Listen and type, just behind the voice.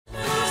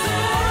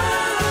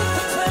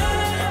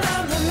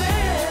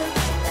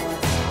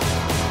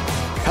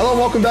Hello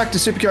and welcome back to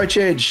SuperCoach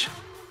Edge.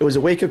 It was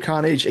a week of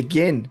carnage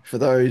again for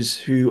those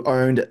who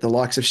owned the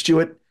likes of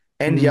Stewart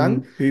and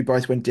Young, who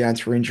both went down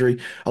through injury,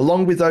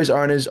 along with those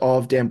owners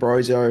of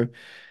D'Ambrosio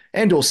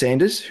and or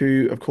Sanders,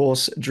 who, of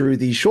course, drew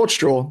the short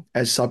straw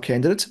as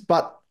sub-candidates.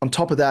 But on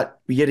top of that,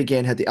 we yet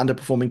again had the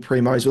underperforming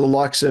primos with the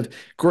likes of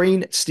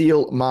Green,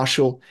 Steele,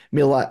 Marshall,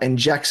 Miller, and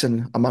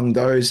Jackson among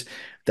those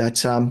that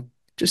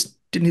just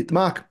didn't hit the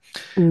mark.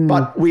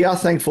 But we are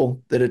thankful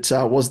that it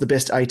was the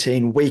best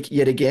 18 week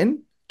yet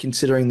again,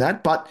 considering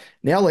that. But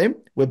now, Liam,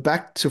 we're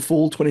back to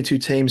full 22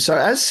 teams. So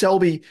as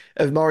Selby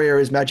of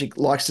Morier's Magic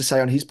likes to say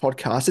on his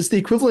podcast, it's the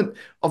equivalent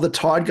of the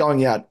tide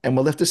going out, and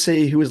we're left to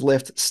see who is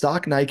left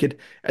stark naked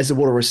as the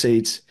water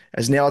recedes.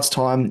 As now it's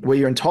time where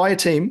your entire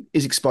team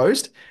is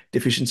exposed,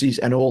 deficiencies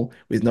and all,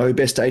 with no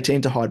best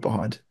 18 to hide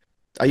behind.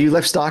 Are you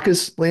left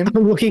starkers, Liam?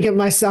 I'm looking at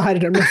my side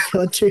and I'm not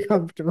feeling too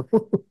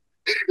comfortable.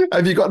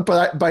 Have you got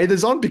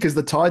bathers on because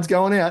the tide's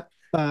going out?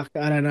 Fuck,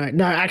 I don't know.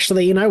 No,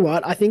 actually, you know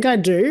what? I think I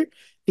do.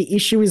 The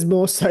issue is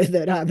more so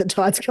that the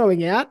tide's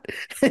going out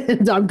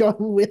and I'm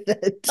going with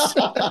it.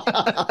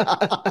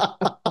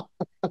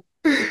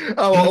 Oh,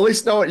 well, at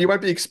least know it. You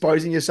won't be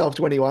exposing yourself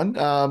to anyone.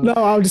 No,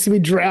 I'll just be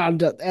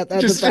drowned at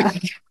the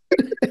back.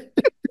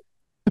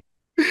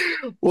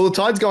 Well, the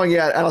tide's going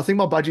out, and I think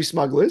my budgie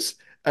smugglers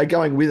are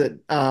going with it.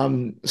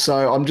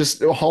 So I'm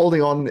just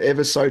holding on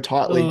ever so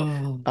tightly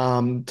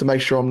to make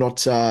sure I'm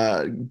not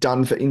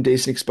done for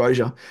indecent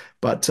exposure.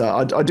 But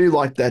I do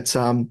like that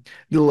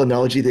little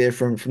analogy there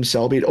from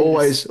Selby. It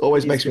always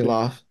makes me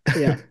laugh.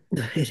 Yeah,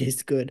 it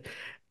is good.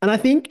 And I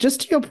think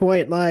just to your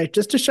point, like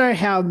just to show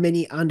how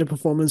many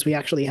underperformers we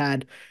actually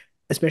had,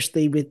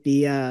 especially with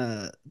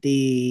the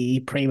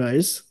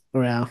primos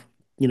or our,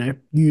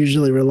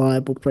 usually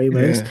reliable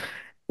primos. Yeah.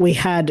 We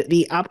had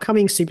the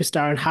upcoming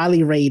superstar and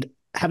Harley Reid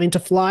having to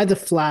fly the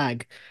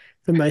flag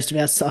for most of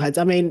our sides.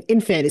 I mean,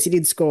 in fairness, he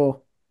did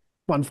score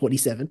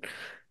 147,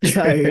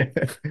 so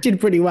did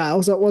pretty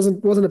well. So it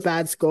wasn't a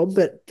bad score.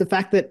 But the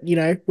fact that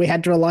we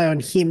had to rely on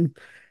him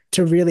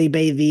to really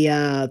be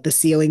the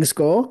ceiling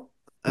score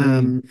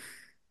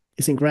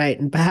isn't great.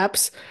 And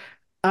perhaps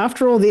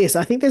after all this,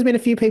 I think there's been a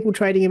few people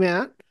trading him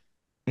out.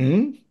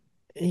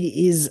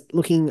 He is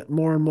looking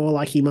more and more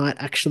like he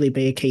might actually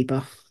be a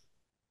keeper.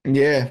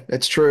 Yeah,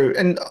 that's true.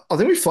 And I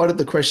think we floated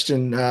the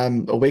question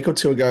a week or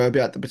two ago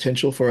about the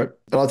potential for it.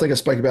 And I think I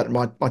spoke about it in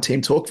my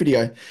team talk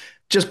video,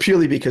 just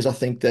purely because I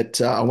think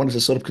that I wanted to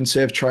sort of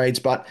conserve trades.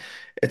 But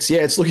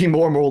it's looking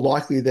more and more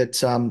likely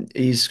that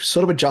he's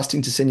sort of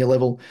adjusting to senior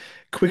level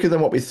quicker than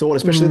what we thought,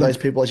 especially those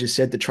people, as you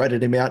said, that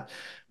traded him out,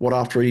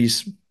 after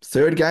his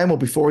third game or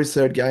before his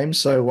third game.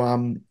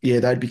 So,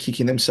 they'd be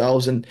kicking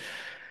themselves. And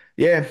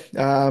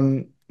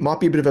might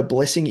be a bit of a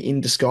blessing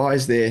in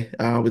disguise there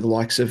with the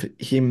likes of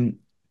him.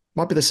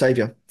 Might be the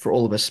savior for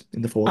all of us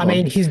in the forward I line.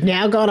 mean, he's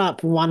now got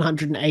up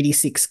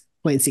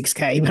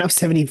 186.6K. He went up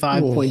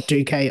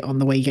 75.2K on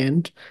the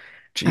weekend.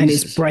 Jesus. And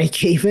his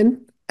break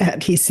even,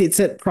 he sits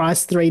at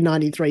price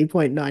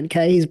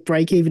 393.9K. His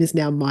break even is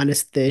now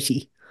minus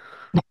 30.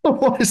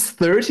 Minus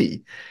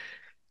 30?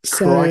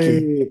 So,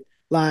 Crikey.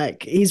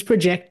 like, his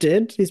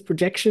projection, if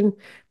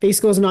he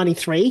scores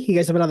 93, he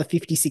goes up another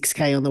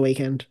 56K on the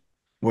weekend.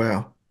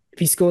 Wow. If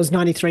he scores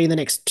 93 in the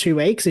next 2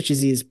 weeks, which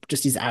is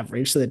just his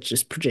average, so they're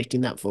just projecting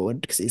that forward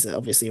because he's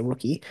obviously a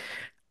rookie,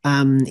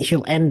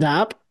 he'll end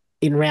up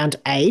in round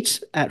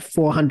 8 at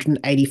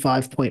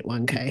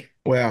 485.1K.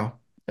 Wow.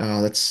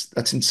 That's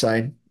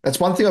insane. That's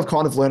one thing I've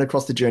kind of learned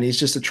across the journey is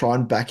just to try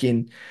and back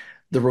in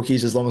the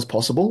rookies as long as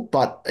possible.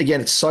 But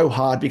again, it's so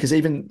hard because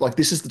even like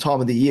this is the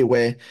time of the year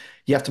where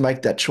you have to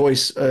make that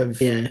choice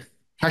of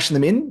cashing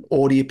them in,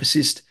 or do you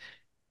persist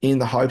in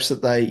the hopes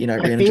that they,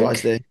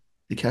 re-energize the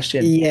cash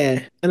gen.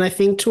 Yeah. And I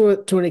think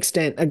to an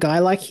extent, a guy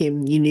like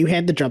him, you knew he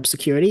had the job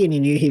security and you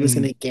knew he was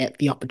going to get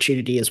the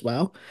opportunity as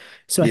well.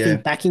 So I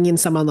think backing in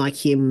someone like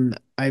him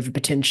over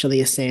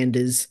potentially a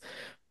Sanders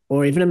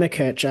or even a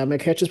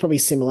McKercher is probably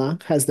similar,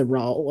 has the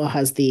role or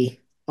has the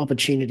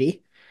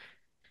opportunity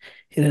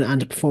in an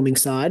underperforming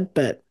side,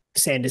 but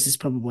Sanders is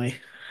probably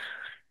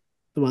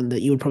the one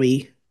that you would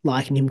probably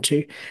liken him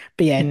to.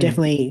 But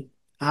definitely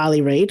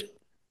Harley Reid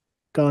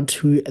gone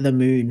to the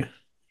moon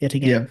yet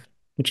again. Yeah.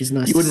 Which is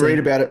nice. You wouldn't to see. read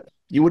about it.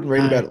 You wouldn't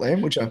read about it,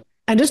 Liam, would you?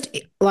 And just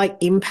like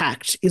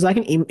impact is like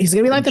he's going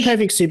to be like the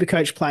perfect super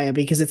coach player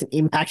because it's an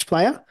impact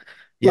player.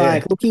 Yeah.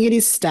 Like looking at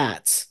his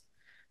stats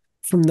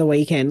from the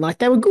weekend, like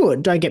they were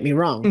good. Don't get me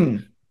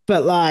wrong,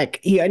 but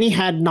like he only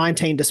had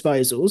 19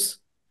 disposals,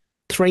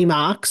 3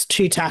 marks,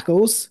 2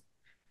 tackles.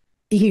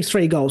 He kicked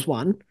 3 goals,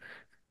 1.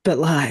 But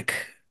like,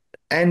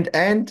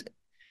 and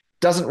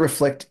doesn't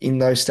reflect in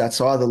those stats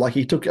either. Like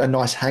he took a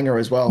nice hanger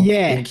as well.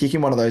 In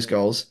kicking one of those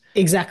goals.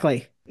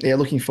 Exactly. Yeah,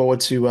 looking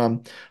forward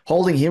to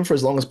holding him for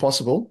as long as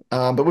possible.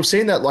 But we've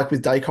seen that like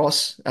with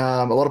Dacos,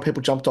 a lot of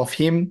people jumped off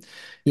him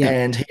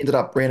and he ended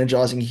up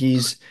re-energizing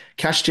his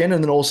cash gen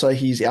and then also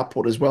his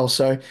output as well.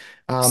 So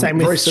same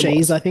with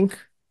Shees, I think.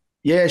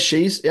 Yeah,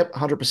 Shees,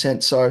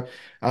 100%. So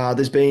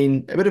there's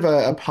been a bit of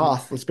a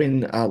path that's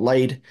been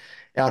laid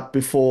out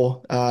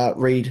before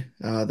Reid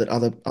that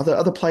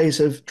other players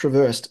have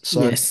traversed.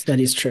 So Yes, that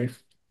is true.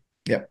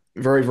 yeah,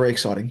 very, very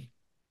exciting.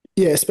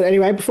 Yes, but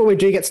anyway, before we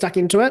do get stuck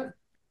into it,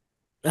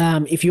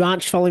 if you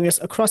aren't following us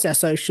across our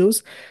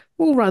socials,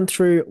 we'll run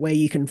through where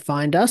you can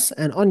find us.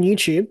 And on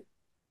YouTube,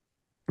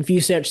 if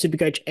you search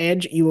Supercoach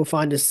Edge, you will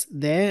find us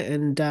there.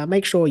 And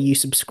make sure you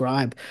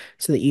subscribe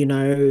so that you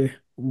know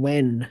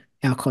when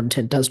our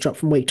content does drop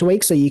from week to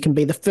week, so you can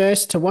be the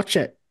first to watch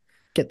it,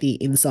 get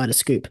the insider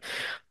scoop.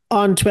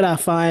 On Twitter,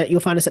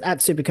 you'll find us at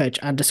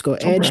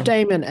supercoach_edge, Brown.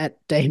 Damon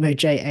at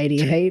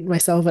DamoJ88,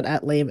 myself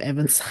at Liam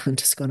Evans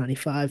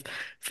 _95,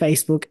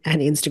 Facebook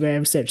and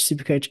Instagram, search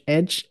Supercoach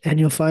Edge, and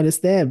you'll find us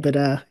there. But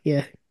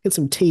yeah, get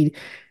some T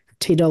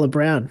Dollar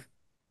Brown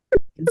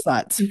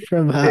insights Yeah,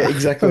 from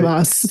exactly.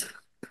 us.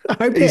 I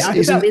hope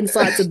He's our an,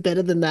 insights are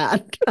better than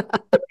that.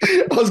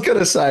 I was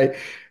gonna say,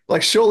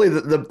 like, surely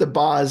the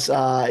bars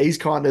he's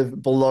kind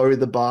of below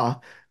the bar.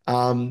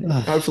 Ugh,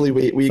 Hopefully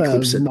we for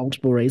eclipse it.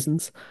 multiple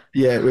reasons.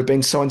 Yeah, we've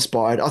been so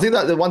inspired. I think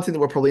that the one thing that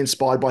we're probably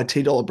inspired by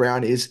T Dollar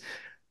Brown is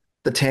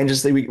the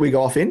tangents that we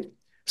go off in.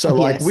 So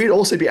like Yes. we'd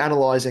also be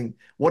analyzing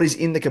what is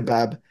in the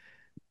kebab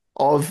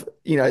of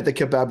the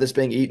kebab that's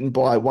being eaten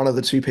by one of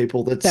the two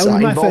people That that's would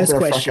be my involved first in a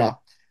question. fracas.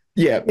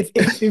 Yeah,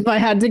 If I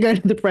had to go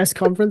to the press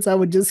conference, I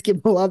would just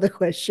skip all other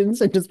questions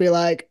and just be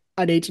like,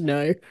 I need to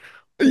know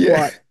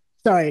yeah. what.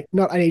 Sorry,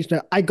 not I need to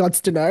know. I got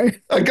to know.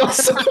 I got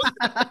so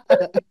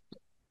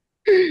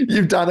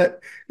you've done it.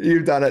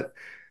 You've done it.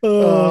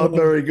 Oh, Oh,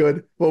 very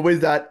good. Well, with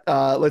that,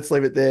 let's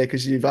leave it there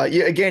because you've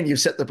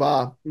set the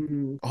bar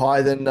mm,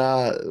 higher than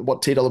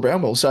what T Dollar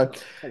Brown will. So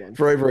come on.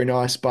 very, very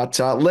nice. But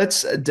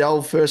let's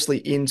delve firstly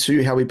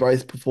into how we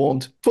both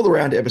performed for the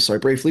round ever so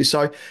briefly.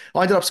 So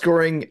I ended up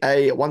scoring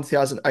a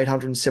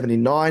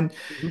 1,879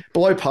 Mhm.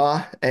 below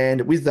par.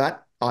 And with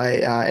that, I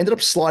ended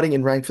up sliding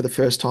in rank for the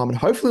first time and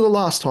hopefully the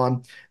last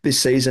time this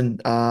season.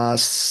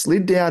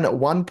 Slid down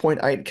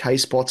 1.8k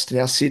spots to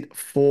now sit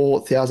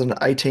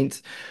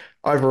 4,018th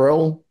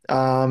overall.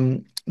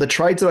 The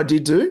trades that I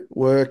did do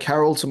were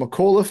Carroll to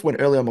McAuliffe,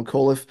 went early on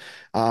McAuliffe.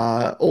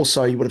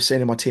 Also, you would have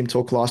seen in my team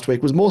talk last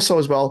week, was more so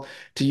as well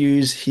to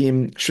use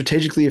him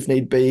strategically if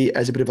need be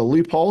as a bit of a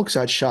loophole because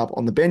I had Sharp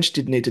on the bench,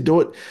 didn't need to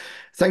do it,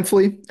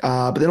 thankfully.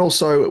 But then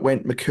also it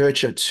went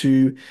McKercher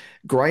to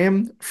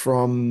Graham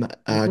from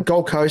Mhm.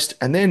 Gold Coast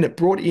and then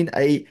brought in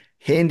a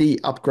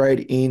handy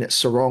upgrade in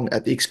Sarong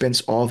at the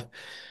expense of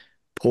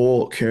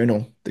poor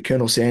the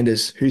Colonel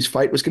Sanders, whose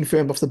fate was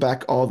confirmed off the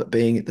back of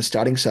being the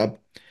starting sub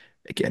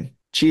again.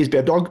 Cheers,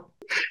 Bear Dog.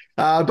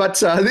 But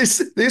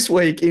this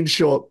week, in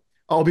short,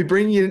 I'll be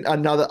bringing in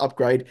another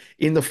upgrade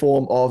in the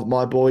form of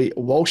my boy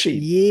Walshy.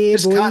 Yeah,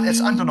 Just boy. can't. It's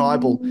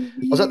undeniable. I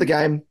was at the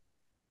game.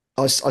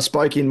 I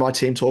spoke in my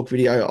team talk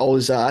video. I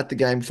was at the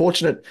game,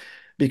 fortunate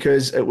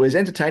because it was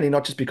entertaining,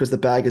 not just because the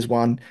bag has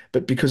won,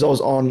 but because I was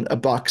on a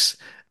Bucks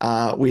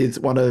with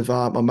one of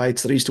my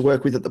mates that I used to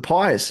work with at the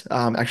Pies,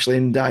 actually,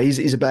 and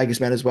he's a baggers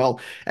man as well.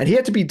 And he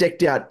had to be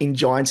decked out in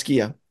Giants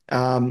gear.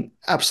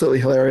 Absolutely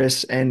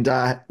hilarious, and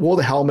wore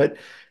the helmet,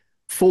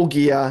 full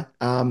gear,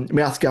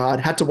 mouth guard,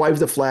 had to wave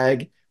the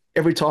flag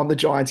every time the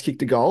Giants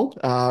kicked a goal,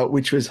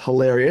 which was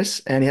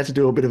hilarious. And he had to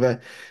do a bit of a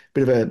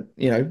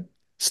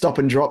stop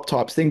and drop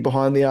type thing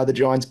behind the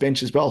Giants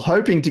bench as well,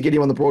 hoping to get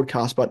him on the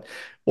broadcast, but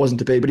wasn't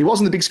to be. But he was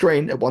on the big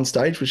screen at one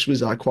stage, which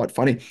was quite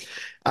funny.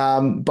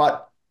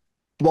 But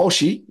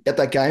Walshy at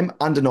that game,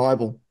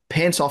 undeniable,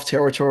 pants off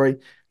territory.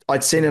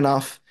 I'd seen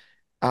enough.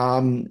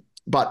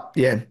 But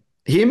yeah,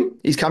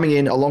 he's coming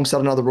in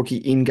alongside another rookie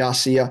in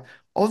Garcia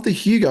of the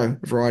Hugo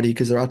variety,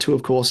 because there are two,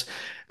 of course.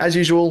 As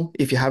usual,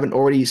 if you haven't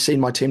already seen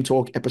my Team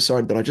Talk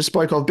episode that I just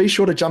spoke of, be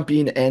sure to jump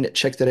in and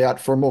check that out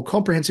for a more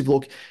comprehensive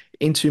look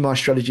into my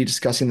strategy,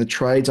 discussing the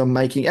trades I'm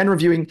making and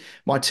reviewing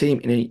my team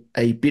in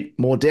a bit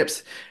more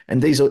depth.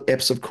 And these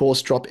EPs, of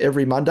course, drop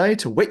every Monday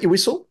to wet your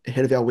whistle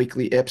ahead of our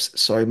weekly EPs.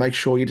 So make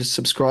sure you just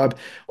subscribe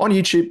on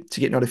YouTube to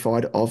get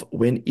notified of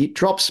when it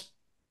drops.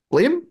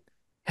 Liam,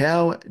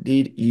 how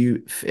did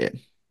you fare?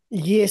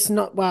 Yes,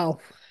 not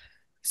well.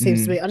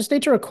 Seems to be. Mm. I just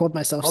need to record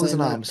myself Brothers saying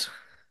in that. arms.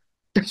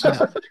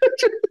 Yeah.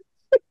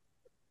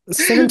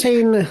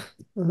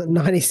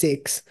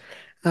 1796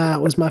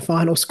 was my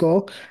final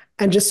score.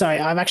 And just sorry,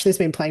 I've actually just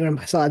been playing around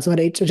my side, so I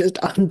need to just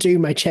undo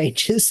my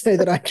changes so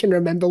that I can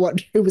remember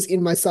who was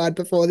in my side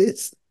before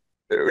this.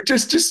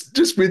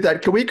 Just with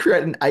that, can we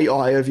create an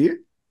AI of you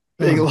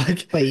being Oh,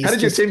 like, how please,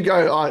 did your just team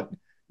go?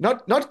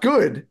 Not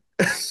good.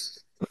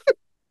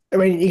 I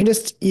mean, you can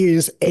just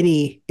insert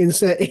any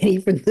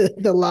from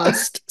the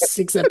last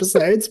six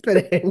episodes,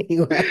 but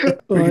anyway.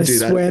 We Oh, I could do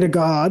that. swear to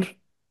God.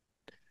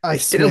 I It'll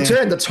swear.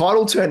 turn the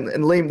title turn,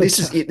 and Liam, this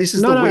is it. This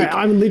is No, the no, week.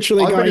 I'm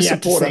literally I've been a going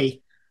out to supporter.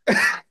 sea.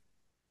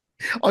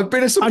 I've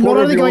been a I'm not supporter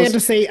of only going out yours to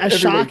sea, a every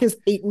shark week. has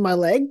eaten my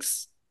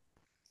legs,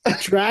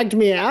 dragged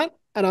me out,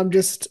 and I'm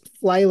just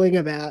flailing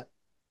about.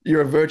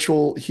 You're a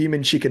virtual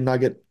human chicken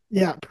nugget.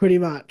 Yeah, pretty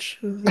much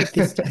at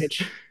this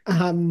stage.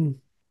 I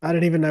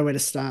don't even know where to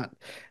start.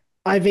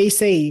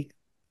 IVC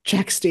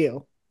Jack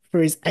Steele for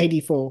his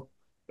 84.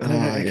 And I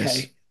Ah, went, yes.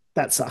 okay,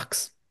 that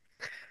sucks.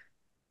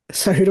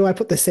 So who do I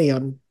put the C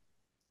on?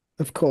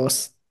 of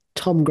course,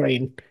 Tom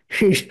Green,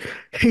 who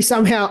who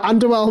somehow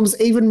underwhelms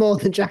even more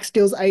than Jack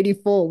Steele's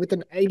 84 with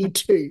an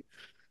 82.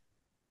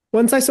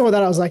 Once I saw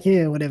that, I was like,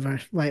 yeah,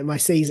 whatever. My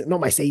season, not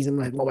my season,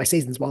 well, my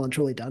season's well and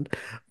truly done,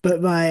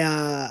 but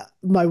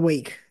my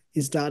week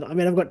is done. I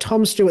mean, I've got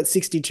Tom Stewart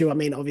 62. I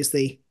mean,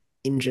 obviously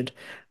injured.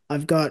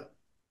 I've got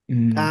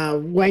Mm.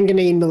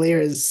 Wanganeen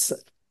Malira's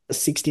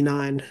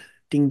 69.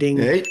 Ding ding.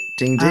 Hey,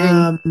 ding ding.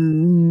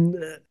 Um,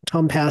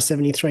 Tom Power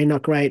 73,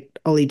 not great.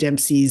 Ollie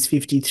Dempsey's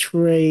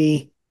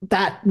 53.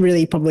 That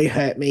really probably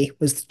hurt me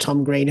was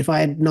Tom Green. If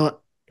I'd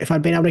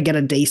been able to get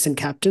a decent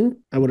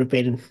captain, I would have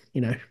been,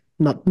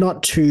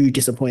 not too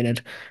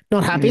disappointed.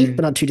 Not happy, but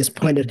Mm. not too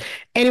disappointed.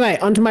 Anyway,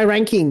 onto my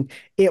ranking.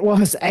 It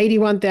was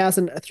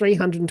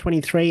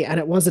 81,323 and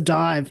it was a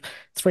dive,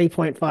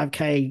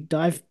 3.5K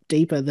dive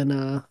deeper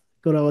than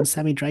good old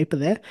Sammy Draper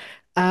there.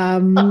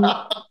 Um,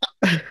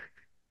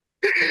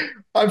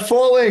 I'm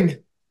falling.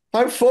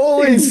 I'm in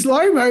falling. slow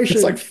It's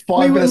motion. like We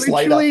five were minutes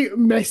later.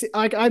 literally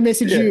like I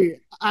messaged Yeah. you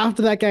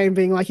after that game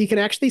being like, you can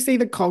actually see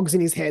the cogs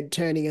in his head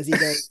turning as he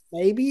goes,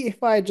 maybe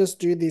if I just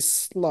do this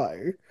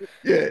slow,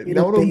 Yeah. No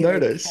it'll one will be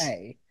notice.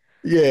 okay.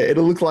 Yeah.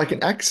 It'll look like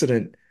an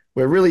accident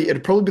where really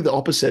it'd probably be the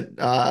opposite.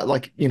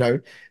 Like,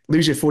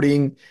 lose your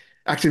footing,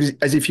 act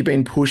as if you're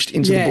being pushed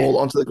into the Yeah, ball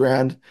onto the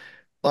ground.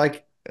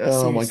 Like,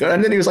 oh my God. seriously.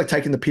 And then he was like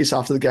taking the piss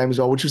after the game as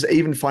well, which was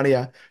even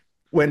funnier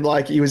when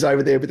like he was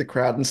over there with the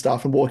crowd and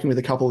stuff and walking with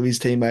a couple of his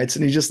teammates.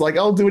 And he's just like,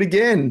 I'll do it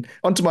again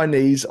onto my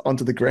knees,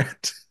 onto the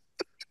ground.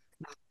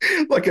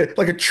 Like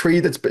a tree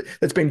that's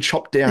been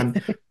chopped down,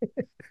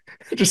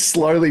 just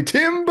slowly.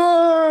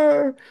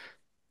 Timber.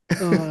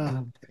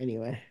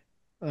 Anyway,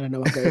 I don't know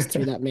what goes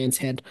through that man's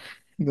head.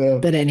 No.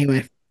 But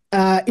anyway,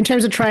 in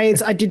terms of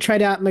trades, I did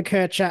trade out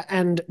McKercher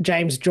and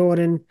James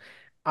Jordan.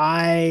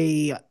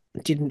 I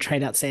didn't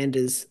trade out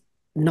Sanders.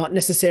 Not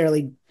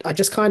necessarily. I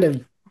just kind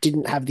of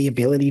didn't have the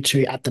ability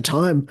to at the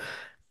time.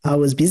 I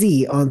was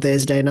busy on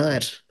Thursday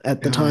night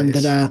at the Ah, time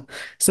that yes.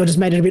 so it just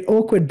made it a bit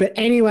awkward. But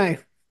anyway,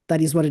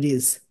 that is what it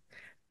is.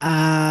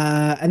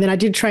 And then I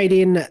did trade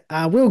in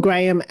Will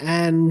Graham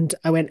and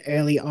I went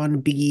early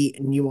on Biggie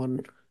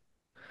Newon.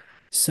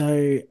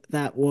 So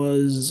that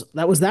was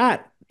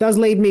that. Does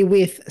leave me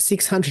with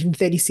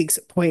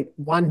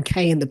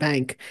 636.1K in the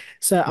bank.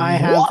 So I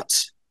have,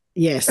 What?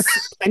 yes,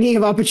 plenty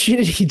of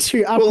opportunity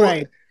to Well,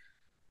 upgrade.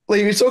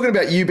 Lee, you're talking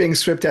about you being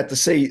swept out to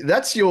sea.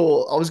 That's I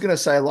was going to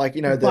say, like,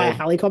 Buy a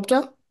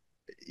helicopter.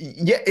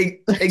 yeah,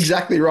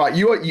 exactly right.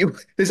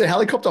 There's a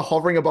helicopter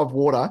hovering above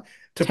water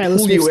to Taylor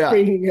pull Swift's you out.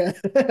 bringing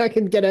I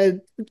can get a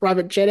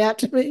private jet out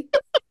to me.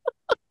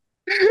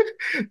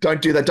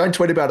 Don't do that. Don't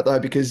tweet about it though,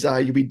 because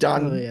you'll be Oh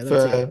done yeah,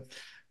 that's it.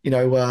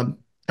 for,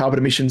 carbon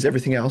emissions,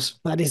 everything else.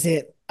 That is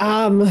it.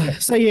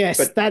 So yes,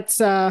 But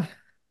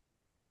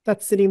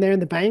that's sitting there in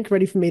the bank,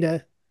 ready for me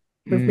to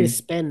mm,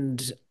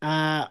 spend.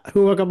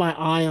 Who I got my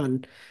eye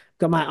on?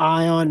 Got my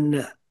eye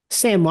on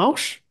Sam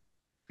Walsh,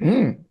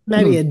 mm,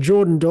 maybe a mm,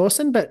 Jordan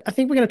Dawson, but I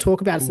think we're going to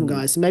talk about some ooh,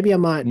 guys. So maybe I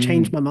might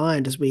change mm. my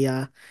mind as we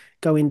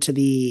go into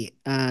the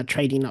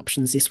trading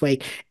options this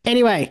week.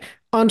 Anyway,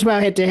 on to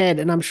our head to head,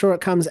 and I'm sure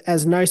it comes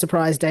as no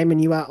surprise, Damon.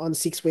 You are on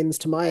 6 wins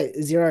to my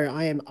 0.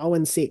 I am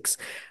 0-6,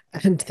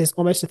 and there's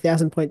almost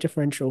 1,000 point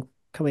differential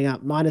coming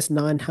up, minus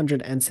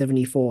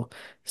 974.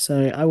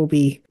 So I will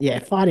be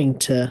fighting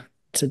to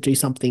do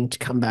something to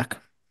come back.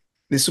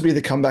 This will be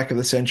the comeback of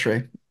the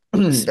century.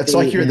 This will It's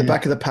like be you're at the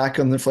back of the pack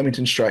on the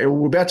Flemington Straight.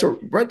 We're about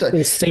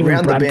to Stephen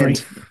round the Bradbury.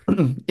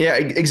 bend. Yeah,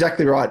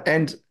 exactly right.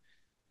 And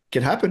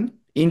can happen.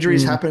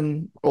 Injuries Mm.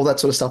 happen, all that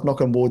sort of stuff.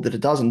 Knock on wood that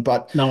it doesn't.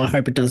 But No, I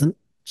hope it doesn't.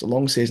 it's a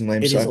long season, Liam.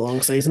 It is a So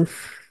long season.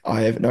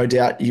 I have no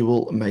doubt you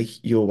will make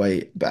your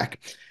way back.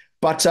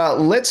 But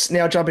let's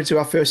now jump into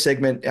our first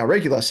segment, our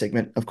regular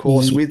segment, of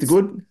course, with the Yes.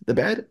 good, the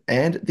bad,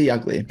 and the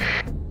ugly.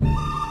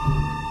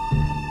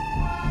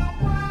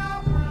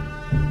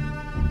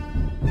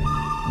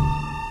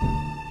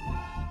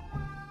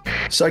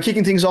 So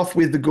kicking things off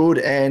with the good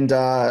and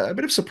a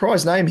bit of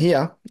surprise name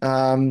here,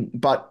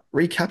 but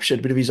recaptured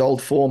a bit of his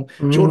old form,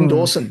 Jordan Mm.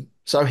 Dawson.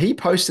 So he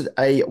posted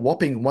a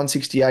whopping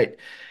 168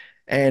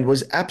 and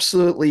was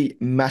absolutely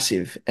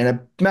massive and a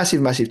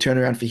massive, massive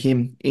turnaround for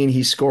him in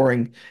his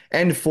scoring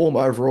and form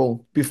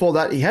overall. Before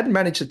that, he hadn't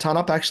managed to ton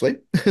up actually.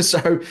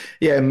 So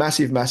yeah,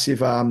 massive, massive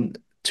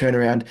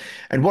turnaround.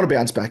 And what a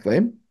bounce back,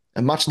 Liam.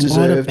 And much What a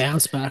deserved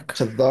bounce back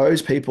to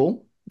those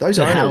people, those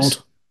that owners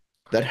held.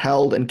 that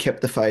held and kept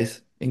the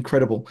faith.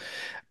 Incredible.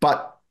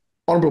 But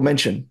honorable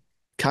mention,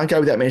 can't go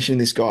without mentioning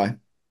this guy.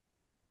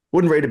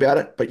 Wouldn't read about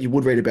it, but you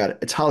would read about it.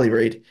 It's Harley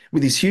Reid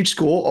with his huge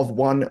score of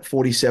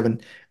 147.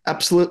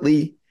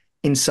 Absolutely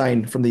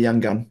insane from the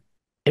young gun.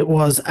 It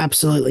was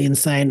absolutely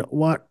insane.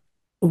 What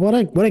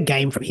a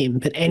game from him.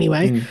 But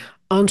anyway, Mm.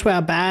 on to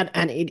our bad,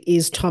 and it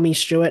is Tommy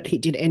Stewart. He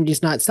did end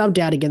his night subbed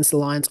out against the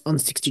Lions on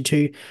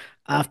 62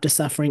 after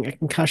suffering a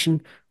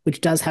concussion, which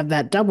does have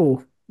that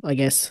double, I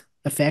guess,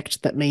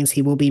 effect. That means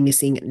he will be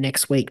missing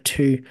next week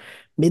too.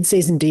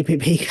 Mid-season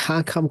DPP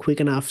can't come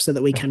quick enough so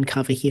that we can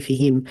cover here for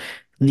him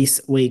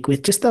this week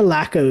with just the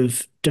lack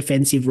of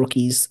defensive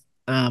rookies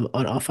on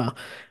offer,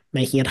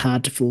 making it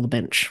hard to fill the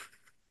bench.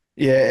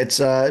 Yeah, it's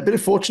a bit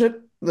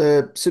unfortunate.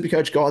 The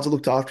Supercoach guys have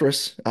looked after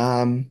us,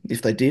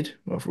 if they did,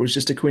 or if it was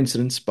just a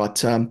coincidence.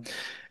 But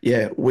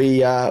yeah,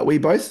 we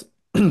both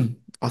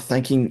are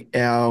thanking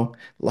our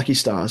lucky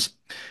stars.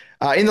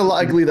 In the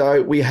ugly,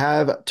 though, we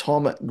have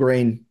Tom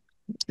Green.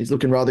 He's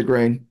looking rather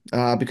green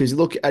because you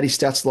look at his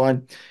stats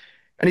line,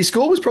 and his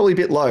score was probably a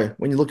bit low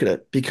when you look at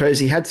it because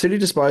he had 30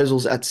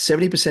 disposals at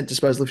 70%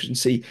 disposal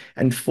efficiency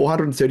and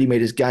 430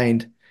 meters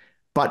gained.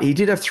 But he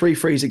did have three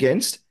frees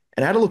against,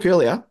 and I had a look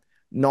earlier,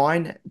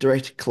 nine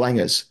direct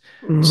clangers.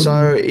 So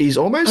Mm. he's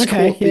almost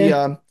Okay, caught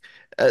yeah.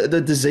 the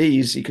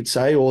disease, you could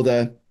say, or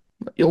the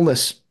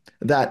illness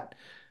that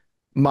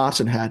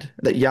Martin had,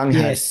 that Young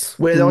had, Yes.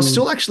 where they were Mm.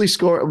 still actually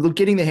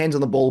getting their hands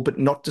on the ball, but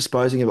not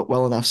disposing of it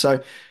well enough. So,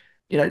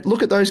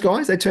 look at those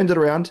guys; they turned it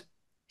around.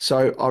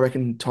 So I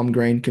reckon Tom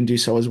Green can do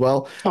so as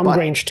well. Tom But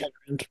Grange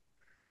turnaround.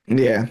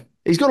 yeah,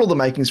 he's got all the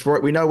makings for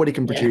it. We know what he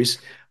can Yeah, produce.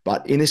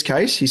 But in this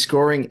case, his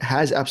scoring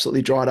has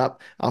absolutely dried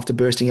up after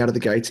bursting out of the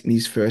gates in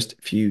his first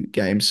few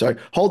games. So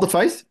hold the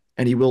faith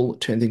and he will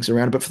turn things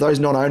around. But for those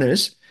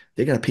non-owners,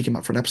 they're going to pick him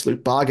up for an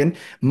absolute bargain,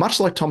 much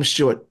like Tom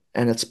Stewart.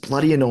 And it's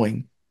bloody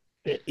annoying.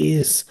 it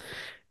is.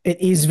 It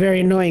is very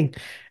annoying.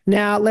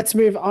 Now let's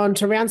move on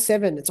to round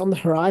seven. It's on the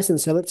horizon,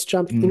 so let's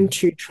jump Mm.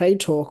 into trade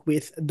talk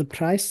with the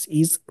price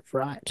is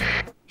right.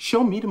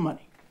 Show me the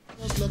money.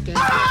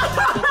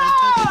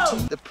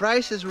 The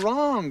price is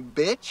wrong,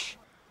 bitch.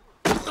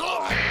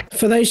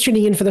 For those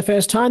tuning in for the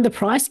first time, the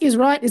price is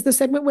right is the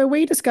segment where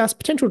we discuss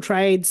potential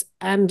trades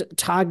and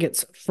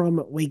targets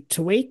from week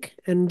to week,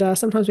 and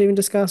sometimes we even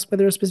discuss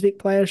whether a specific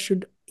player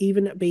should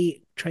even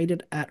be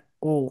traded at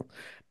all.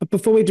 But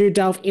before we do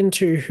delve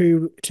into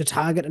who to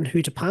target and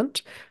who to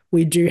punt,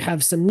 we do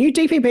have some new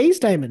DPPs,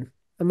 Damon.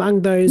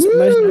 Among those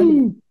most notable,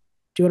 Woo! do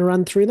you want to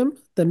run through them?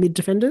 The mid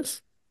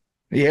defenders?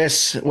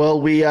 Yes,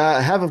 well, we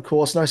have, of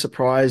course, no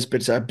surprise, but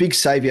it's a big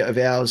saviour of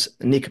ours,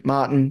 Nick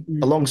Martin,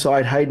 Mm.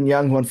 alongside Hayden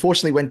Young, who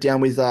unfortunately went down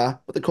with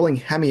what they're calling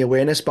hammy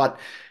awareness. But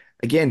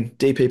again,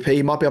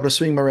 DPP might be able to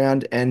swing him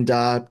around and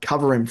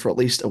cover him for at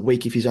least a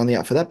week if he's only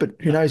out for that. But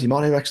who Yep. knows? He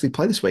might actually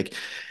play this week.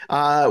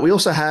 We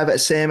also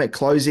have Sam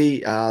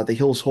Closey, the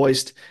Hills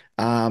Hoist,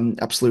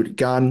 absolute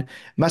gun,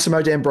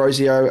 Massimo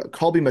D'Ambrosio,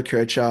 Colby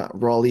McKercher,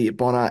 Riley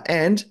Bonner,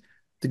 and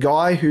the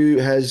guy who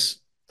has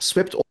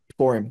swept all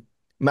for him.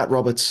 Matt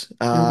Roberts,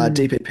 Mm.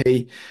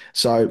 DPP.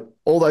 So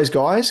all those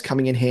guys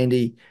coming in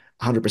handy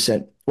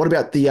 100%. What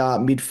about the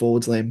mid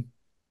forwards, Liam?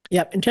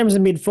 Yep. In terms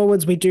of mid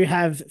forwards, we do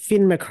have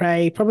Finn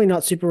McRae, probably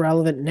not super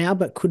relevant now,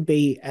 but could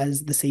be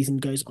as the season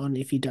goes on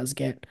if he does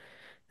get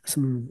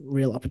some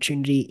real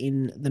opportunity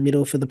in the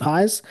middle for the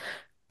Pies.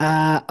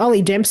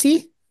 Ollie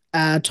Dempsey,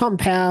 Tom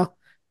Powell,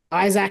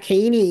 Isaac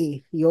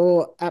Heaney,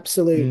 your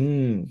absolute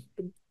Mm,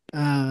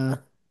 uh,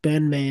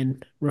 burn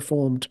man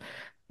reformed.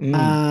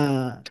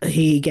 mm.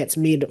 He gets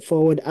mid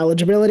forward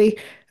eligibility,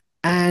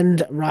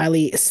 and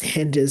Riley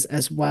Sanders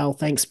as well.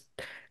 Thanks.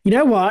 You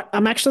know what?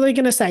 I'm actually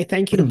going to say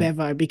thank you to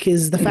Bevo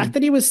because the fact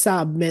that he was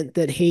sub meant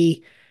that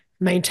he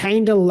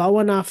maintained a low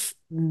enough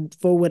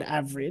forward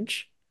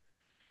average.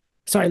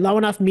 Sorry, low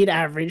enough mid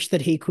average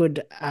that he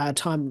could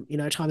time in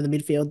the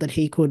midfield that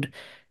he could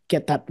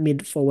get that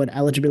mid forward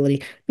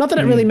eligibility. Not that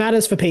it really Mm.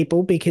 matters for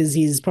people because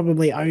he's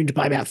probably owned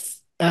by about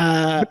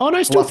oh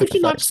no, still Fluff in the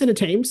face. 59% of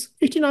teams.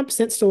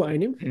 59% still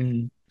own him.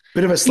 Mm.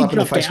 Bit of a He slap in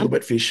the dropped face, little down.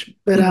 bit fish.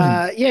 But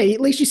yeah,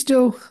 at least you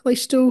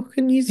still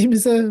can use him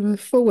as a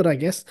forward, I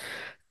guess.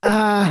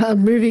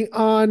 Moving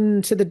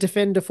on to the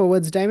defender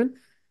forwards, Damon.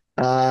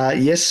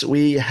 Yes,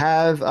 we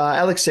have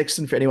Alex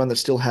Sexton for anyone that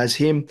still has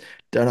him.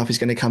 Don't know if he's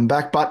going to come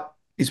back, but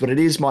is what it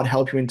is. Might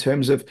help you in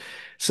terms of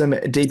some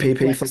Some DPP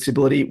flex.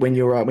 flexibility when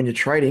you're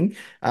trading.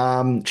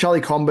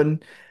 Charlie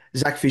Comben,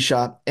 Zach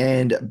Fisher,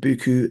 and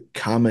Buku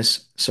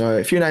Karmas. So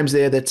a few names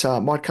there that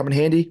might come in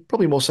handy.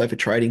 Probably more so for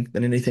trading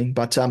than anything.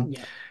 But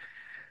Yeah.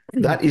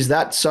 that is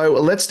that. So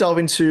let's delve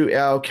into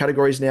our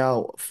categories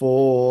now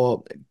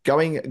for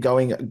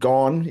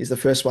gone is the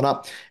first one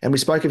up. And we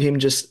spoke of him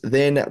just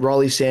then,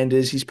 Riley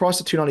Sanders. He's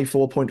priced at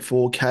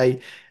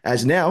 294.4K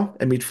as now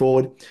a mid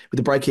forward with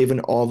a break even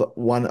of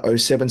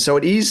 107. So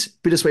it is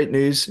bittersweet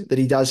news that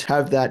he does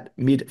have that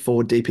mid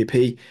forward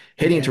DPP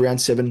heading Yeah. into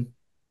round seven.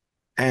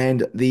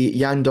 And the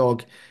young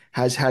dog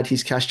has had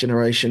his cash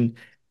generation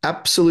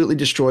absolutely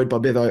destroyed by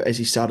Bevo as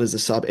he started as a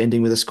sub,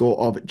 ending with a score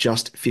of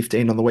just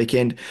 15 on the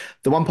weekend.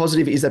 The one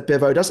positive is that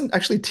Bevo doesn't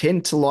actually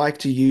tend to like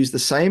to use the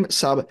same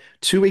sub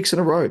 2 weeks in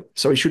a row.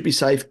 So he should be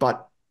safe,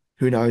 but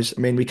who knows?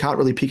 I mean, we can't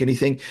really pick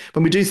anything.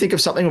 When we do think of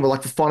something and we're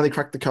like, we finally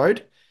cracked the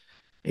code,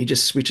 he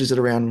just switches it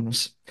around on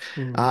us.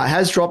 Mm.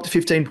 Has dropped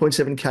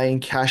 15.7K in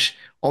cash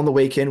on the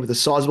weekend with a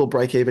sizable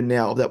break even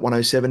now of that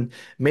 107,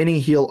 meaning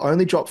he'll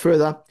only drop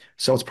further.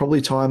 So it's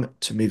probably time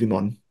to move him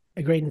on.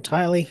 Agreed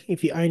entirely.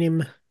 If you own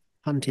him,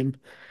 hunt him.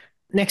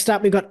 Next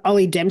up, we've got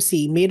Ollie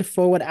Dempsey, mid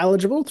forward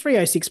eligible,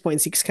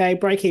 306.6K,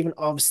 break even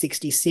of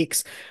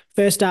 66.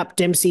 First up,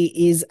 Dempsey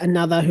is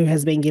another who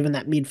has been given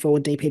that mid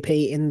forward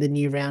DPP in the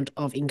new round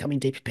of incoming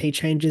DPP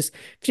changes.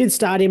 If you did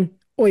start him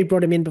or you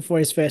brought him in before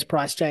his first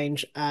price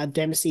change,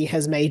 Dempsey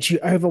has made you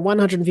over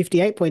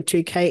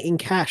 158.2K in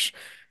cash.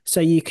 So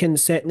you can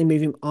certainly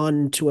move him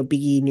on to a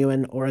Biggie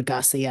Newen or a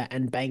Garcia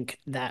and bank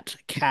that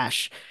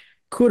cash.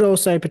 Could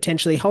also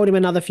potentially hold him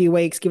another few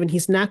weeks. Given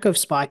his knack of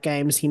spike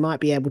games, he might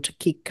be able to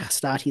kick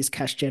start his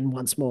cash gen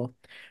once more.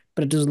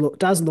 But it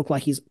does look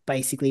like he's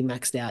basically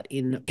maxed out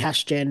in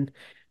cash gen.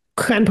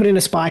 Can put in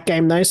a spike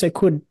game though, so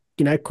could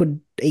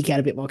eke out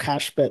a bit more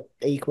cash, but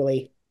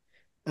equally,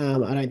 I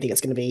don't think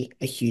it's going to be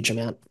a huge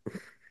amount.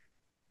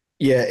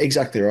 Yeah,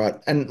 exactly right.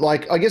 And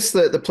like, I guess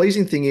the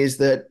pleasing thing is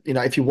that,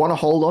 if you want to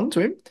hold on to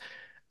him,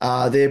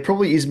 there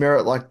probably is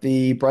merit. Like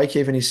the break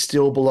even is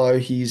still below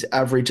his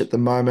average at the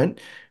moment.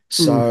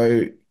 Mm,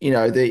 So,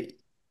 there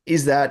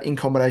is that in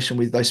combination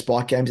with those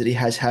spike games that he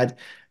has had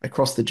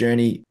across the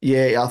journey.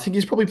 Yeah, I think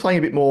he's probably playing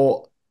a bit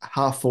more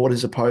half forward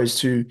as opposed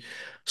to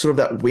sort of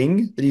that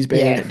wing that he's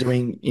yeah. been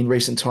doing in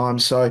recent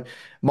times. So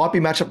might be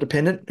matchup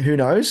dependent, who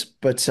knows?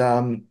 But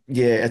yeah,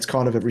 it's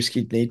kind of a risk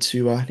you'd need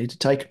to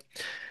take.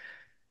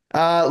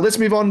 Let's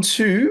move on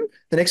to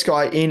the next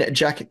guy in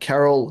Jack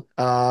Carroll,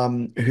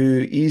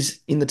 who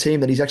is in the team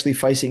that he's actually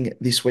facing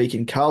this week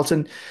in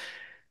Carlton.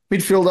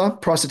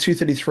 Midfielder, priced at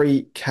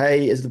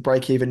 233K as the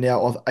break even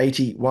now of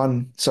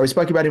 81. So we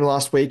spoke about him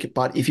last week,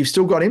 but if you've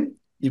still got him,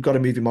 you've got to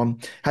move him on.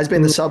 Has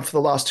been the Mm, sub for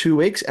the last 2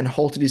 weeks and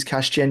halted his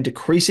cash gen,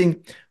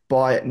 decreasing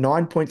by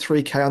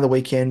 9.3K on the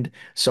weekend.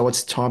 So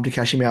it's time to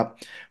cash him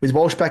out. With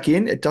Walsh back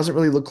in, it doesn't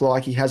really look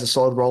like he has a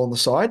solid role on the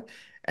side.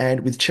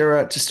 And with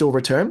Chera to still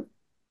return,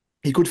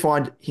 he could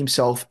find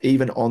himself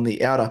even on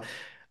the outer.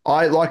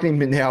 I like him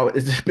now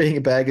as being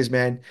a baggers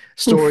man.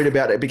 Storied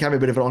about it became a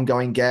bit of an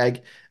ongoing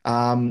gag,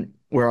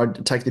 where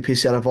I'd take the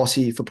piss out of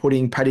Vossi for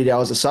putting Paddy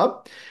Dow as a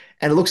sub.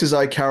 And it looks as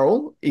though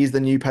Carroll is the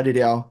new Paddy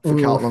Dow for mm.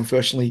 Carlton,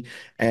 unfortunately,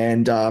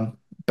 and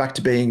back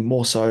to being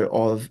more so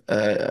of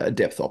a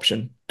depth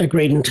option.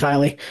 Agreed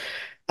entirely.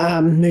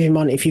 Moving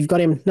on if you've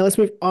got him. Now let's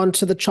move on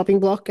to the chopping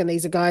block, and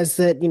these are guys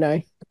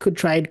that could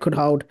trade, could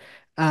hold.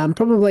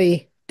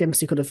 Probably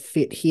Dempsey could have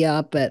fit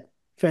here, but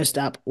first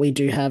up we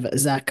do have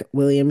Zach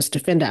Williams,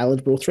 defender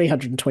eligible,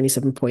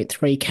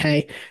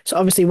 327.3K. So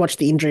obviously watch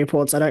the injury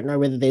reports. I don't know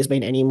whether there's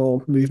been any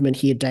more movement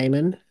here,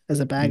 Damon, as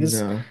a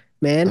baggers No,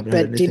 I man, haven't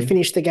heard but did anything.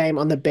 finish the game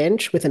on the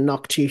bench with a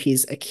knock to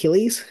his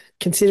Achilles.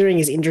 Considering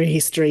his injury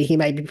history, he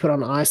may be put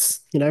on ice,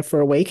 for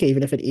a week,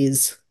 even if it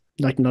is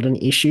like not an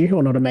issue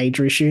or not a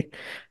major issue.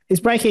 His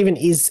break even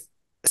is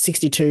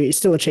 62, is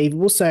still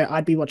achievable. So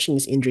I'd be watching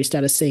his injury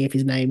status, seeing if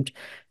he's named,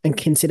 and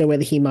consider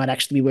whether he might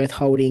actually be worth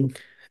holding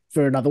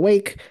for another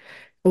week.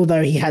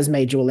 Although he has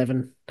made you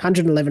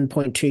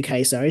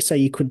 111.2K, sorry, so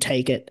you could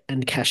take it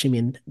and cash him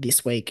in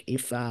this week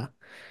if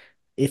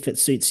it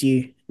suits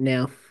you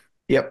now.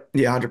 Yep,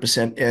 yeah,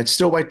 100%. Yeah, it's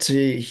still wait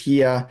to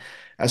hear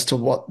as to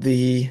what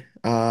the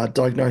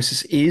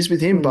diagnosis is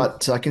with him, Mm,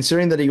 but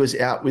considering that he was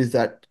out with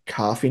that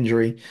calf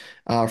injury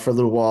for a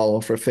little while,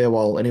 or for a fair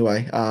while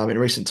anyway, in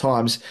recent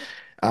times,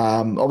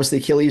 obviously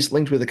Achilles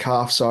linked with the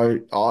calf, so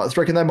I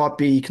reckon they might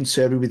be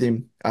conservative with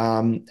him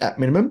at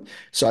minimum.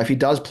 So if he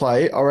does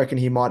play, I reckon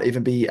he might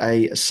even be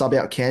a sub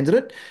out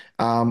candidate,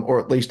 or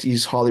at least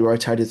he's highly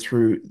rotated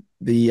through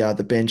the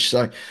bench.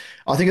 So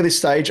I think at this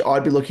stage,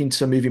 I'd be looking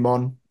to move him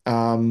on.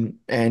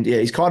 And yeah,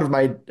 he's kind of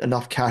made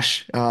enough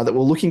cash that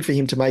we're looking for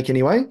him to make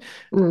anyway.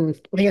 I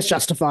think it's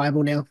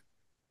justifiable now.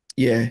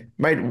 Yeah,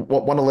 made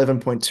what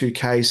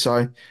 111.2K,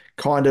 so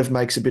kind of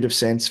makes a bit of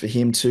sense for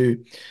him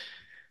to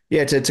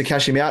to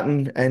cash him out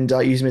and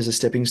use him as a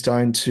stepping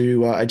stone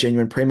to a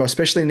genuine primo,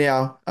 especially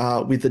now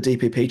with the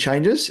DPP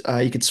changes.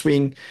 You could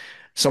swing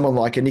someone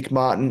like a Nick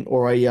Martin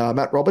or a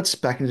Matt Roberts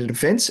back into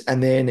defense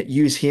and then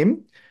use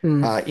him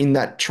Mm, in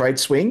that trade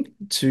swing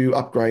to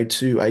upgrade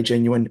to a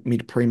genuine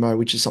mid primo,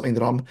 which is something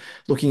that I'm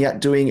looking at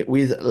doing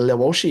with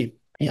Lewolshi.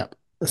 yep,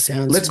 that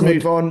sounds Let's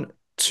move good. on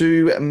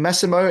to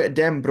Massimo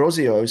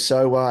D'Ambrosio.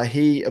 So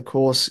he, of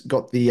course,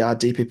 got the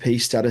DPP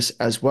status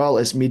as well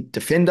as mid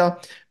defender,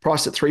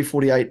 priced at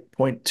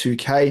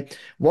 348.2K.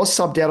 Was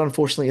subbed out,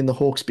 unfortunately, in the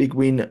Hawks' big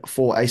win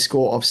for a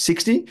score of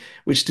 60,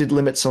 which did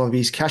limit some of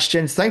his cash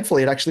gens.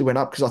 Thankfully, it actually went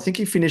up because I think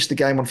he finished the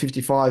game on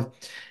 55.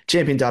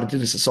 Champion data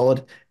did us a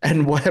solid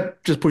and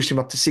just pushed him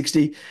up to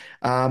 60.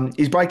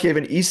 His break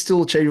even is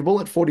still achievable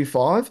at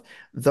 45,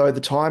 though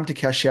the time to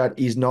cash out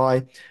is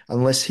nigh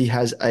unless he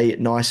has a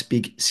nice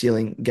big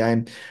ceiling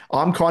game.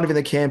 I'm kind of in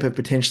the camp of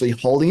potentially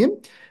holding him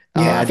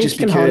Yeah, I think just you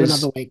can hold him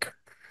another because week.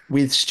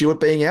 with Stewart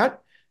being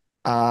out,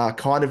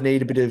 kind of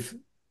need a bit of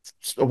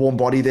a warm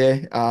body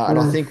there. And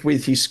I Mm, think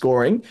with his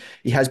scoring,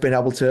 he has been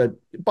able to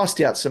bust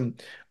out some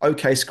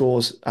okay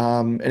scores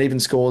and even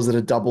scores that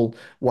are double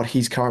what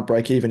his current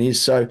break even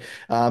is. So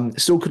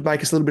still could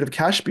make us a little bit of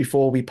cash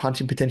before we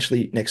punt him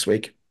potentially next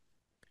week.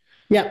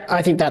 yeah,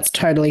 I think that's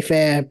totally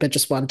fair, but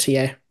just one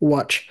to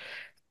watch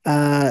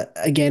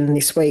again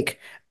this week.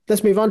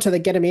 Let's move on to the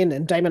get him in.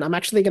 And Damon, I'm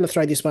actually going to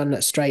throw this one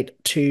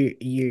straight to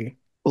you.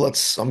 Well,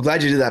 I'm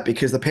glad you did that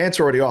because the pants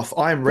are already off.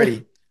 I am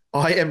ready.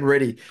 I am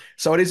ready.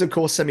 So it is, of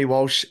course, Sammy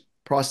Walsh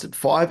priced at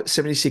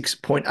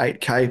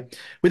 576.8K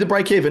with a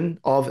break even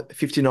of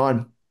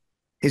 59.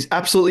 He's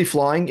absolutely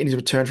flying in his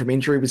return from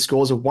injury with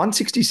scores of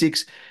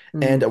 166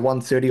 and Mm, a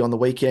 130 on the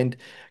weekend.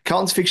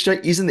 Carlton's fixture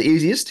isn't the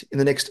easiest in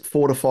the next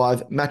 4 to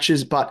 5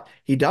 matches, but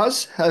he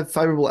does have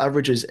favourable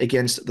averages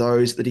against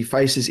those that he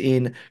faces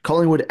in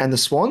Collingwood and the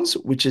Swans,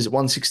 which is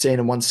 116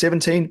 and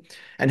 117,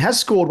 and has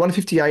scored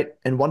 158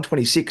 and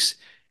 126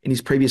 in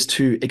his previous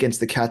two against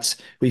the Cats,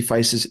 who he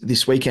faces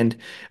this weekend.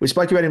 We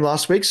spoke about him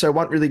last week, so I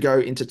won't really go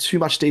into too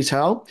much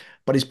detail,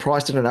 but he's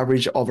priced at an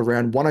average of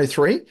around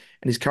 103 and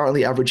he's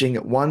currently averaging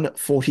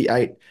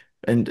 148.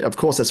 And of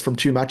course, that's from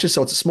two matches,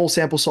 so it's a small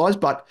sample size,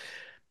 but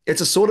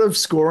it's a sort of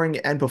scoring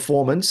and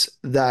performance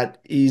that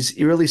is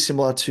eerily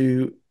similar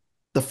to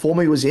the form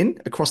he was in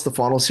across the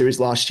final series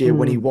last year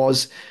when he mm.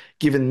 was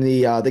given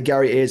the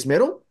Gary Ayres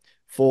medal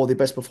for the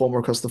best performer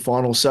across the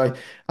final. So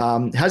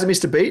hasn't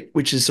missed a beat,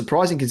 which is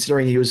surprising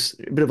considering he was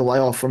a bit of a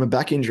layoff from a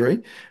back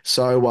injury.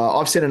 So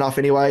I've said enough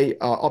anyway.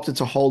 Opted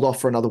to hold off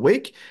for another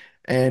week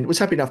and was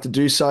happy enough to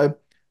do so.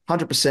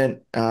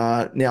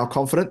 100% now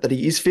confident that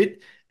he is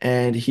fit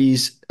and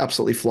he's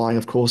absolutely flying,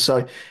 of course.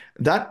 So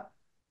that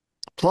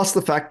plus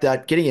the fact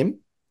that getting him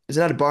is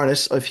an added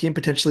bonus of him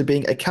potentially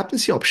being a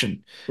captaincy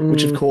option,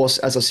 which, of Mm, course,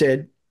 as I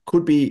said,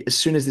 could be as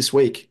soon as this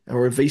week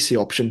or a VC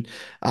option,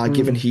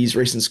 given mm. his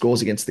recent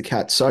scores against the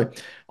Cats. So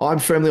I'm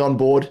firmly on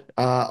board.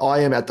 I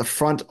am at the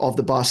front of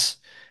the bus,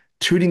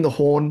 tooting the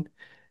horn,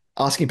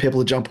 asking people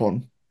to jump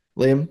on.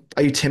 Liam,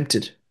 are you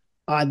tempted?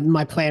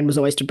 My plan was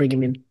always to bring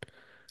him in.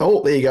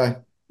 Oh, there you go.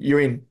 You're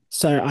in.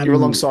 So You're I'm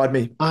alongside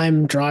me.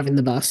 I'm driving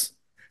the bus.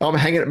 I'm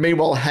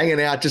meanwhile,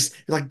 hanging out, just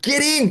like,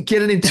 get in,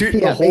 tooting the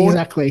Yeah, horn.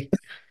 exactly.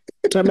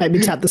 Don't make me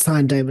tap the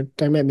sign, Damon.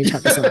 Don't make me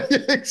tap the sign.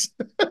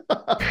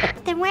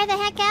 Then where the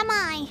heck am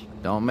I?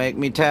 Don't make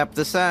me tap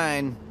the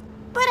sign.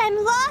 But I'm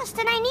lost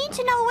and I need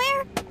to know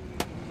where.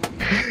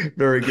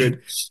 Very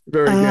good.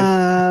 Very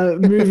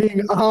good.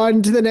 Moving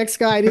on to the next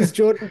guy, it is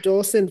Jordan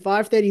Dawson,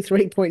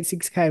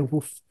 533.6k.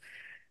 Woof.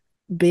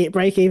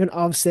 Break even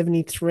of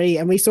 73.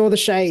 And we saw the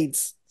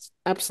shades,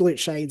 absolute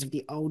shades of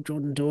the old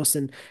Jordan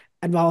Dawson.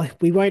 And while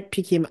we won't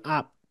pick him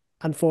up,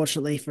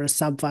 unfortunately, for a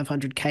sub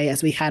 500k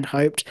as we had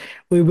hoped,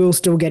 we will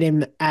still get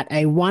him at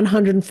a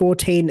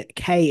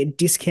 114k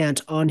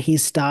discount on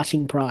his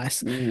starting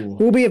price. Ooh.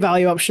 Will be a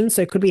value option,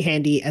 so could be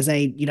handy as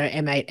a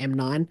M8,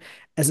 M9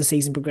 as the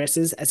season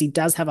progresses, as he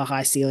does have a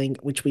high ceiling,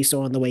 which we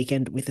saw on the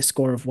weekend with a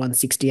score of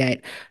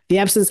 168. The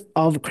absence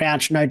of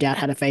Crouch no doubt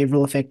had a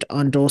favourable effect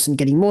on Dawson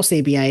getting more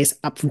CBAs,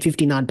 up from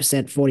 59%,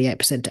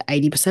 48% to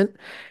 80%.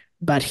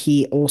 But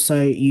he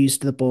also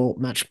used the ball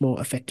much more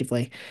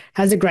effectively.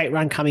 Has a great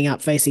run coming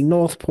up facing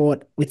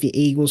Northport with the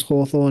Eagles,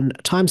 Hawthorn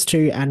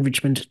 ×2 and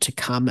Richmond to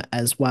come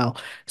as well.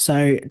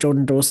 So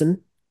Jordan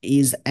Dawson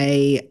is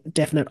a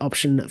definite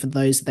option for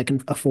those that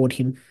can afford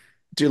him.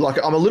 Do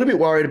like I'm a little bit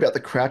worried about the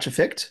Crouch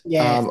effect.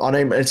 Yeah. I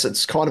mean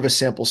it's kind of a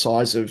sample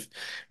size of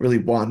really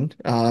one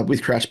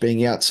with Crouch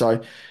being out. So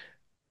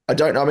I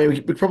don't know. I mean,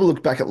 we could probably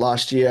look back at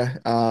last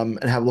year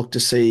and have a look to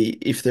see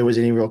if there was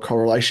any real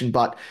correlation.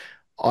 But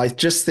I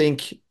just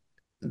think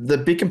the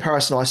big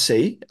comparison I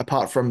see,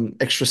 apart from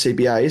extra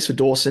CBAs for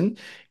Dawson,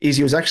 is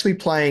he was actually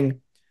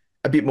playing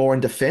a bit more in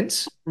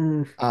defence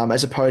Mm,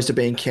 as opposed to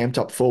being camped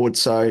up forward.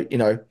 So,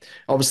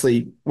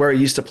 obviously where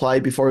he used to play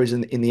before he was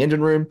in the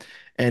engine room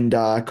and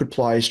could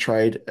ply his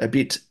trade a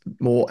bit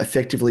more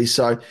effectively.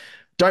 So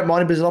don't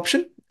mind him as an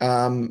option.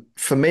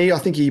 For me, I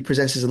think he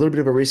presents as a little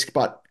bit of a risk,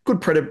 but good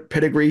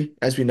pedigree,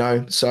 as we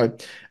know. So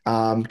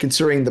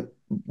considering the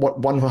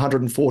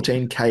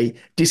 114k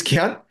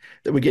discount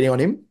that we're getting on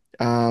him,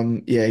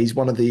 yeah, he's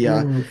one of the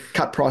mm.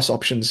 cut price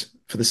options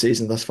for the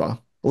season thus far.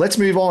 Let's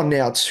move on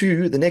now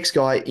to the next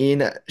guy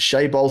in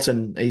Shea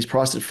Bolton. He's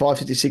priced at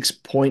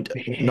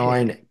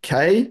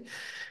 556.9k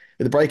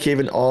with a break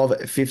even of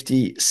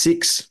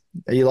 56.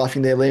 Are you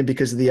laughing there, Liam,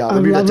 because of the I'm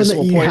maybe that loving that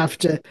decimal you point? have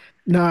to.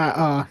 No,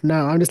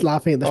 I'm just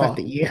laughing at the fact Oh,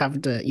 that you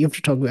have to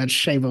talk about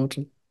Shea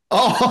Bolton.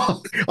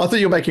 oh, I thought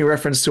you were making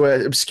reference to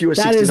an obscure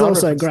That is 69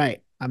 also reference. great.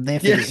 I'm there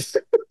for you. Yes,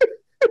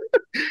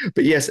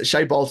 but yes,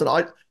 Shea Bolton.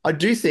 I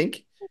do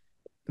think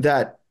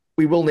that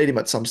we will need him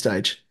at some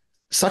stage,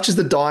 such as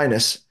the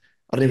direness.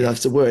 I don't even know if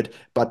it's a word,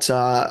 but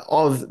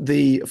of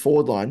the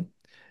forward line,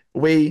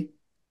 we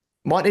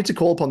might need to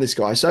call upon this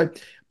guy. So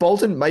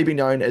Bolton may be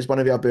known as one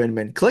of our burn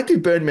men,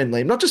 collective burn men,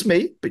 Liam, not just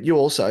me, but you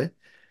also,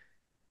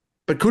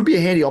 but could be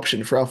a handy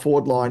option for our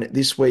forward line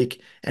this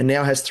week and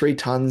now has 3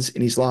 tons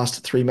in his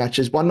last 3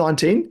 matches,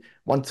 119,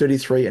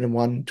 133 and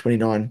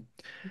 129.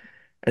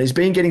 And he's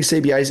been getting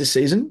CBAs this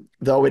season,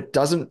 though it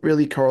doesn't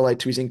really correlate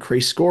to his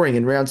increased scoring.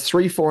 In rounds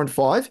 3, 4, and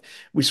 5,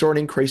 we saw an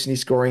increase in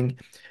his scoring.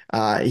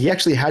 He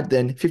actually had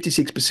then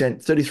 56%,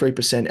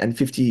 33%, and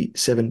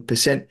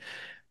 57%.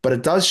 But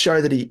it does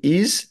show that he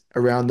is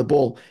around the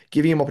ball,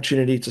 giving him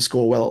opportunity to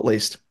score well at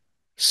least.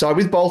 So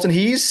with Bolton,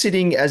 he is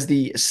sitting as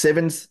the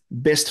 7th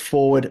best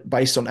forward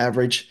based on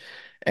average.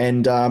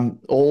 And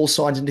all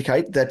signs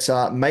indicate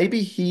that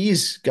maybe he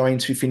is going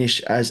to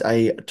finish as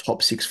a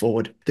top 6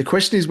 forward. The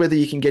question is whether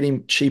you can get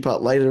him cheaper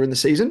later in the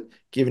season,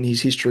 given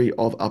his history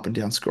of up and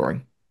down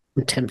scoring.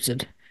 I'm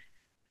tempted.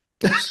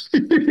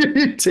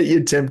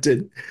 You're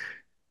tempted.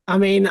 I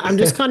mean, I'm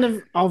just kind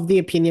of the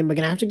opinion we're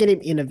going to have to get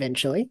him in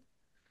eventually.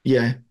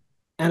 Yeah,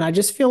 And I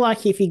just feel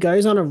like if he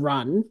goes on a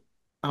run,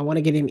 I want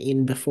to get him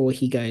in before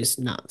he goes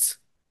nuts.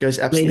 goes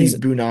I mean,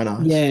 absolutely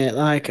bananas. yeah,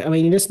 like, I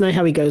mean, you just know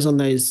how he goes on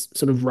those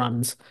sort of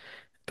runs.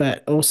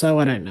 But also,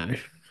 I don't know.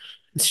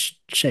 It's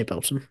Shea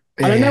Bolton.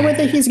 I don't know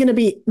whether Yeah. he's going to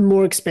be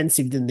more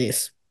expensive than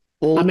this.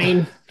 I Well,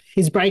 mean,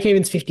 his break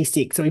even's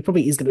 56, so he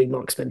probably is going to be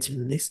more expensive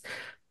than this.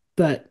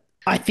 But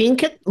I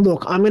think,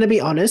 look, I'm going to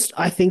be honest.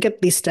 I think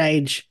at this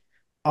stage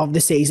of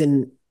the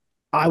season,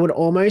 I would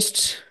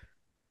almost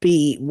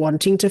be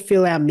wanting to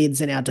fill our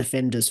mids and our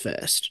defenders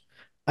first.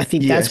 I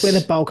think that's where the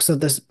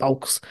yes.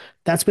 bulks,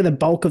 that's where the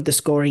bulk of the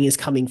scoring is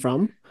coming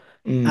from.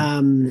 Mm,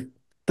 Um,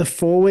 the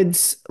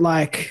forwards,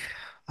 like,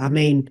 I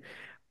mean,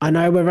 I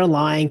know we're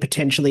relying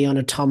potentially on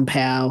a Tom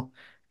Powell,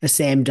 a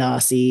Sam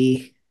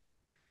Darcy,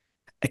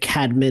 a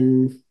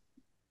Cadman,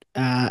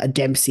 a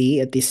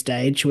Dempsey at this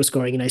stage who are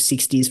scoring,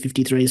 60s,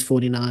 53s,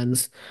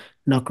 49s,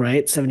 not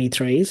great,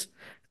 73s.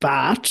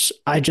 But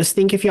I just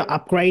think if you're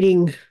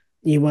upgrading,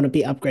 you want to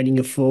be upgrading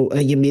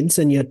your mids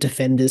and your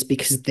defenders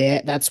because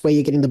that's where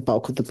you're getting the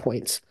bulk of the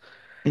points.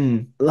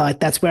 mm. Like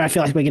that's where I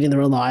feel like we're getting the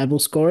reliable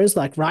scorers.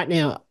 Like right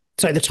now,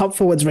 so the top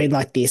forwards read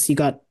like this. You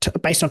got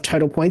based off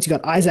total points, you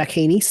got Isaac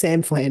Heaney,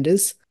 Sam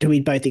Flanders, who we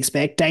both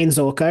expect, Dane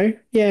Zorko,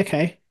 yeah,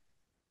 okay,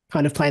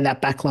 kind of playing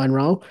that backline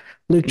role.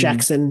 Luke Mm,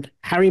 Jackson,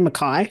 Harry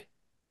Mackay,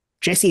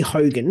 Jesse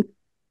Hogan,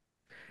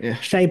 yeah.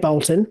 Shea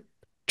Bolton,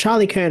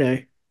 Charlie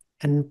Curnow,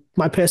 and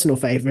my personal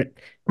favourite,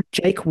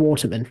 Jake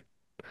Waterman.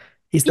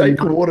 He's the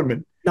Jake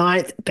Waterman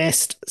ninth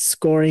best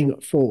scoring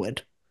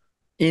forward.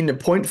 in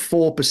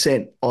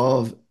 0.4%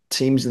 of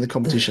teams in the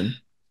competition.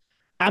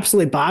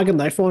 Absolute bargain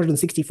though,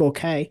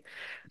 464K.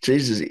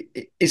 Jesus,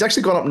 he's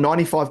actually gone up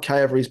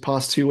 95K over his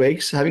past 2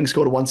 weeks, having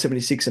scored a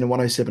 176 and a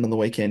 107 on the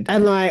weekend.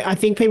 And like, I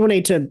think people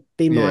need to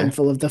be Yeah.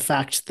 mindful of the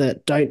fact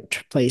that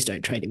please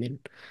don't trade him in.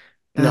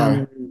 No,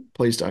 Um,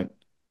 please don't.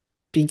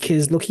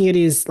 because looking at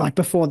his, like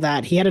before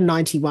that, he had a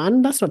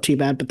 91. That's not too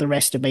bad, but the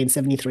rest have been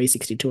 73,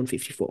 62, and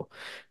 54.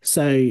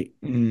 So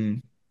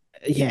Mm,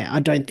 yeah, I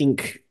don't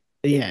think,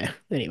 yeah,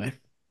 anyway.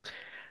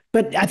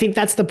 But I think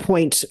that's the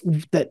point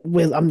that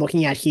I'm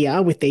looking at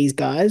here with these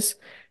guys.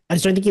 I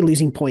just don't think you're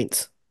losing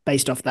points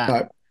based off that.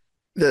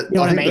 no, You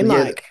know I what I think that mean?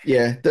 Like,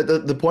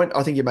 the point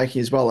I think you're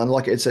making as well, and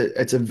like it's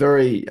a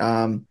very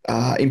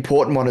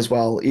important one as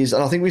well, is,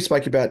 and I think we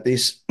spoke about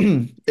this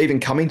even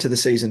coming to the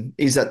season,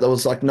 is that there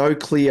was like no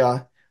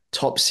clear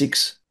top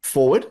six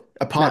forward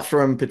apart no,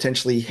 from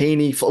potentially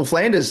Heaney.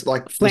 Flanders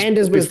like was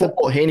Flanders was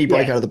before the, Heaney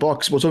broke yeah, out of the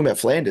box. We're talking about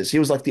Flanders. He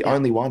was like the yeah.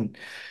 only one,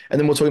 and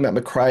then we're talking about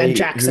And McRae,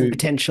 Jackson who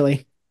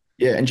potentially.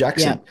 yeah, and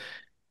Yeah. Jackson.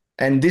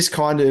 And this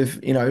kind of,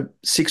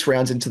 6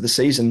 rounds into the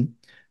season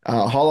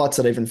highlights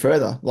it even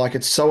further. Like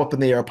it's so up in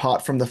the air,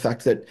 apart from the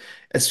fact that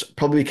it's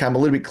probably become a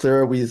little bit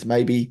clearer with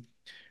maybe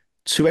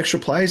two extra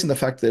players and the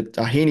fact that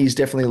Heaney's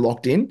definitely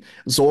locked in.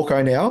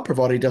 Zorko now,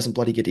 provided he doesn't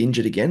bloody get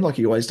injured again like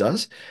he always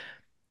does.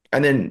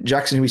 And then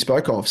Jackson, who we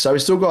spoke of. So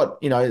we've still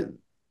got,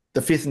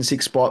 the fifth and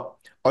sixth spot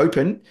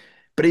open.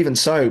 But even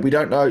so, we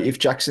don't know if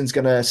Jackson's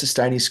going to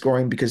sustain his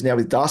scoring because now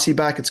with Darcy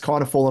back, it's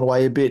kind of fallen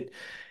away a bit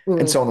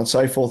and Mm, so on and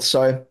so forth.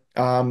 So,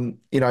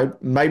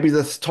 maybe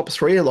the top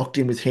three are locked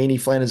in with Heaney,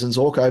 Flanders, and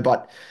Zorko,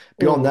 but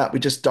beyond mm, that, we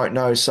just don't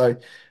know. So,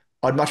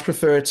 I'd much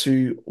prefer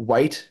to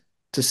wait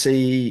to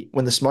see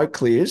when the smoke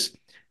clears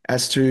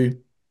as to,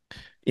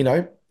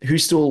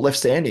 who's still left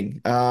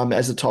standing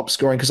as the top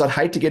scoring. Because I'd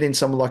hate to get in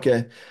someone like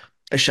a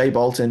Shea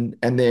Bolton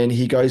and then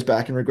he goes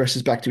back and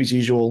regresses back to his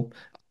usual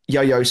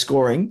yo-yo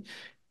scoring,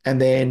 and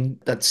then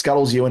that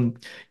scuttles you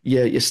and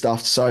you're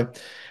stuffed. So,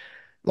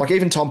 like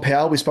even Tom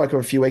Powell, we spoke of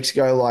a few weeks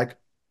ago, like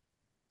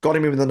got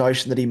him with the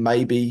notion that he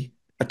may be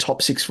a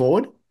top six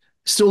forward.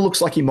 Still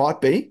looks like he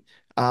might be,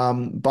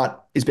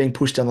 but is being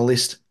pushed down the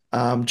list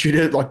due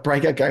to like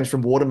breakout games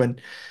from Waterman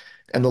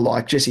and the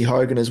like, Jesse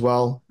Hogan as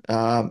well,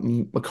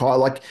 Mackay.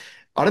 Like,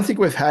 I don't think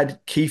we've had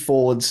key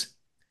forwards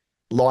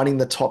lining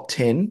the top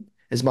 10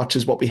 as much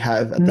as what we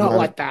have at the not moment.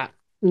 like that.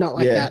 Not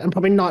like Yeah. that. And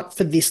probably not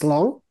for this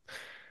long.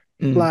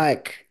 Mm.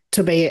 Like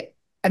to be,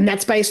 and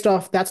that's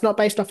not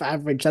based off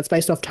average. That's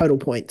based off total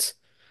points.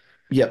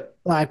 Yep.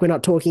 Like we're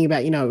not talking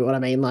about, you know what I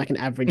mean? Like an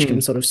average can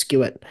Mm. sort of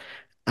skew it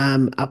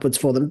upwards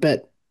for them.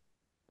 But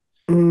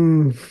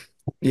mm,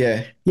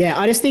 Yeah. yeah,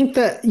 I just think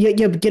that you're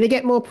going to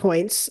get more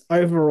points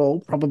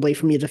overall, probably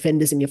from your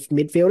defenders and your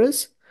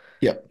midfielders.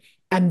 Yep.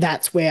 And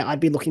that's where I'd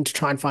be looking to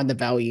try and find the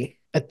value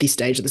at this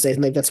stage of the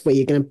season. Like that's where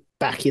you're going to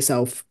back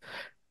yourself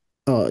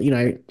or,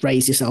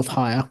 raise yourself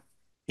higher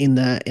in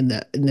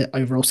the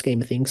overall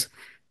scheme of things.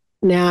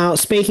 Now,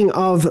 speaking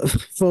of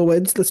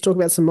forwards, let's talk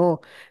about some more.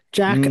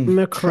 Jack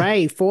Mm.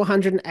 McRae,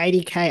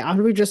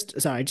 480K.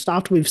 Just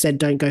after we've said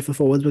don't go for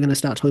forwards, we're going to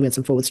start talking about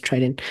some forwards to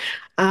trade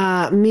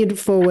in. Mid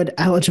forward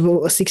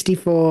eligible,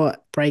 64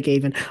 break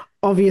even.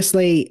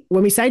 Obviously,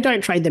 when we say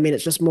don't trade them in,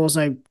 it's just more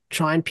so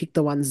try and pick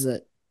the ones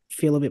that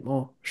feel a bit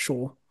more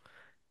sure.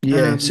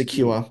 Yeah. Um,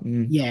 Secure.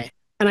 Mm. yeah.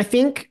 And I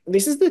think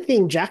this is the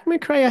thing. Jack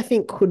McRae, I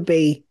think, could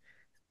be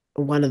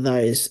one of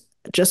those.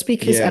 just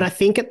because, and Yeah. I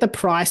think at the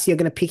price you're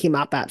going to pick him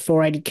up at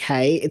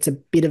 480k, it's a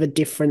bit of a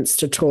difference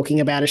to talking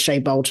about a Shea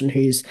Bolton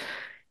who's,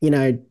 you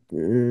know,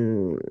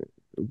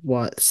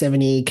 what,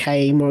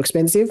 70k more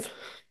expensive?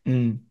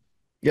 Mm.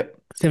 Yep.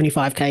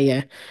 75k,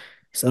 yeah.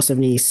 So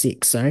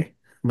 76, sorry,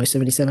 almost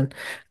 77.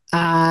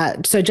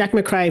 So Jack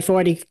Macrae,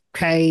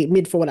 480k,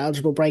 mid forward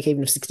eligible, break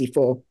even of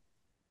 64.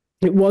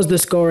 It was the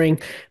scoring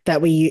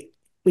that we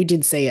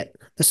did see it.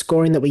 The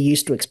scoring that we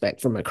used to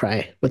expect from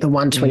Macrae with a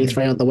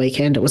 123 on the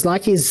weekend. It was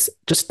like his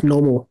just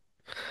normal.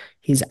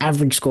 His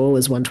average score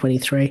was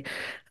 123.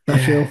 I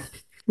Yeah. feel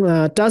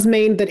does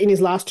mean that in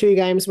his last two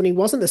games when he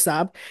wasn't the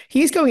sub,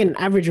 he's going at an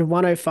average of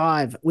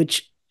 105,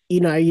 which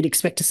you'd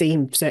expect to see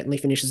him certainly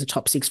finish as a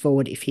top six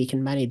forward if he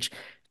can manage,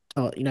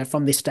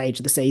 from this stage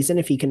of the season,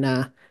 if he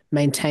can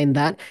maintain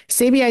that.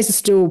 CBAs are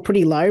still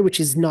pretty low, which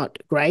is not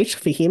great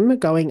for him,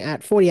 going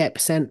at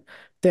 48%.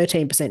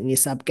 13% in your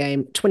sub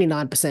game,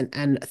 29%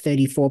 and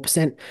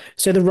 34%.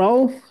 So the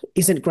role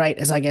isn't great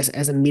as I guess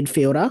as a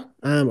midfielder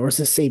or as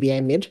a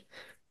CBA mid.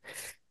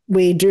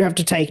 We do have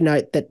to take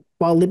note that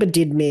while Libba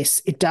did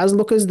miss, it does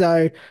look as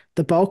though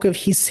the bulk of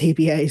his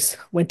CBAs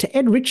went to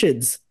Ed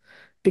Richards,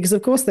 because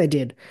of course they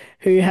did,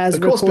 who has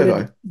Of course,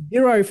 recorded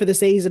Bevo. 0 for the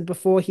season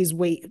before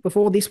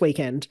this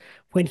weekend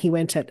when he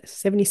went at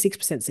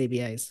 76%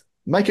 CBAs.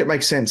 Make it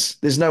make sense.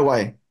 There's no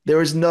way.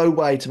 There is no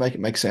way to make it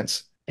make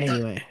sense.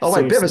 Anyway, Oh,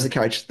 wait, Bevo's the seriously.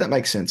 coach. That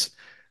makes sense.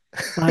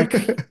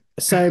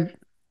 So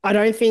I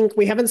don't think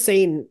we haven't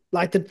seen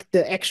like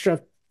the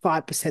extra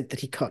 5% that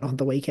he got on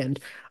the weekend.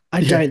 I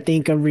Yeah. don't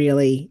think are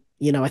really,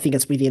 I think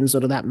it's within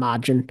sort of that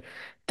margin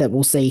that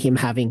we'll see him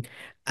having.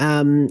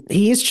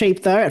 He is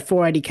cheap though at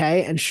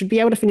 480k and should be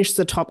able to finish as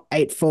the top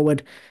 8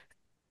 forward,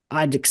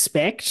 I'd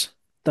expect,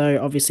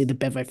 though obviously the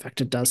Bevo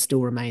factor does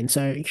still remain.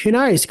 So who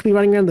knows? He could be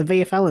running around the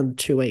VFL in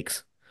 2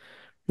 weeks,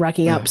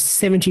 racking up Yeah,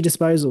 70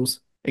 disposals.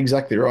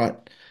 exactly right.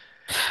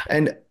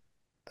 And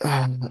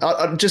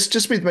just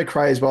with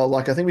McRae as well,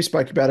 like I think we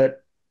spoke about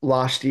it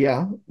last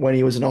year when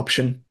he was an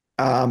option,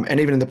 and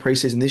even in the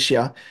preseason this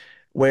year,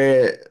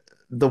 where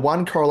the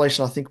one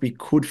correlation I think we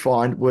could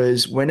find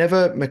was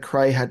whenever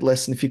McRae had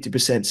less than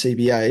 50%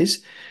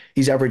 CBAs,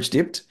 his average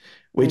dipped.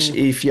 Which,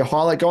 Mm, if you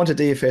highlight, go onto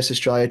DFS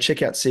Australia,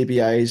 check out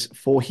CBAs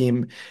for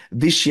him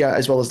this year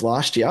as well as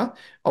last year.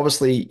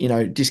 Obviously,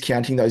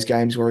 discounting those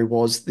games where he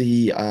was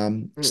the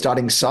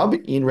starting sub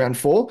in round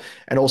 4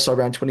 and also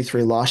round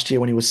 23 last year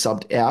when he was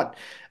subbed out.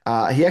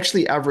 He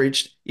actually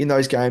averaged in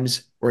those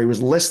games where he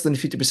was less than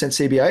 50%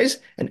 CBAs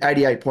and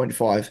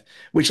 88.5,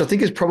 which I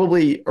think is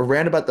probably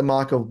around about the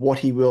mark of what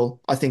he will,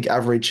 I think,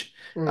 average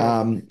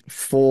mm.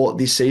 for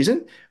this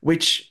season,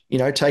 which,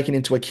 taking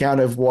into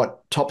account of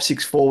what top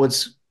six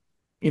forwards,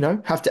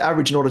 have to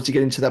average in order to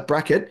get into that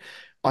bracket.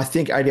 I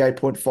think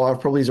 88.5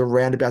 probably is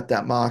around about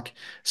that mark.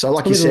 So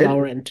like you Probably the said,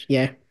 lower end.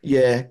 Yeah.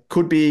 yeah,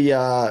 could be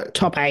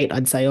Top 8,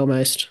 I'd say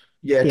almost.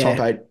 yeah, top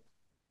Yeah.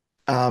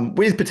 8.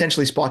 With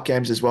potentially spike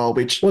games as well,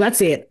 which, Well,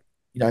 that's it.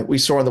 we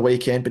saw on the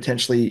weekend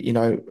potentially,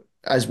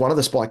 as one of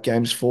the spike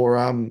games for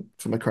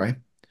McRae.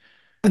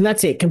 And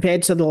that's it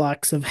compared to the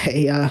likes of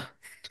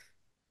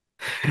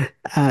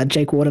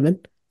Jake Waterman.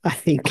 I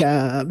think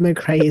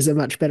McRae is a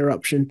much better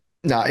option.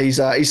 No, he's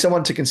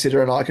someone to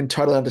consider, and I can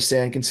totally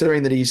understand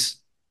considering that he's,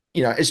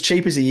 as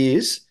cheap as he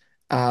is,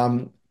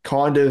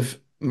 kind of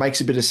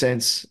makes a bit of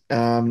sense.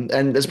 And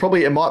it's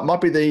probably it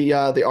might be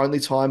the only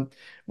time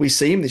we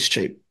see him this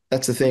cheap.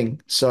 That's the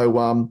thing.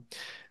 So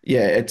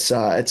yeah, it's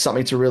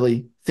something to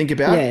really think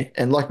about. Yeah.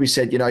 And like we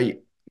said, yeah,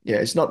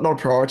 it's not a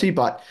priority,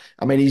 but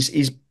I mean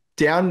he's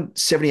down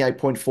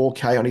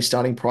 78.4k on his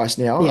starting price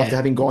now after Yeah.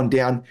 having gone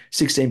down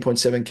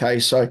 16.7k.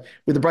 So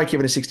with the break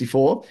even of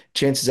 64,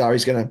 chances are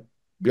he's going to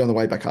be on the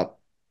way back up.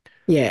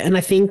 Yeah. And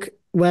I think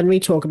when we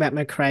talk about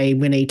McRae,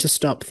 we need to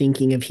stop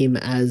thinking of him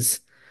as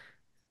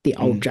the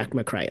old Mm. Jack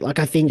McRae. Like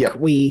I think Yep.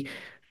 we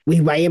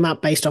weigh him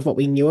up based off what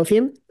we knew of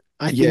him.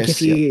 I think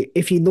if Yes.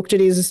 Yep. you looked at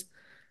his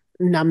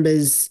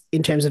numbers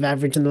in terms of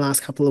average in the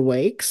last couple of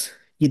weeks,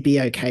 you'd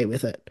be okay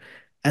with it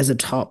as a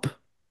top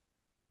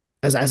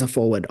as a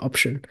forward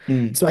option.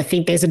 Mm. So I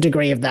think there's a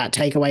degree of that.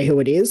 Take away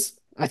who it is.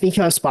 I think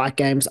you have spike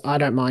games. I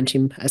don't mind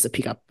him as a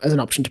pickup, as an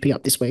option to pick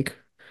up this week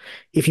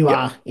if you Yep.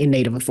 are in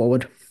need of a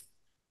forward.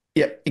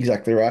 Yep.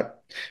 Exactly right.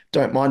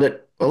 Don't mind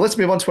it. Well, let's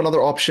move on to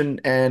another option,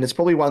 and it's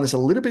probably one that's a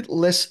little bit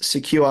less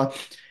secure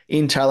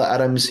in Taylor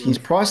Adams. He's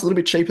priced a little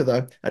bit cheaper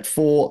though at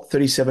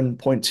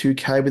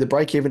 437.2k with a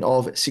break even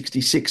of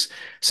 66.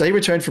 So he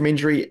returned from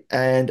injury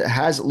and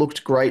has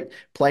looked great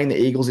playing the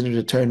Eagles in a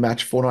return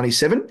match,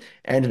 497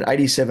 and an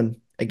 87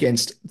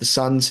 against the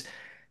Suns.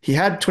 He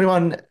had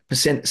 21%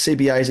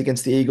 CBAs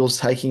against the Eagles,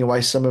 taking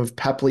away some of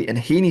Papley and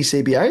Heaney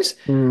CBAs.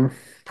 Mm,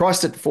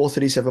 Priced at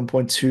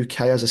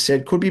 437.2k, as I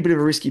said, could be a bit of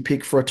a risky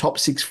pick for a top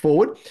six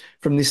forward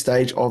from this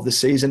stage of the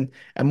season.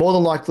 And more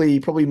than likely,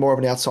 probably more of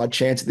an outside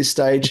chance at this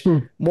stage,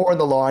 mm, more in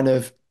the line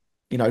of,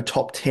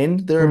 top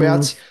 10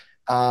 thereabouts.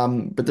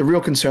 But the real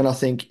concern, I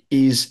think,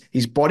 is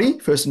his body,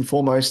 first and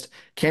foremost.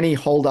 Can he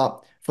hold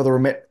up for the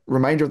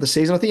remainder of the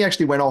season? I think he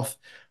actually went off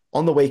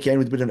on the weekend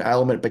with a bit of an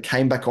ailment, but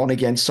came back on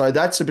again. So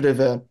that's a bit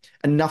of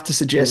enough to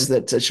suggest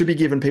that it should be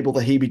giving people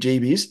the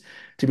heebie-jeebies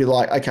to be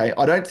like, okay,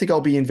 I don't think I'll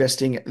be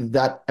investing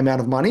that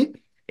amount of money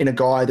in a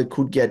guy that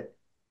could get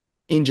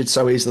injured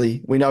so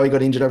easily. We know he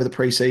got injured over the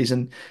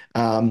preseason.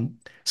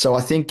 So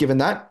I think given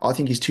that, I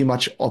think he's too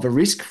much of a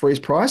risk for his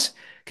price,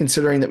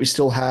 considering that we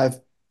still have,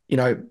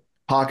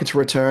 Parker to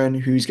return,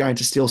 who's going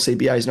to steal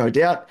CBAs, no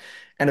doubt.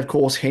 And of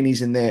course,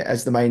 Henny's in there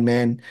as the main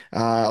man,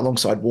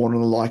 alongside Warner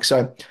and the like.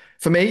 So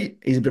for me,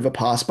 he's a bit of a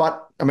pass.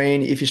 But I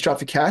mean, if you're strapped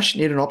for cash,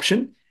 need an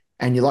option,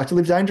 and you like to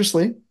live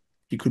dangerously,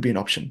 he could be an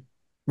option.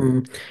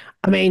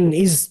 I mean,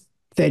 he's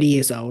 30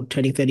 years old,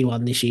 turning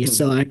 31 this year.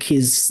 So like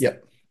he's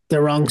Yep.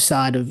 the wrong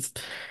side of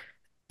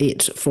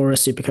it for a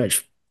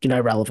Supercoach,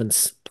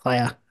 relevance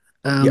player.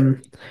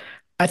 Yep.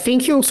 I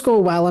think he'll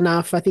score well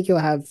enough. I think he'll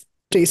have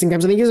decent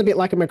games. I think he's a bit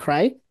like a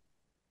McRae,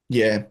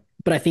 Yeah.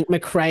 but I think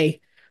McRae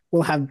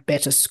will have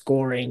better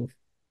scoring.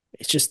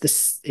 It's just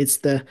this,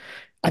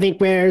 I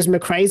think whereas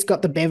McRae's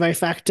got the Bevo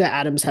factor,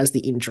 Adams has the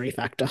injury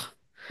factor.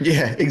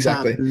 Yeah,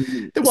 exactly.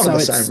 They're one and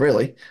the same,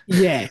 really.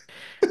 Yeah.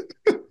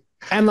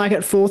 And like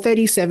at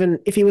 437,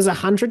 if he was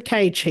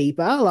 100K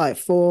cheaper, like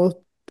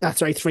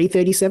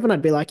 337,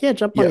 I'd be like, yeah,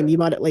 jump on him. You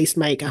might at least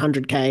make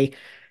 100K.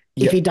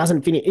 If he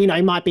doesn't finish, he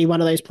might be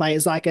one of those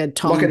players like a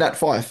Tom. Like a Nat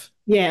Fife.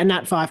 Yeah, a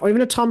Nat Fife, or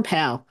even a Tom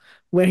Powell,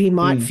 where he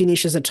might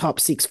finish as a top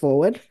 6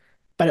 forward,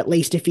 but at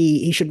least if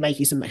he should make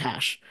you some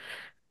cash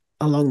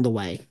along the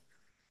way.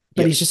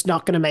 But he's just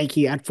not going to make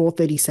you at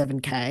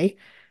 437K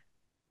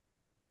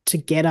to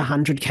get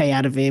 100K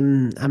out of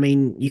him. I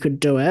mean, you could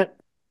do it,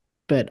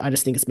 but I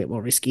just think it's a bit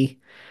more risky.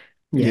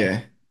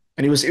 Yeah.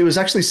 And it was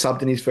actually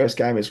subbed in his first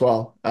game as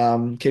well.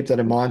 Keep that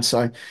in mind.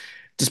 So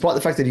despite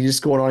the fact that he just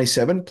scored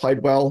 97,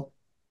 played well,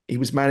 he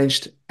was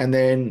managed. And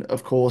then,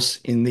 of course,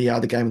 in the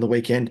other game of the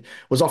weekend,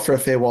 was off for a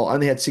fair while,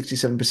 only had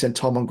 67%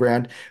 time on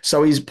ground.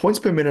 So his points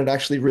per minute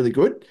actually really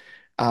good,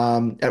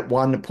 at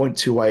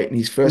 1.28 in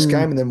his first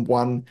game and then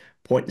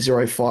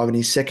 1.05 in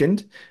his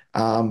second.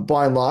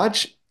 By and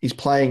large, he's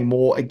playing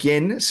more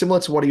again,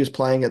 similar to what he was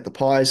playing at the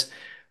Pies.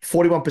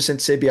 41%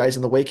 CBAs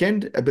on the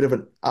weekend, a bit of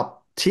an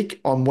uptick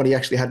on what he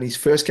actually had in his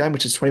first game,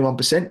 which is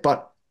 21%.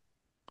 But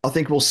I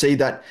think we'll see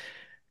that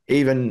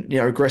even,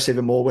 aggress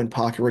even more when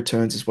Parker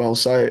returns as well.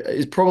 So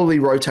he's probably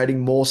rotating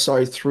more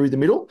so through the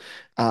middle.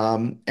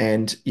 Someone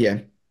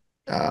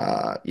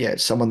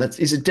that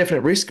is a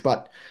definite risk,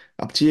 but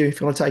up to you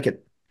if you want to take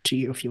it. To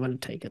you if you want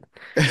to take it.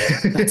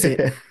 That's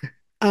it.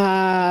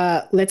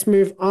 Let's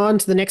move on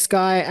to the next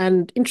guy.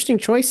 And interesting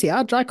choice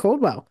here, Jai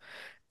Caldwell.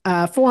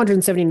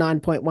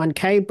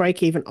 479.1K,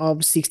 break even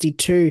of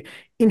 62.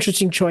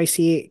 Interesting choice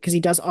here because he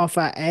does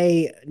offer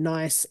a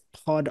nice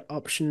pod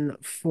option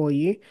for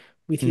you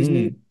with his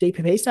new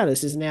DPP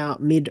status is now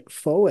mid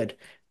forward.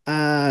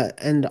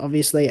 And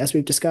obviously, as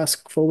we've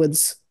discussed,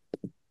 forwards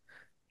are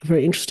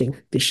very interesting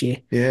this year.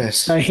 Yes.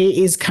 So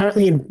he is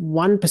currently in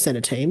 1%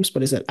 of teams.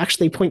 What is it?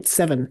 Actually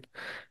 0.7%.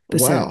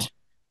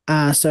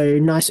 Wow. So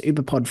nice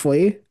Uber pod for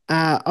you.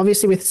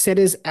 Obviously with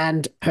Setters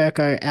and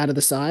Perko out of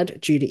the side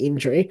due to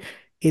injury,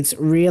 it's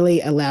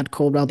really allowed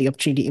Caldwell the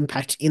opportunity to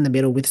impact in the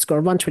middle with a score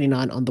of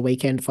 129 on the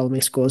weekend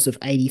following scores of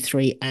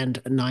 83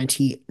 and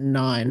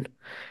 99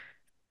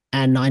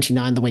 and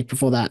 99 the week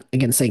before that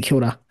against St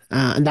Kilda.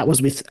 And that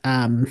was with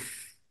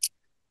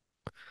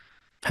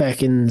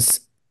Perkins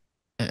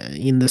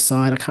in the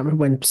side. I can't remember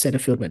when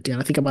Setterfield went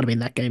down. I think it might have been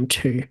that game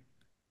too.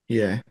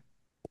 Yeah.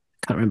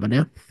 Can't remember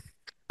now.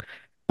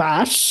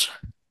 But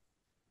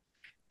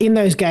in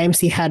those games,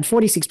 he had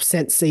 46%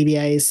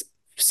 CBAs,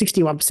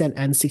 61%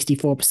 and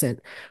 64%,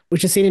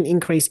 which has seen an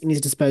increase in his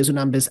disposal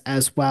numbers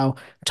as well,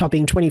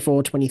 topping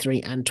 24,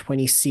 23 and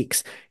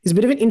 26. He's a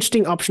bit of an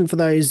interesting option for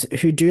those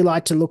who do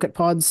like to look at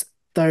pods,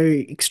 though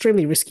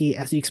extremely risky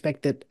as you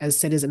expect that as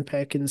Setters and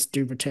Perkins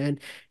do return,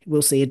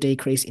 we'll see a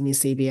decrease in his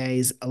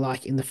CBAs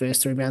like in the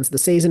first 3 rounds of the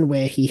season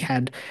where he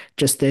had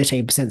just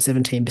 13%,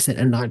 17%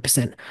 and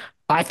 9%.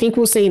 I think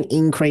we'll see an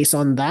increase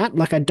on that.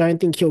 Like, I don't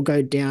think he'll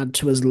go down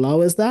to as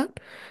low as that.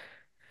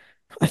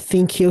 I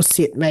think he'll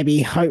sit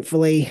maybe,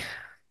 hopefully,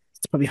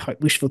 it's probably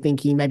wishful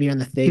thinking, maybe around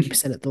the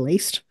 30% at the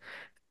least.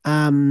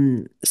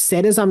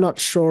 Setters, I'm not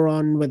sure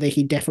on whether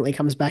he definitely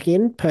comes back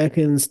in.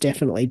 Perkins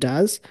definitely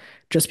does,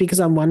 just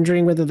because I'm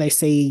wondering whether they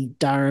see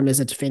Durham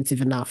as a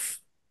defensive enough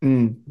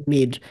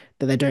mid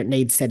that they don't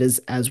need Setters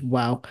as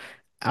well.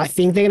 I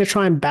think they're going to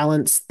try and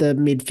balance the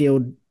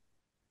midfield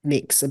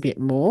mix a bit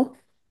more.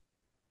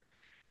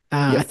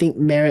 I think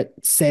Merritt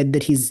said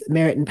that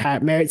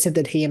Merritt said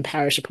that he and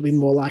Parrish are probably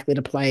more likely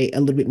to play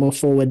a little bit more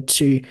forward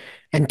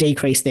and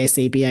decrease their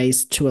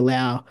CBAs to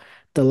allow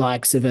the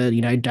likes of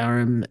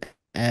Durham,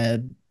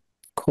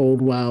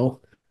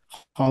 Caldwell,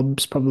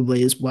 Hobbs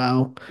probably as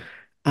well,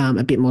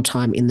 a bit more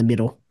time in the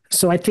middle.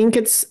 So I think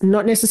it's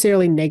not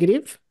necessarily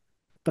negative,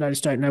 but I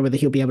just don't know whether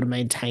he'll be able to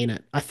maintain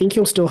it. I think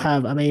he'll still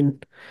have,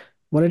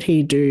 what did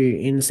he do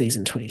in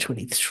season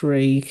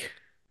 2023?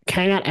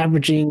 Came out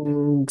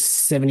averaging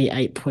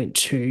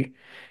 78.2.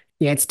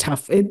 Yeah, it's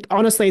tough.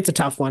 Honestly, it's a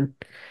tough one.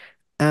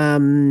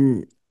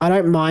 I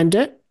don't mind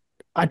it.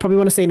 I'd probably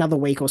want to see another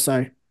week or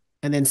so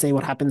and then see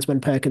what happens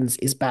when Perkins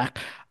is back.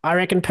 I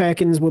reckon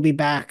Perkins will be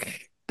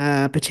back,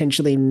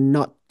 potentially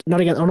not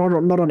again,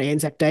 not on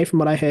Anzac Day. From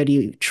what I heard,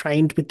 he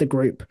trained with the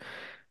group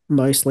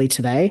mostly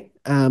today,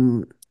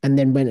 and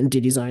then went and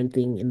did his own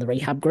thing in the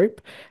rehab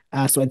group.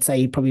 So I'd say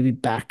he'd probably be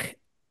back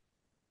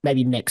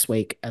maybe next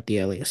week at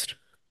the earliest.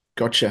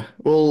 Gotcha.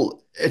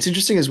 Well, it's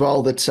interesting as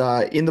well that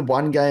in the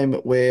one game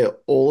where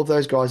all of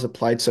those guys have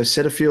played, so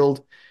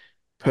Setterfield,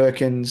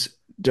 Perkins,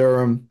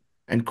 Durham,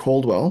 and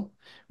Caldwell,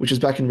 which was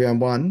back in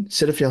round one,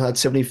 Setterfield had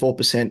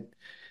 74%,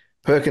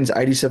 Perkins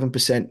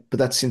 87%, but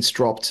that's since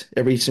dropped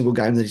every single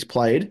game that he's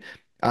played.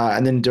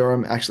 And then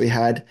Durham actually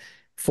had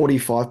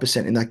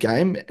 45% in that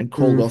game and Mm,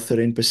 Caldwell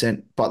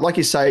 13%. But like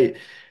you say,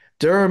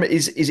 Durham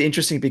is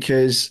interesting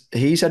because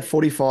he's had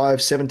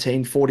 45,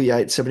 17,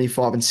 48,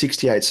 75, and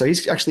 68. So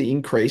he's actually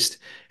increased.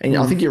 And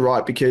I mm, think you're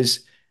right because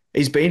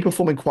he's been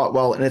performing quite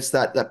well. And it's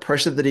that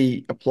pressure that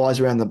he applies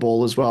around the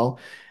ball as well,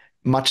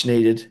 much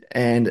needed,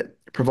 and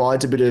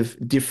provides a bit of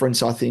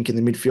difference, I think, in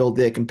the midfield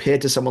there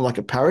compared to someone like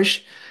a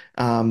Parish.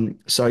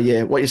 So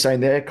yeah, what you're saying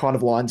there kind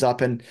of lines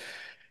up. And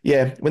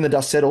yeah, when the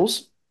dust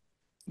settles,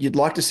 you'd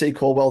like to see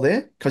Caldwell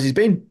there because he's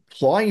been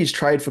plying his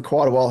trade for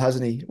quite a while,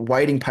 hasn't he?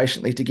 Waiting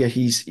patiently to get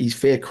his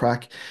fair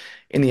crack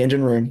in the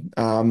engine room.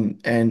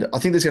 And I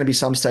think there's going to be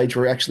some stage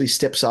where he actually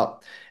steps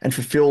up and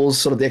fulfills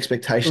sort of the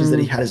expectations that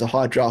he mm. had as a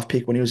high draft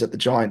pick when he was at the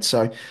Giants.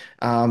 So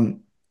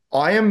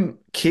I am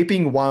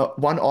keeping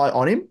one eye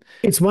on him,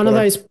 It's one of but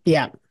those,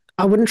 yeah.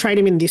 I wouldn't trade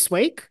him in this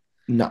week,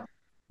 no.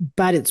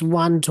 but it's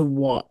one to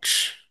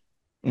watch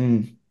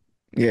Mm,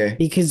 yeah.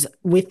 because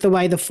with the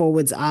way the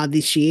forwards are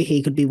this year,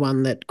 he could be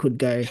one that could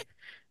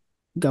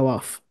go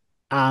off.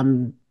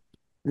 Um,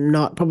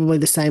 Not probably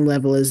the same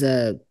level as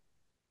a,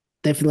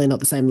 definitely not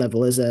the same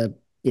level as a,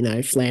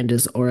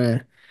 Flanders or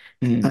a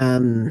Mm,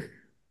 um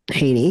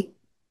Heaney,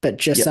 but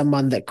just yep.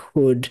 someone that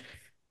could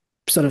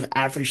sort of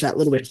average that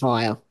little bit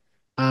higher.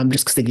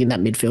 Just because they're in that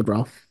midfield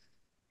role.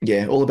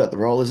 Yeah. All about the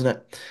role, isn't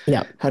it?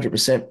 Yeah.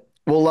 100%.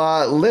 Well,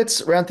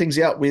 let's round things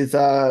out with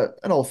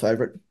an old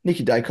favourite,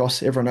 Nicky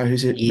Dacos. Everyone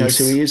knows who Yes.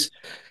 he is,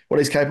 what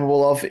he's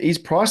capable of. He's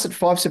priced at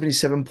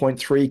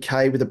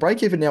 577.3K with a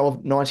break even now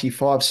of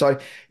 95. So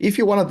if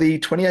you're one of the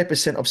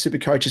 28% of super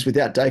coaches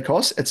without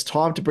Dacos, it's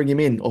time to bring him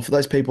in. Or for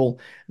those people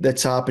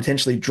that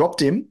potentially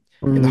dropped him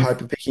in the Mm,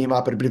 hope of picking him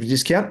up at a bit of a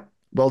discount,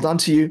 well done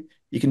to you.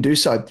 You can do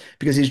so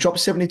because he's dropped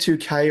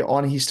 72K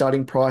on his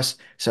starting price.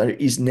 So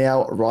he's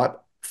now ripe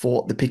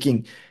for the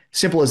picking.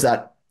 Simple as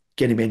that.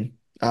 Get him in.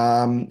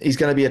 He's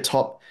going to be a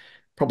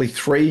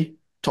probably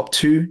top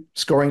two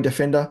scoring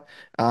defender.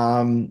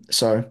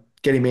 So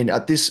get him in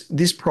at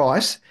this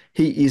price.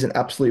 He is an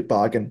absolute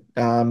bargain.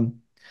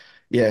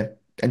 Yeah,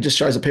 and just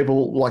shows that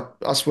people like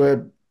us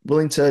were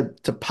willing to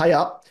pay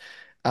up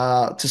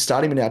to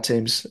start him in our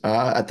teams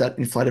at that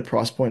inflated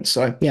price point.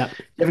 So if yeah.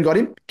 you haven't got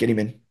him, get him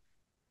in.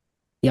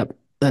 Yep.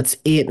 That's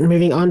it.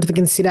 Moving on to the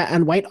consider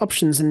and weight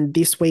options. And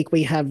this week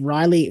we have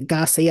Riley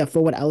Garcia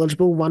forward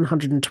eligible,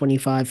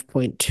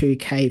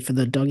 125.2K for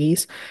the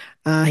doggies.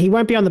 He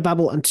won't be on the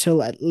bubble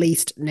until at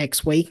least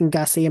next week. And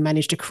Garcia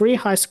managed a career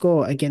high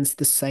score against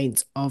the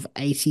Saints of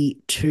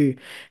 82.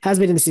 Has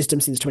been in the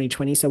system since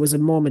 2020, so was a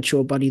more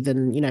mature body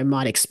than,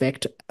 might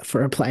expect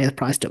for a player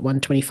priced at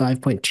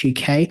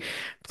 125.2K.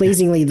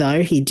 Pleasingly,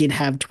 though, he did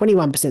have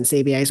 21%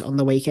 CBAs on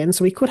the weekend,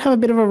 so he could have a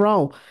bit of a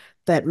role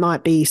that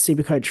might be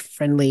Supercoach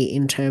friendly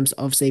in terms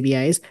of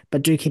CBAs,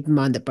 but do keep in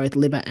mind that both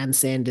Libba and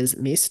Sanders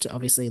missed.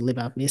 Obviously,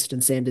 Libba missed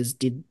and Sanders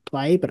did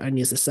play, but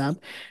only as a sub.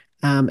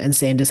 And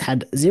Sanders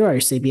had 0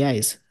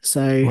 CBAs.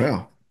 So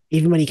Wow,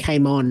 even when he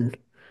came on,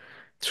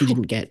 he Phew.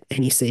 didn't get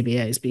any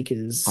CBAs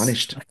because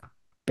Punished. like,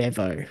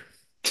 Bevo.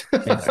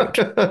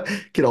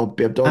 Bevoed. Get old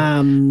Beb dog.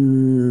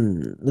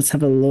 Let's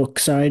have a look.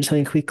 Sorry, just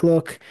having a quick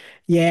look.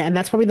 Yeah, and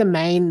that's probably the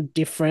main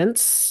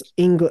difference.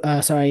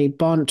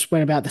 Bont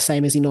went about the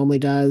same as he normally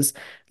does.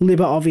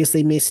 Libba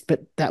obviously missed,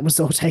 but that was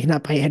all taken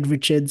up by Ed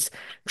Richards.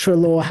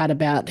 Treloar had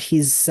about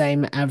his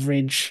same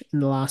average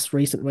in the last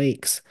recent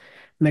weeks.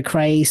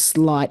 McRae,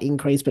 slight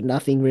increase, but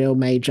nothing real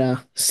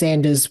major.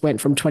 Sanders went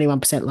from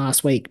 21%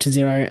 last week to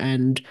 0,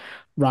 and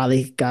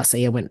Riley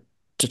Garcia went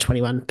to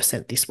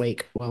 21% this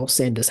week, while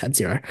Sanders had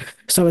 0.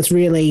 So it's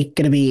really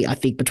going to be, I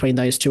think, between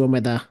those two and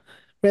whether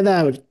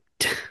Bevo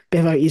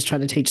is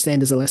trying to teach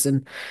Sanders a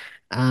lesson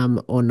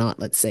or not.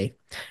 Let's see.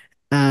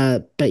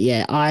 But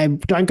yeah, I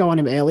don't go on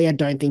him early. I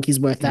don't think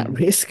he's worth that Mm.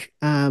 risk,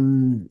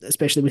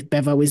 especially with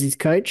Bevo as his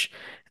coach.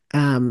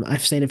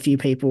 I've seen a few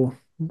people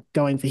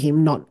going for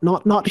him,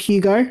 not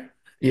Hugo, actually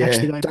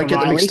Yeah, going for don't get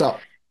them mixed Riley.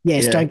 up.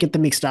 Yes, Yeah, don't get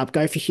them mixed up.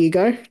 Go for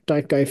Hugo.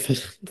 Don't go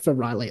for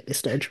Riley at this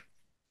stage.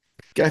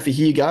 go for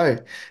Hugo.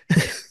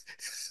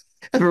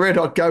 Have a red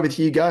hot go with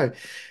Hugo.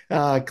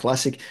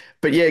 Classic.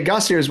 But yeah,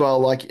 Garcia as well,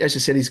 like as you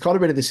said, he's kind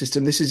of been in the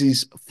system. This is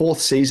his fourth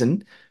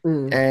season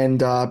Mm,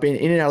 and been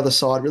in and out of the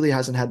side, really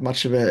hasn't had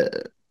much of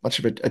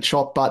a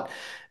chop. But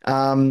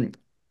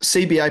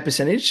CBA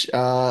percentage,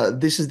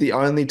 this is the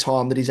only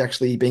time that he's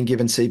actually been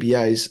given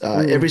CBAs.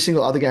 mm, Every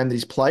single other game that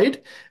he's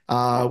played,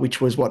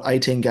 which was what,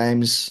 18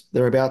 games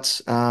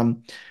thereabouts,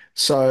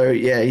 So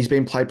yeah, he's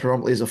been played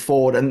predominantly as a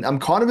forward, and I'm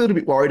kind of a little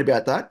bit worried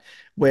about that.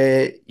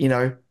 Where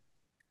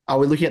are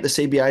we looking at the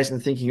CBAs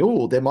and thinking,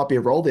 oh, there might be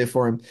a role there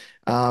for him?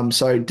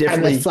 So And the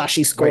definitely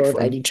flashy wait score of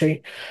for him. 82.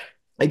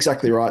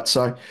 Exactly right.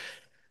 So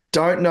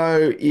don't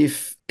know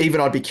if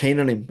even I'd be keen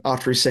on him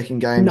after his second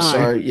game. No.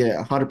 So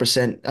yeah,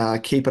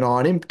 100% keep an eye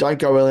on him. Don't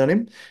go early on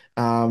him.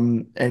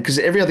 And because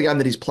every other game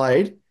that he's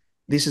played,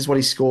 this is what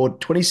he scored: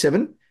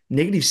 27,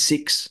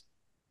 -6.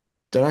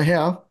 Don't know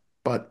how,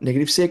 but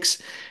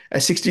 -6,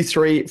 a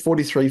 63,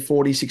 43,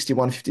 40,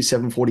 61,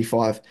 57,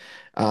 45,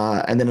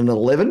 and then an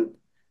 11.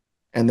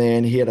 And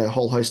then he had a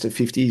whole host of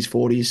 50s,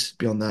 40s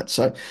beyond that.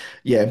 So,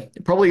 yeah,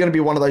 probably going to be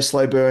one of those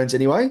slow burns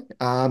anyway.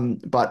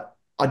 But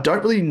I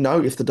don't really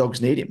know if the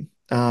Dogs need him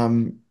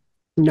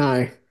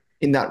No.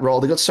 in that role.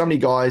 They've got so many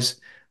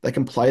guys that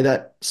can play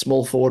that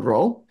small forward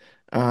role.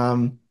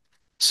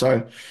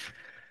 So,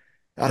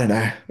 I don't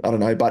know. I don't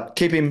know. But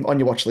keep him on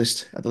your watch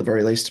list at the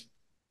very least.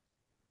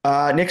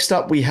 Next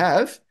up, we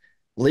have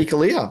Lee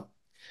Kalia. Mm.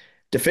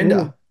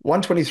 Defender,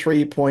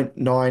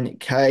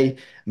 123.9K.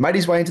 Made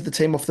his way into the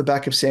team off the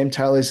back of Sam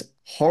Taylor's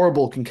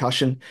horrible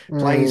concussion,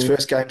 playing his Mm.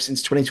 first game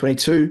since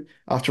 2022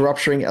 after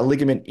rupturing a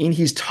ligament in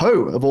his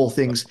toe, of all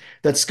things,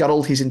 that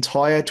scuttled his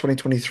entire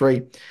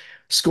 2023.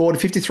 Scored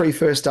 53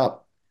 first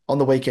up on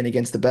the weekend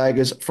against the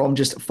Baggers from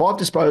just 5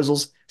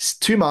 disposals,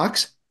 2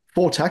 marks,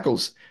 4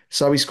 tackles.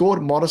 So he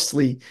scored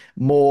modestly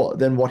more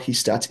than what his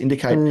stats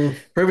indicate. Mm.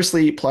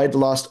 Previously played the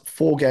last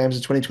 4 games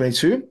of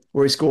 2022,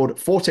 where he scored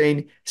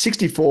 14,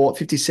 64,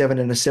 57,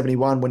 and a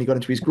 71 when he got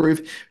into his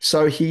groove.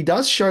 So he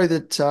does show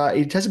that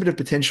he has a bit of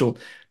potential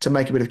to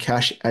make a bit of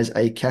cash as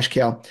a cash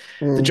cow.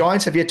 The Mm.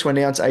 Giants have yet to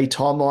announce a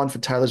timeline for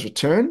Taylor's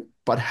return,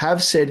 but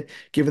have said,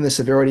 given the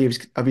severity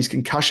of his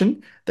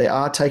concussion, they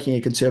are taking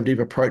a conservative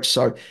approach.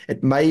 So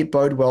it may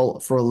bode well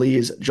for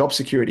Aaliyah's job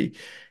security.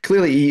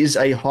 Clearly, he is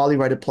a highly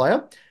rated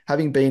player,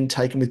 having been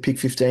taken with pick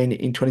 15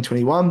 in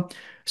 2021.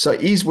 So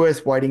it is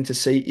worth waiting to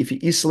see if he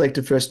is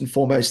selected first and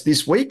foremost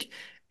this week.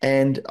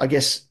 And I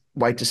guess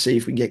wait to see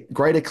if we can get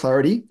greater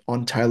clarity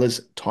on Taylor's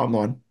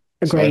timeline.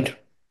 So Agreed.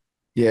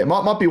 yeah, it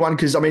might be one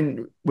because I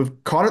mean we've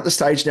kind of at the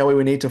stage now where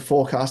we need to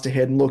forecast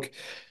ahead and look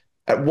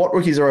at what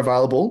rookies are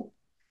available,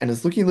 and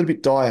it's looking a little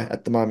bit dire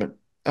at the moment.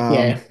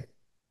 Yeah.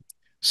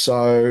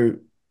 So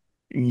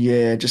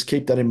yeah, just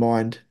keep that in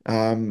mind.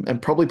 And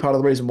probably part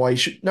of the reason why you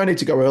should no need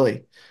to go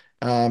early.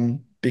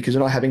 Because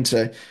you're not having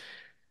to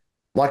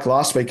like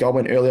last week, I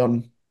went early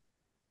on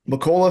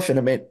McAuliffe, and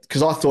it meant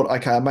because I thought,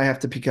 okay, I may have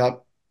to pick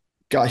up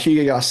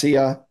Hugo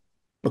Garcia,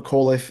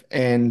 McAuliffe,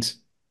 and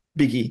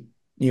Biggie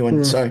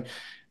Newen. Mm. So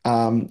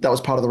that was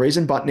part of the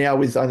reason. But now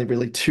with only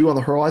really 2 on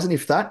the horizon,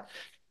 if that,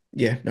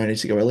 yeah, no need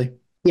to go early.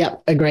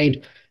 Yep,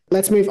 agreed.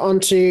 Let's move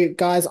on to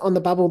guys on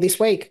the bubble this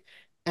week.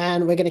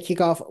 And we're going to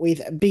kick off with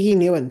Biggie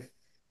Newen,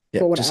 Yeah,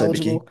 forward just say Biggie.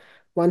 eligible,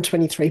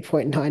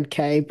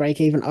 123.9K,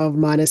 break even of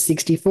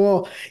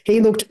 -64.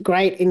 He looked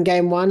great in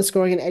game one,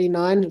 scoring an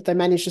 89. They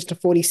managed just a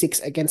 46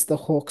 against the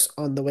Hawks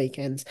on the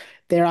weekends.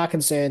 There are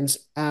concerns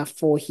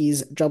for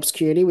his job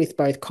security, with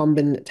both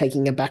Comben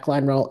taking a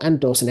backline role and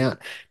Dawson out.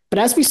 But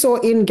as we saw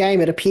in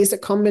game, it appears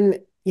that Comben,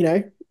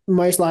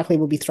 most likely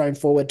will be thrown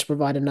forward to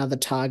provide another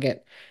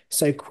target.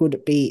 So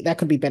that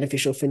could be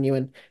beneficial for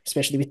Newen,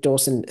 especially with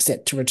Dawson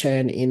set to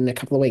return in a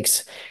couple of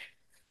weeks.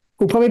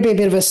 Will probably be a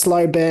bit of a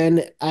slow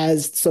burn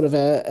as sort of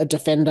a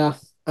defender,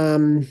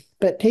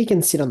 but he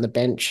can sit on the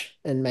bench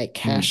and make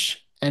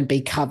cash and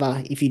be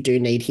cover if you do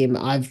need him.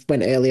 I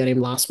went early on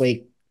him last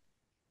week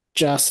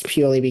just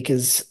purely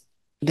because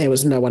there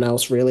was no one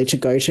else really to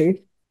go to.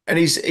 And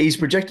he's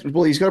projected,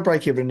 well, he's got a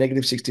break even at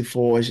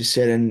 -64, as you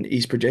said, and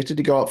he's projected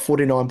to go up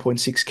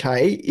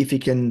 49.6K if he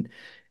can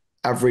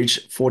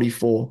average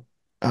 44.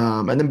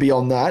 And then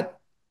beyond that,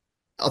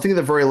 I think at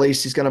the very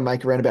least he's going to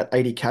make around about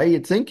 80K,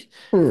 you'd think.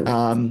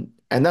 Hmm.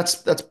 And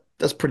that's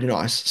pretty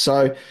nice.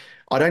 So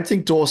I don't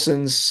think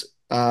Dawson's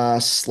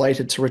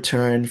slated to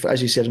return for,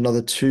 as you said,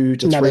 another 2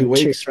 to 3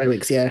 weeks. 2, 3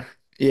 weeks, yeah.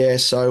 Yeah,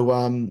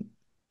 so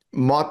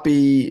might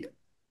be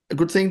a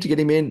good thing to get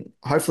him in.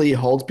 Hopefully he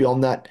holds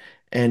beyond that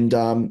and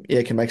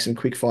yeah, can make some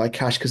quick fire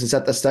cash because it's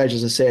at that stage,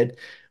 as I said,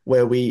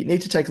 where we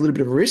need to take a little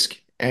bit of a risk.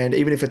 And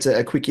even if it's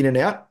a quick in and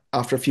out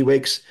after a few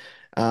weeks,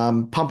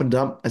 pump and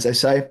dump, as they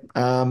say.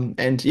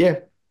 And yeah,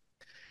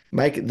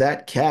 make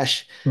that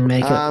cash.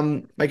 Make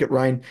it. Make it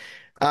rain.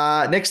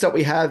 Next up,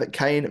 we have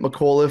Kane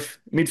McAuliffe,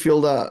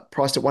 midfielder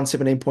priced at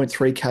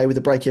 117.3K with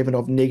a break even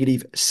of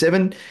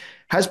 -7.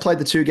 Has played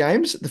the 2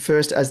 games, the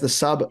first as the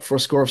sub for a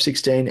score of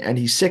 16 and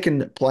his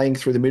second playing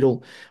through the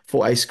middle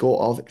for a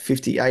score of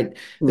 58.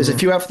 There's a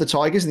few out for the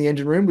Tigers in the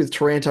engine room with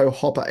Taranto,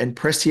 Hopper and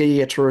Prestia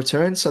yet to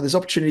return, so there's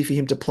opportunity for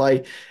him to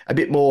play a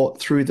bit more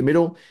through the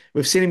middle.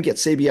 We've seen him get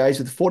CBAs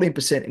with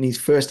 14% in his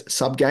first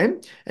sub game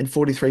and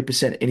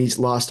 43% in his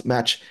last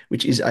match,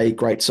 which is a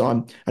great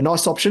sign. A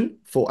nice option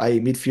for a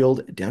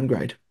midfield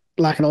downgrade.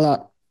 Like it a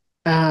lot.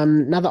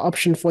 Another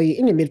option for you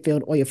in your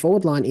midfield or your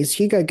forward line is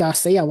Hugo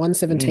Garcia,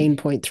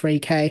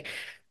 117.3K.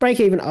 break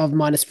even of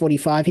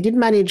 -45. He did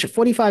manage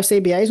 45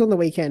 CBAs on the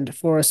weekend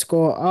for a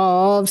score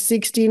of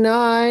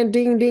 69.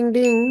 Ding, ding,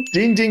 ding.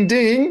 Ding, ding,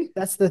 ding.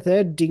 That's the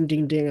third ding,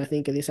 ding, ding, I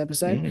think, of this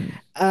episode.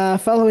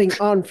 Mm, Following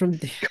on from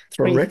the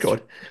for a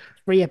record.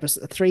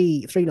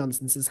 three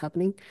nonsenses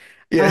happening.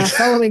 Yes.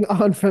 Following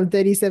on from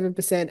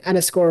 37% and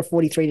a score of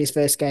 43 in his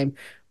first game,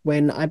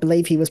 when I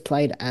believe he was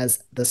played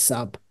as the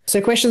sub. So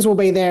questions will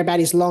be there about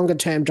his longer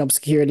term job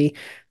security,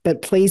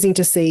 but pleasing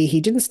to see he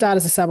didn't start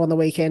as a sub on the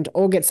weekend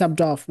or get subbed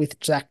off, with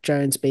Jack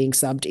Jones being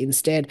subbed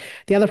instead.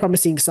 The other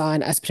promising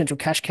sign as potential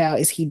cash cow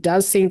is he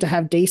does seem to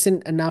have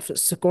decent enough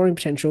scoring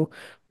potential,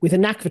 with a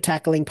knack for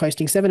tackling,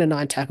 posting 7 and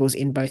 9 tackles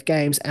in both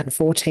games and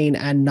 14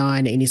 and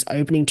 9 in his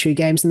opening 2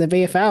 games in the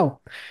VFL.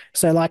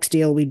 So like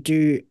Steele, we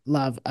do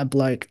love a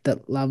bloke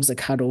that loves a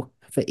cuddle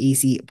for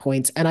easy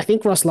points. And I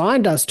think Ross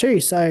Lyon does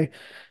too. So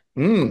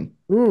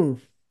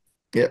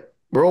Yeah.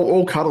 We're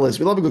all cuddlers.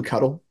 We love a good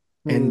cuddle.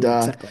 And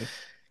exactly.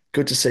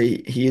 good to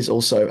see he is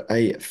also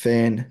a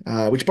fan,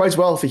 which bodes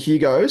well for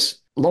Hugo's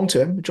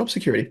long-term job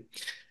security.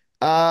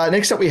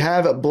 Next up, we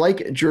have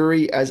Blake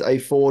Drury as a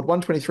forward,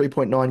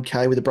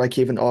 123.9K with a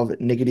break-even of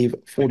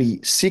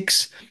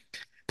 -46.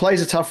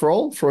 Plays a tough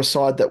role for a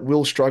side that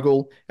will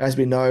struggle. As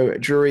we know,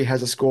 Drury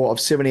has a score of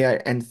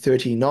 78 and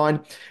 39.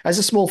 As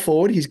a small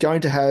forward, he's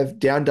going to have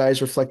down days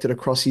reflected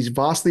across his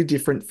vastly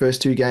different first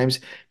 2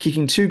 games,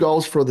 kicking 2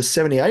 goals for the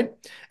 78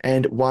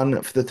 and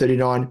 1 for the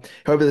 39.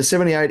 However, the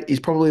 78 is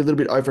probably a little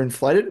bit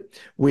overinflated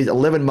with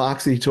 11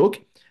 marks that he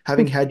took,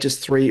 having had just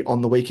 3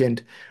 on the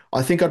weekend.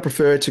 I think I'd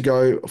prefer to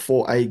go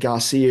for a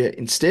Garcia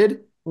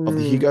instead of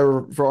the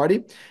Hugo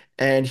variety.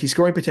 And his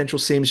scoring potential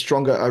seems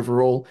stronger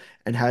overall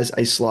and has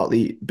a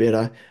slightly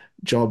better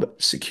job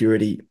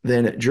security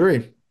than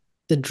Drury.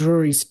 The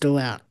Drury's still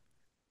out.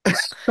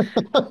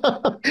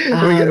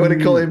 We're going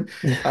to call him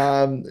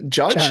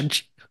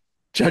Judge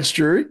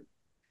Drury.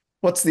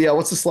 What's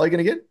the slogan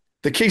again?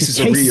 The cases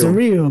are Cases real. are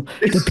real.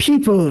 The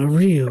people are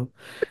real.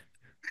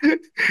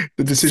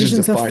 The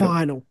decisions are final.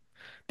 final.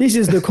 This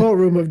is the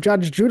courtroom of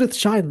Judge Judith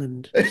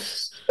Shineland.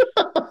 This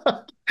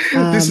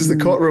is the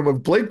courtroom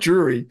of Blake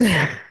Drury.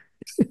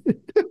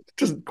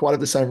 Doesn't quite have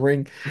the same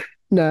ring.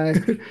 No,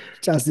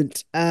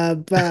 doesn't.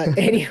 But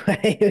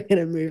anyway, we're going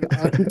to move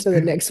on to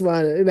the next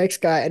one, the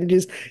next guy, and it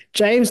is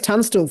James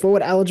Tunstall,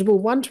 forward eligible,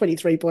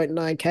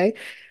 123.9K,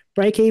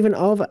 break even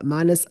of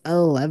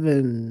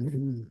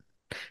 -11.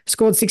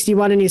 Scored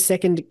 61 in his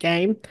second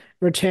game,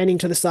 returning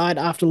to the side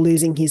after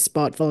losing his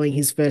spot following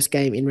his first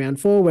game in round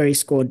 4, where he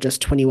scored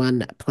just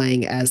 21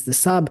 playing as the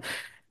sub.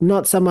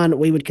 Not someone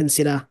we would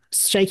consider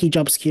shaky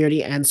job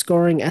security, and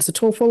scoring as a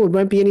tall forward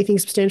won't be anything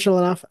substantial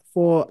enough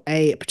for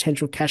a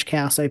potential cash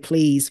cow. So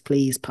please,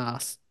 please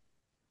pass.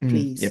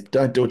 Please. Yep,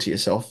 don't do it to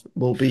yourself.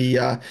 We'll be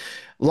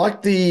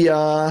like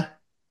the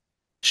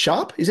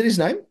Sharp, is it his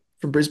name,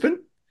 from Brisbane?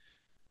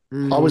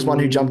 I was one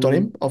who jumped on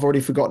him. I've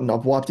already forgotten.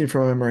 I've wiped him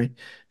from my memory.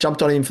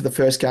 Jumped on him for the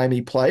first game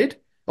he played.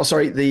 Oh,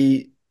 sorry,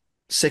 the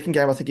second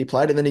game I think he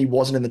played, and then he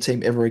wasn't in the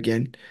team ever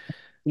again.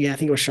 Yeah, I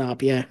think it was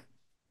Sharp, yeah.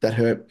 That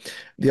hurt.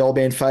 The old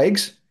man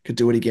Fags could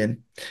do it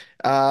again.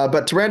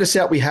 But to round us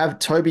out, we have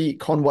Toby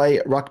Conway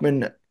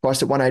Ruckman,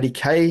 priced at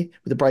 180K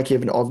with a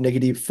break-even of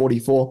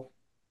 -44.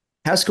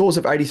 Has scores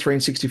of 83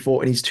 and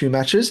 64 in his 2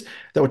 matches,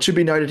 though it should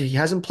be noted he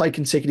hasn't played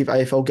consecutive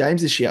AFL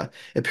games this year,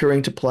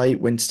 appearing to play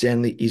when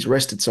Stanley is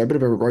rested. So a bit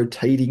of a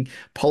rotating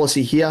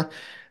policy here,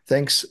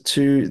 thanks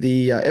to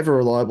the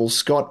ever-reliable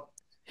Scott,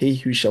 he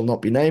who shall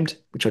not be named,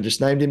 which I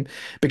just named him.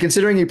 But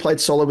considering he played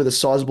solo with a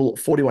sizable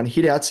 41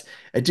 hitouts,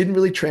 it didn't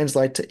really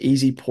translate to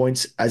easy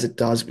points as it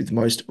does with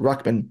most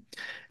ruckmen.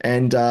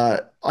 And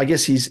I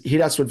guess his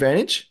hitouts to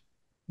advantage,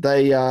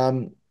 they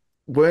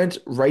weren't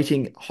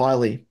rating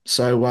highly.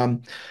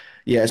 So,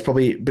 yeah, it's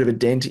probably a bit of a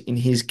dent in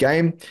his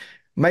game.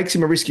 Makes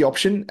him a risky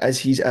option as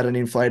he's at an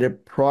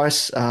inflated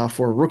price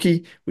for a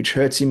rookie, which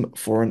hurts him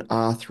for an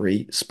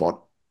R3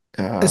 spot.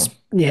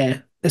 Yeah,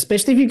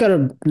 especially if you've got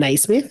a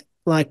Naismith,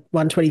 like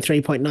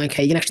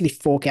 123.9K, you can actually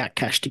fork out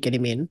cash to get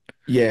him in.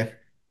 Yeah.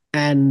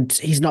 And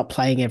he's not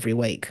playing every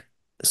week.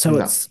 So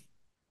it's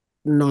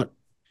not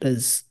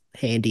as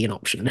handy an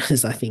option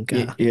as I think.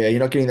 Yeah, you're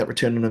not getting that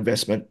return on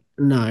investment.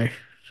 No.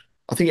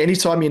 I think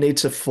anytime you need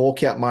to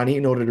fork out money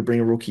in order to bring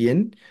a rookie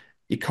in,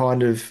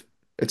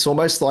 it's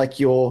almost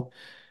like you're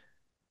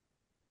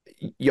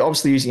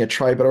obviously using a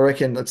trade, but I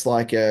reckon it's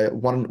like a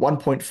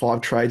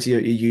 1.5 trades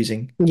you're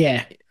using.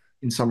 Yeah.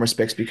 In some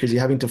respects, because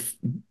you're having to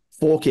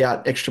fork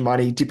out extra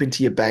money, dip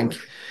into your bank,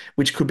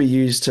 which could be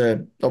used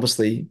to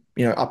obviously,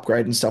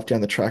 upgrade and stuff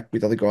down the track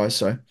with other guys.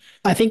 So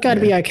I think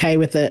I'd be okay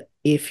with it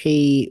if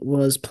he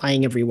was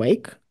playing every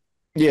week.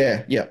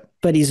 Yeah.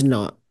 But he's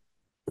not.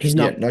 He's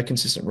not. Yeah, no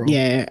consistent role.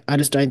 Yeah, I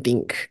don't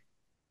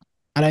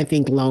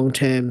think long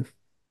term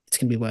it's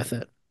going to be worth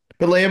it.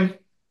 But Liam,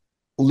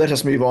 let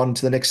us move on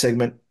to the next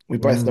segment. We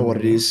both know what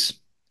it is.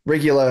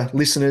 Regular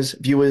listeners,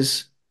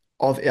 viewers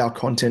of our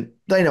content,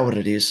 they know what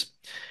it is.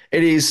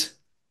 It is,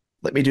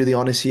 let me do the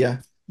honors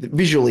here,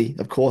 visually,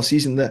 of course,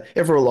 using the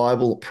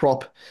ever-reliable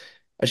prop,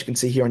 as you can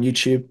see here on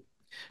YouTube.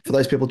 For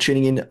those people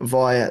tuning in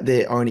via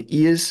their own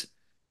ears,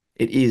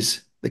 it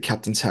is the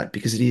captain's hat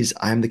because it is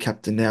I am the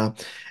captain now.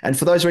 And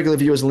for those regular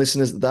viewers and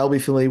listeners, they'll be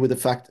familiar with the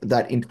fact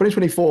that in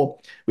 2024,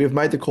 we have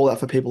made the call out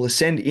for people to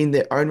send in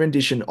their own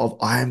rendition of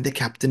I am the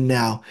captain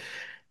now.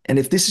 And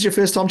if this is your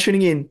first time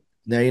tuning in,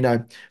 now you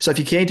know. So if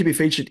you're keen to be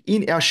featured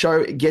in our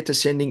show, get to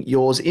sending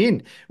yours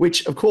in,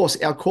 which, of course,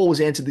 our call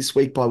was answered this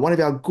week by one of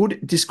our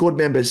good Discord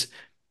members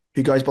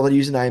who goes by the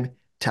username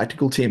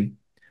Tactical Tim.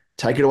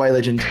 Take it away,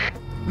 legend.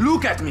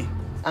 Look at me.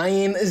 I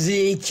am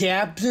the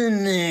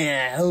captain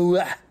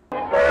now.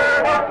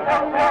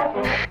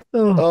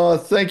 Oh,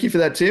 thank you for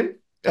that, Tim.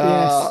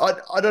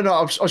 Yes. I don't know.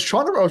 I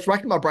was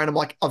racking my brain. I'm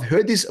like, I've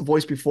heard this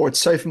voice before. It's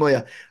so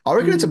familiar. I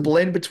reckon it's a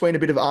blend between a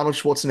bit of Arnold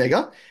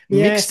Schwarzenegger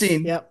mixed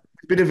in a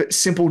bit of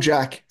Simple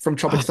Jack from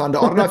Tropic Thunder.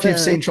 I don't know if you've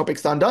seen Tropic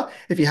Thunder.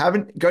 If you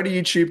haven't, go to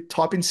YouTube,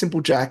 type in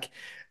Simple Jack,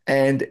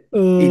 and it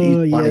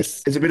is funny.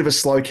 Yes. It's a bit of a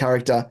slow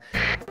character.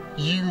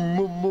 You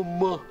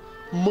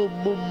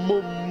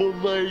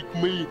make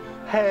me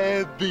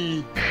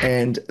happy.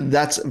 And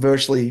that's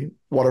virtually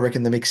what I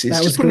reckon the mix is. That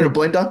was Just put it in a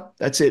good. blender.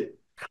 That's it.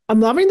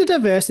 I'm loving the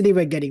diversity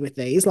we're getting with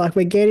these. Like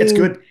we're getting, It's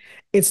good.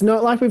 It's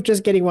not like we're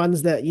just getting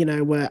ones that, you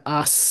know, were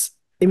us,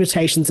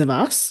 imitations of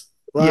us.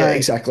 Yeah,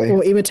 exactly.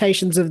 Or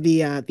imitations of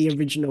the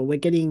original. We're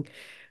getting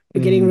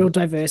real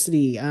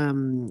diversity,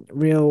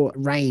 real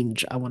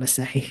range, I want to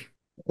say.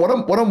 What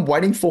I'm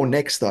waiting for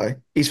next though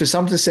is for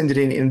someone to send it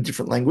in a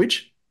different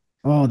language.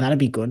 Oh, that'd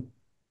be good.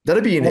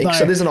 That'd be unique. Although,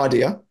 so there's an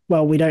idea.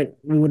 Well, we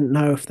wouldn't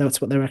know if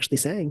that's what they're actually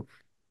saying.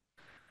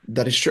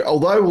 That is true.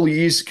 Although we'll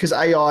use, because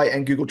AI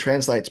and Google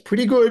Translate's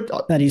pretty good.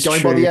 That is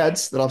going by true. the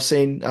ads that I've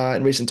seen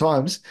in recent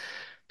times.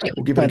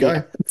 We'll give it a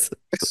go.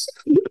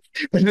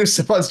 But if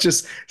someone's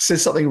just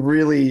says something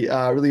really,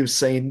 really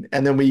obscene,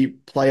 and then we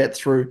play it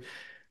through.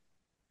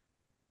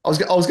 I was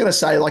going to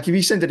say, like, if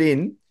you send it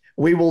in,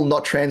 we will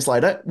not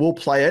translate it. We'll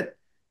play it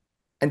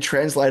and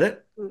translate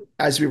it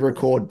as we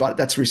record, but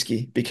that's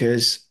risky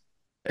because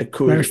it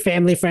could. We're a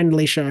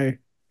family-friendly show.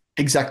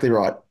 Exactly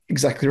right.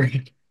 Exactly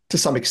right. To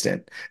some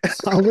extent.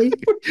 Are we?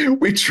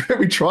 we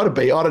try to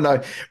be. I don't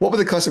know. What would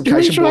the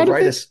classification board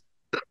rate us?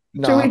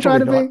 No, Should we try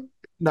to probably be?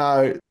 not.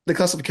 No, the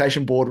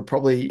classification board would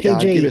probably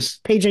PG, give us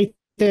PG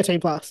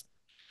 13 plus.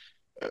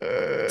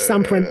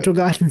 Some parental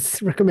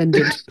guidance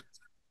recommended.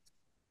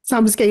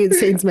 Some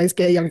scenes may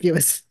scare young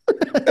viewers.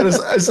 and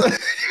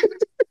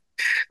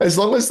as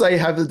long as they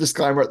have the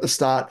disclaimer at the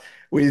start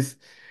with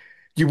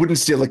 "you wouldn't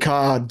steal a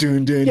car,"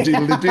 doon doon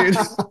diddly doon.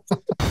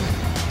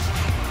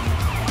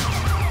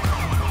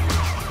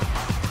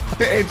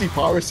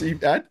 Anti-piracy,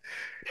 Dad.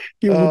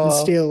 You wouldn't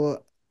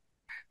steal.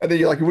 And then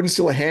you're like, you wouldn't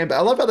steal a handbag.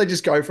 I love how they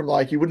just go from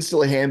like, you wouldn't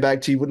steal a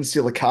handbag to you wouldn't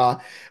steal a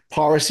car.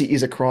 Piracy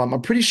is a crime.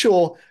 I'm pretty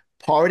sure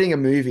pirating a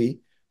movie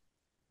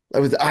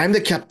with I'm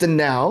the captain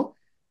now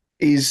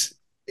is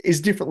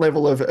different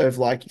level of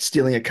like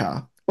stealing a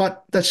car.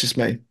 But that's just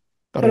me.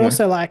 But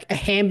also like a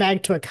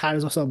handbag to a car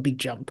is also a big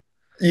jump.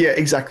 Yeah,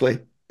 exactly.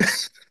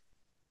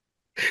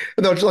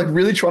 And they were just like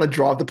really trying to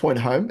drive the point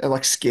home and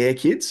like scare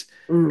kids.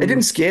 It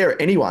didn't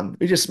scare anyone.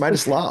 It just made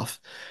us laugh.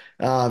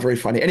 Very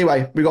funny.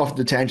 Anyway, we got off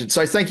the tangent.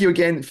 So thank you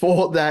again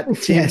for that,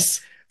 Tim, Yes.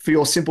 for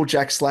your Simple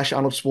Jack /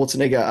 Arnold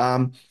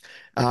Schwarzenegger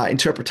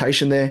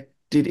interpretation there.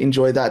 Did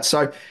enjoy that.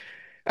 So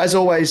as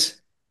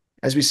always,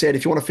 as we said,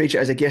 if you want to feature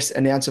as a guest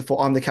announcer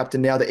for I'm the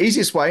Captain Now, the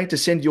easiest way to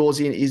send yours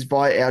in is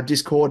via our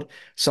Discord.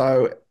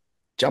 So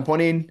jump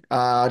on in,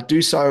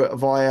 do so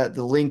via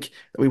the link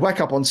that we whack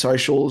up on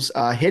socials.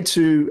 Head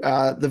to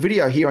the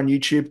video here on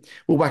YouTube.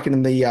 We'll whack it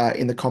in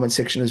the comment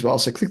section as well.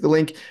 So click the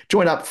link,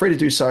 join up, free to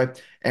do so,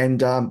 and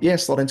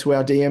slot into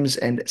our DMs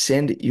and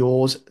send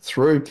yours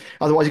through.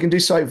 Otherwise, you can do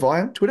so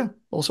via Twitter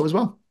also as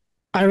well.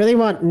 I really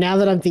want, now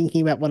that I'm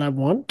thinking about what I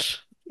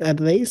want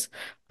out of these,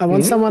 I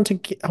want someone to,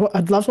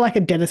 I'd love like a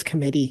Dennis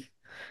committee.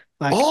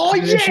 Like,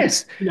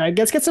 yes! You know,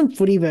 let's get some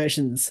footy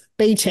versions.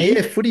 BT.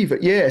 Yeah, footy.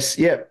 Yes,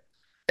 yeah.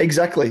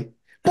 Exactly.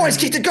 Boys,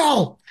 kick the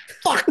goal.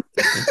 Fuck.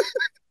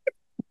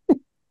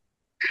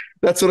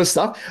 That sort of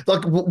stuff.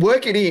 Like,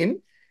 work it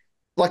in.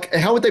 Like,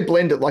 how would they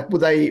blend it? Like,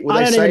 would they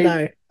I don't say? even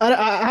know.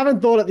 I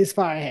haven't thought it this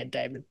far ahead,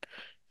 Damon.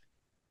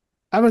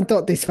 I haven't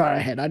thought this far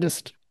ahead. I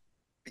just.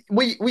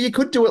 Well, you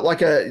could do it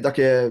like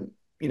a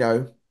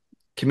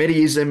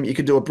committeeism. You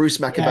could do a Bruce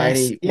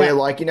McAvaney where,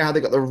 like, you know how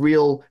they got the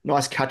real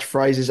nice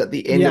catchphrase at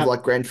the end of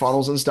like grand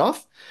finals and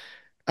stuff.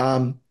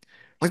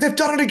 Like they've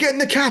done it again,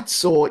 the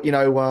Cats, or they've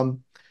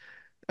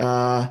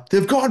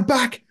gone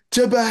back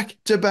to back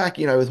to back,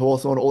 with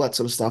Hawthorn, all that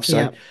sort of stuff.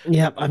 So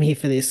yeah, I'm here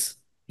for this.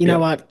 You know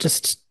what?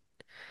 Just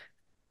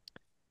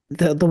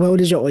the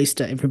world is your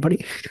oyster,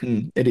 everybody.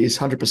 It is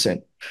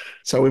 100%.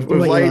 So we've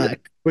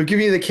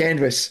given you the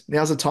canvas.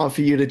 Now's the time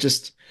for you to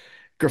just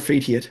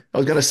graffiti it. I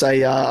was going to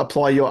say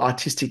apply your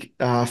artistic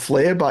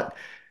flair, but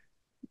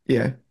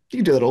yeah, you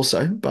can do that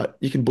also. But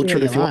you can butcher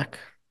it if you like.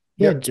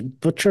 Yeah,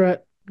 butcher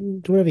it.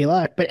 Do whatever you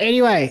like. But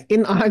anyway,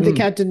 in I'm the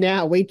Captain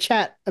Now, we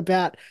chat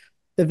about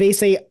the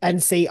VC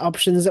and C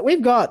options that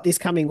we've got this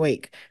coming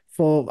week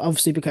of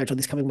SuperCoach, or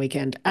this coming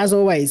weekend. As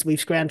always, we've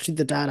scrounged through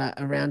the data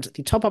around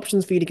the top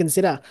options for you to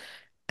consider.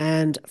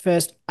 And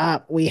first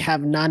up, we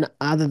have none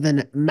other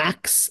than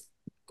Max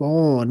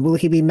gone? Will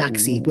he be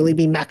Maxi? Will he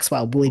be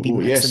Maxwell? Will he be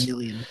Ooh, yes.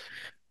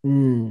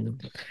 Maximilian?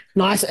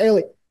 Nice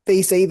early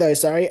VC though,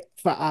 sorry,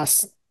 for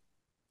us.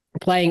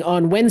 Playing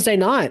on Wednesday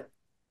night,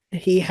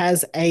 he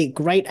has a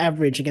great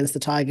average against the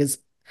Tigers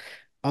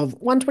of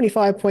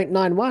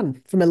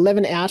 125.91 from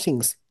 11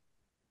 outings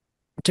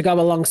to go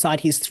alongside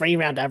his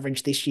 3-round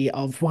average this year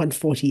of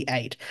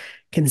 148.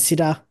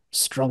 Consider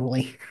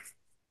strongly.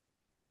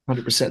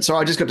 100%. So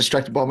I just got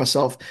distracted by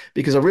myself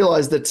because I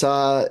realized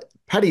that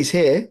Paddy's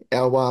hair,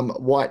 our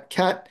white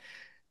cat,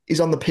 is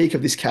on the peak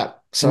of this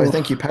cap. So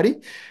thank you,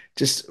 Paddy.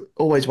 Just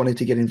always wanted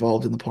to get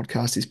involved in the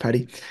podcast is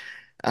Paddy.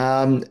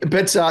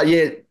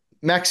 Yeah,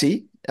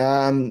 Maxi,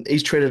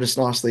 he's treated us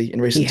nicely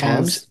in recent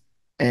times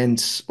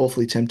and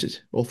awfully tempted.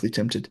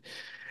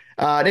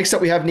 Next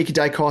up, we have Nicky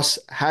Dacos,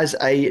 has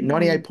a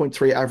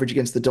 98.3 average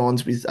against the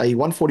Dons with a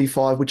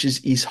 145, which is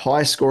his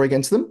highest score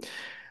against them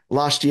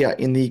last year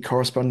in the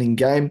corresponding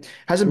game.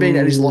 Hasn't been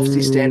at his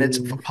lofty standards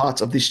for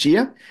parts of this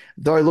year,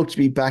 though looked to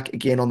be back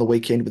again on the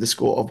weekend with a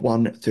score of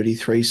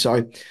 133.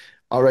 So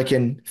I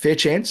reckon fair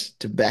chance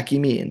to back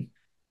him in.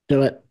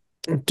 Do it.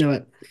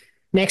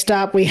 Next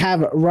up, we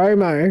have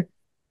Rowan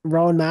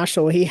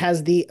Marshall. He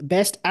has the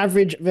best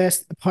average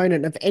versus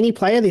opponent of any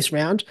player this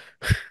round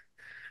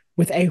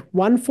with a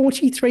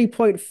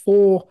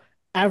 143.4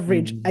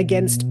 average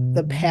against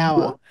the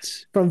Power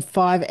from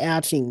 5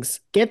 outings.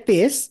 Get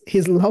this,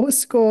 his lowest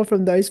score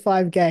from those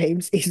 5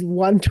 games is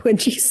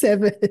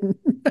 127.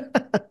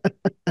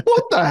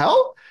 What the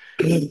hell?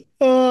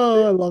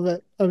 Oh, I love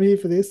it. I'm here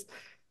for this.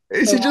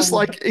 Is he just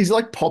like, he's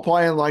like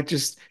Popeye and like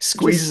just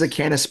squeezes a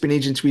can of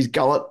spinach into his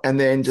gullet and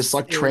then just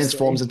like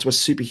transforms into a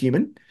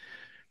superhuman?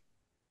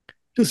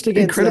 Just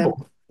against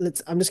incredible.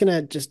 I'm just going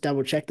to just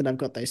double check that I've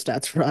got those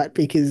stats right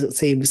because it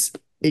seems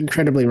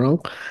incredibly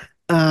wrong.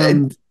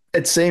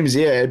 It seems,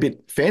 a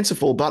bit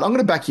fanciful, but I'm going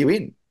to back you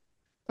in.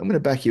 I'm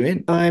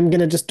going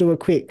to just do a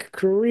quick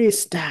career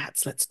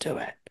stats. Let's do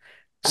it.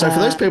 So for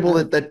those people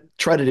that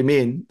traded him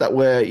in that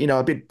were,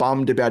 a bit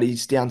bummed about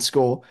his down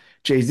score,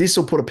 geez, this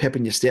will put a pep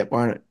in your step,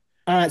 won't it?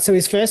 All right. So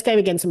his first game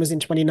against him was in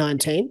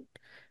 2019.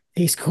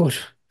 He scored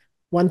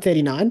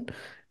 139.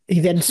 He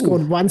then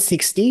scored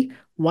 160,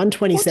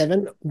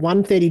 127,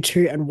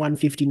 132, and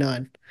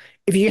 159.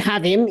 If you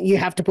have him, you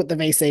have to put the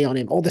VC on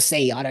him or the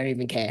C. I don't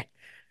even care.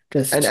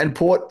 And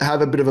Port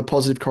have a bit of a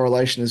positive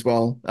correlation as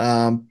well.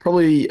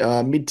 Probably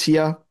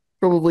mid-tier,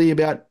 probably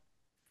about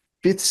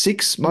 5th,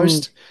 6th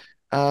most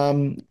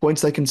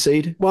points they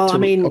concede. Well,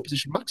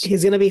 opposition bucks.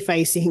 He's going to be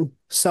facing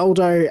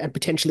Soldo and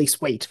potentially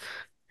Sweet,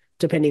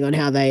 depending on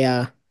how they.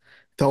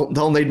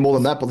 They'll need more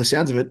than that by the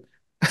sounds of it.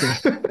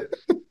 Yeah.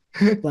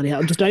 Bloody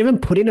hell! Just don't even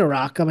put in a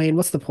ruck. I mean,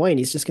 what's the point?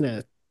 He's just going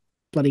to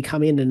bloody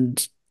come in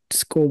and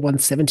score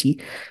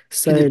 170.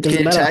 So it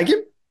doesn't matter. Tag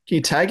him? Can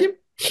you tag him?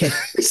 Yeah.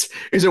 Is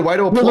there a way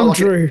to apply Willem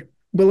Drew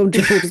will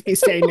just be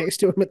standing next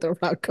to him at the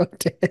ruck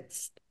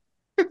contest.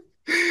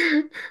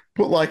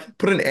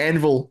 Put an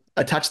anvil,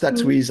 attach that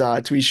to his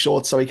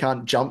shorts so he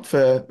can't jump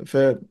for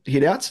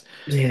hit outs.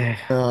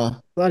 Yeah.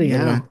 Bloody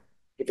hell.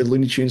 A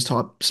Looney Tunes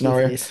type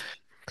scenario.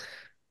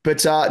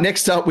 But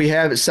next up, we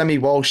have Sammy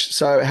Walsh.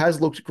 So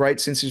has looked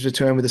great since his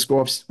return with a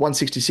score of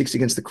 166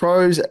 against the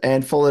Crows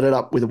and followed it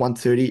up with a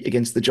 130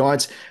 against the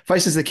Giants.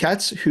 Faces the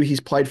Cats, who he's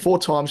played 4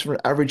 times for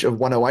an average of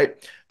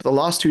 108. But the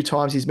last 2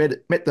 times he's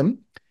met them,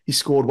 he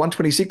scored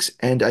 126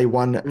 and a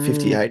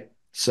 158.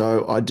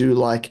 So I do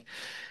like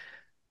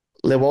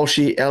Le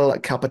Walshi El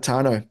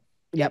Capitano.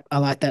 Yep, I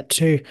like that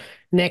too.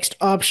 Next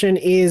option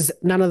is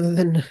none other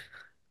than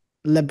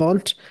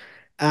LeBont.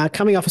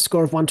 Coming off a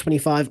score of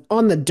 125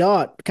 on the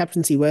dot,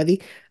 captaincy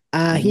worthy.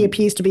 He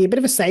appears to be a bit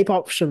of a safe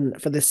option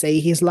for the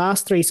C. His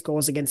last 3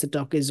 scores against the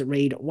Dockers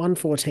read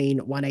 114,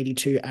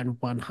 182, and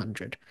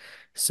 100.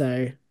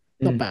 So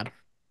not bad.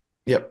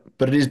 Yep,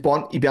 but it is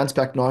Bont. He bounced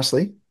back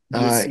nicely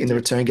in the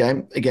return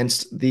game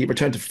against the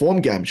return to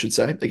form game, I should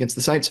say, against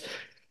the Saints.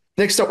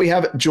 Next up, we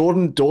have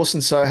Jordan Dawson.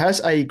 So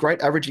has a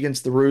great average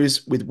against the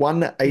Roos with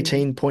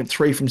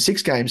 118.3 from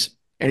 6 games.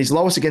 And his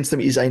lowest against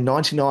them is a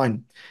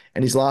 99.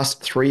 And his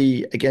last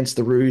 3 against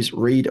the Roos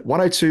read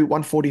 102,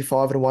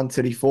 145, and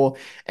 134.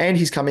 And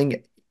he's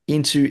coming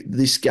into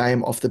this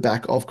game off the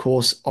back, of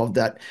course, of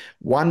that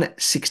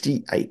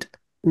 168.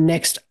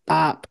 Next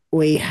up,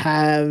 we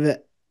have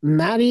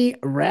Matty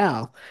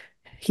Rao.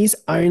 He's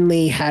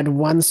only had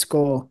 1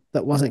 score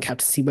that wasn't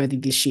captaincy worthy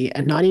this year,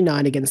 a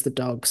 99 against the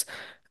Dogs.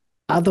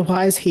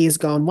 Otherwise, he has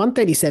gone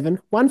 137,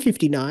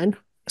 159,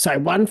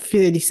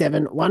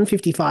 137,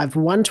 155,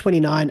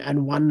 129,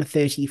 and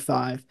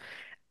 135.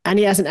 And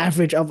he has an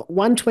average of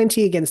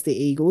 120 against the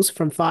Eagles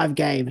from 5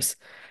 games.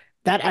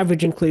 That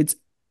average of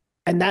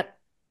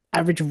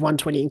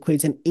 120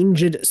 includes an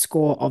injured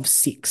score of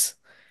 6.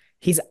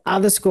 His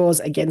other scores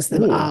against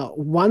them are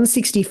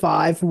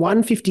 165,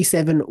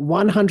 157,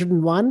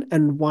 101,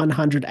 and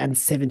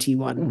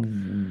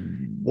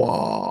 171.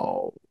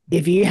 Wow.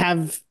 If you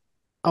have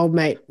old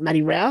mate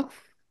Matty Rao,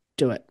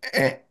 do it.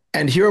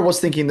 And here I was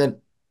thinking that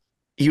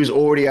he was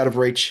already out of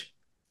reach.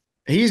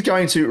 He's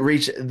going to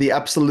reach the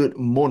absolute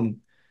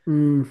moon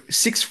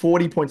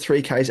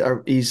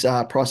 640.3K is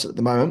priced at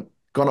the moment,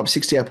 gone up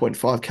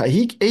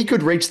 68.5K. He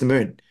could reach the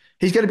moon.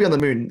 He's going to be on the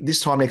moon this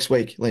time next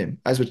week, Liam,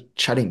 as we're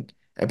chatting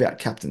about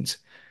captains.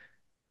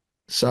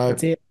 That's So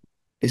it.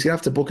 he's going to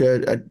have to book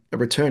a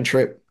return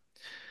trip.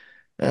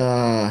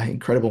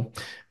 Incredible.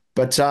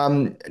 But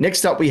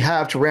next up, we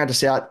have to round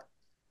us out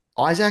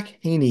Isaac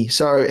Heaney.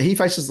 So he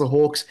faces the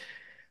Hawks,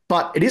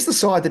 but it is the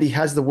side that he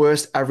has the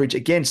worst average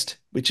against,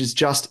 which is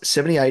just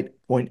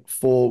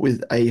 78.4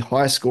 with a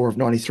higher score of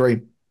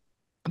 93.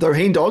 Though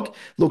Heen Dog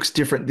looks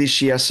different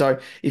this year. So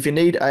if you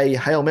need a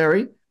Hail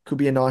Mary, could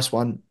be a nice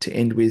one to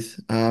end with.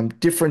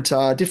 Different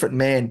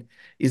man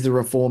is the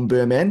reform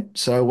Burman.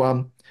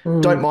 So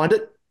don't mind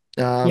it.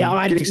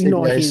 Yeah, Getting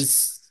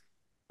CBAs.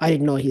 I'd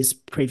ignore his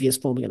previous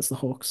form against the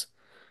Hawks.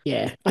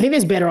 Yeah, I think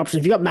there's better options.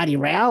 If you've got Matty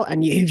Rowell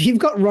and if you've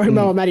got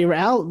Romo or Matty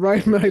Rowell,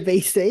 Romo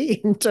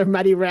BC into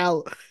Matty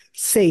Rowell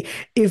C.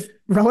 If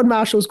Rowan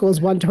Marshall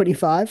scores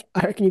 125,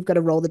 I reckon you've got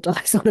to roll the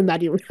dice on a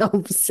Matty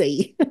Rowell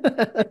C.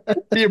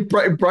 Yeah,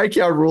 break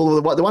our rule.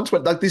 The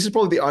 120. Like, this is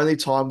probably the only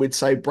time we'd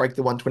say break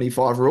the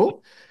 125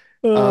 rule.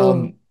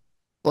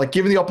 Like,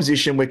 given the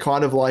opposition, we're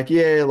kind of like,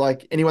 yeah,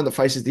 like anyone that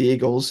faces the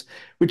Eagles,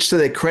 which to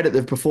their credit,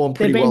 they've performed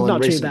pretty well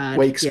in recent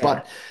weeks.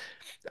 Yeah.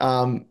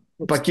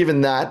 But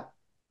given that,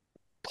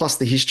 plus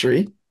the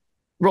history,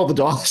 roll the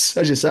dice,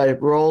 as you say,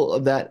 roll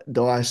that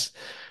dice,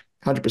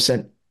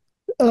 100%.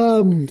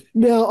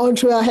 Now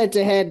onto our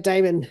head-to-head,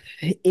 Damon.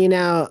 In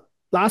our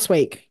last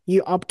week,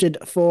 you opted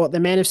for the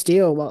Man of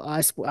Steel, while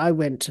I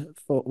went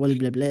for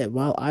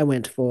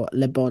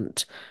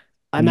LeBont.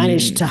 I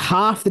managed to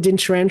half the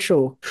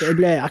differential.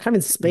 I can't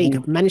even speak. I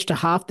managed to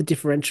half the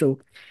differential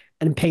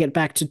and peg it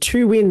back to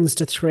 2 wins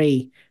to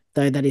 3,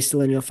 though that is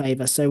still in your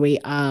favor. So we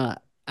are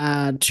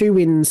 2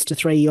 wins to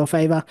 3 your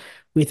favor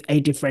with a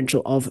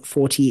differential of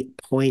 40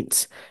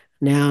 points.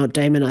 Now,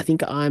 Damon, I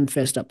think I'm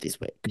first up this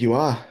week. You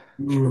are.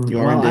 You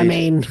are Well, indeed. I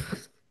mean,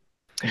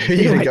 who are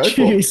you going to go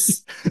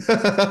choose? for?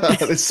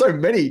 There's so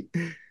many.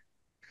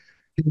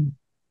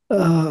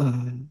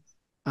 I'm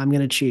going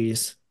to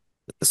choose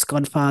the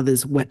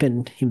Squadfather's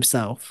weapon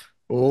himself,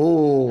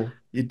 Oh,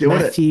 you're doing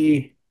it.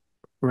 Matthew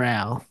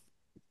Rowell.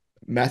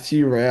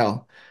 Matthew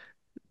Rowell.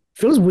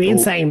 Feels weird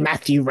Oh. saying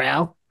Matthew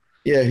Rowell.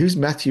 Yeah, who's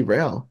Matthew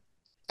Rowell?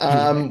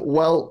 Anyway.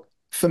 Well,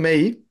 for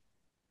me,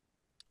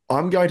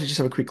 I'm going to just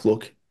have a quick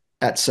look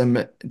at some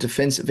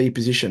defense V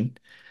position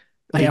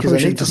because I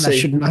need to see.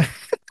 Shouldn't I?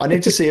 I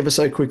need to see ever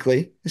so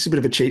quickly. This is a bit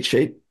of a cheat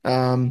sheet.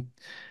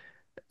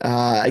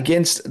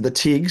 Against the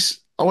Tigs,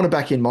 I want to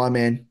back in my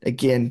man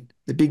again,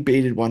 the big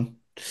bearded one.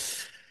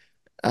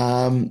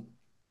 Do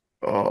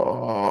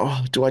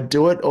I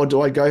do it or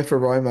do I go for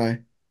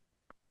Romo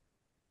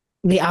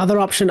The other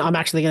option I'm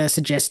actually going to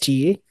suggest to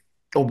you,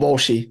 or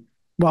Walshy?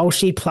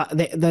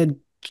 the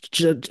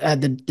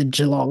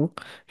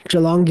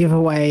Geelong give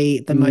away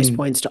the most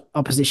points to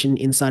opposition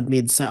inside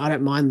mid, so I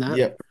don't mind that.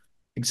 Yep,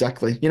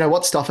 exactly. You know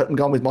what? Stuff it. I'm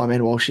going with my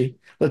man Walshy.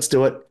 Let's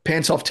do it.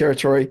 Pants off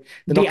territory.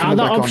 The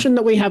other option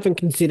that we haven't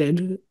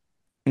considered,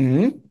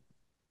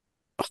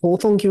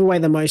 Hawthorn give away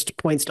the most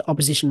points to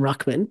opposition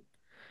ruckman.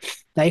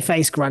 They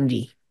face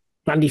Grundy.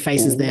 Grundy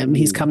faces them.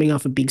 He's coming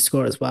off a big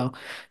score as well.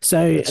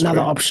 So That's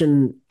another true.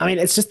 option. I mean,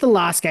 it's just the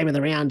last game of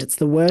the round. It's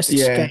the worst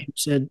game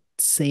to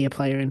see a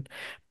player in.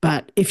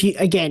 But if you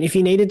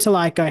needed to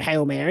like go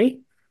Hail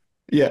Mary,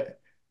 yeah,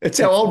 it's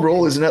our old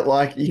rule, isn't it?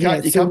 Like you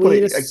can't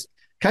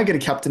can't get a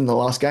captain in the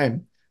last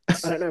game. I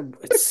don't know.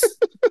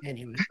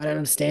 Anyway, I don't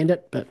understand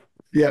it. But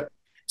Yeah,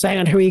 so hang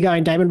on, who are you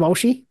going, Damon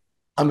Walshy?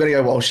 I'm going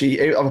to go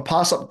Walshy. I'll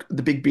pass up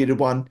the big bearded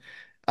one,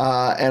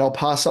 and I'll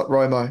pass up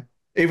Romo,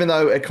 even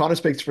though it kind of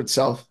speaks for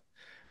itself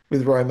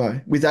with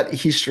Romo, with that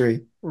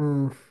history.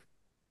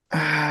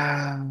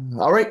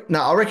 I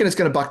reckon it's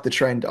going to buck the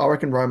trend. I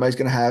reckon Romo's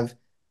going to have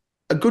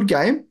a good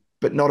game,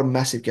 but not a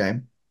massive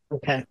game.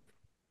 Okay.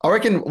 I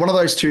reckon one of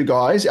those two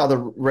guys, either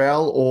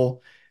Raul or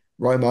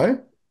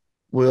Romo,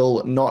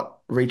 will not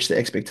reach the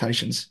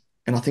expectations,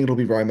 and I think it'll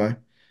be Romo.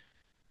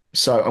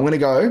 So I'm going to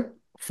go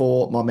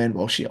for my man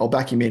Walshy. I'll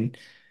back him in,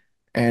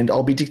 and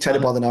I'll be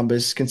dictated by the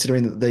numbers,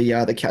 considering that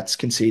the Cats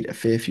concede a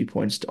fair few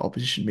points to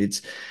opposition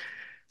mids.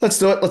 Let's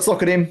do it. Let's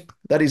lock it in.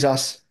 That is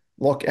us,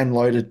 lock and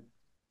loaded.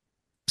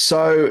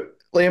 So,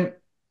 Liam,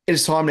 it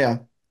is time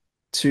now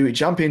to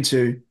jump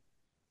into,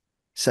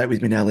 say it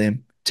with me now,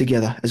 Liam,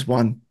 together as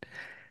one,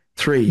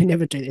 3. You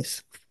never do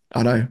this.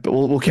 I know, but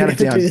we'll count it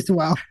You never down. do this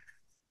well.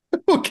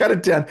 We'll count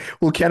it down.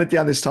 We'll count it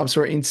down this time, so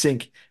we're in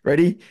sync.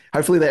 Ready?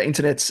 Hopefully the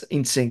internet's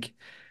in sync.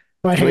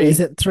 Wait, 3. is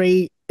it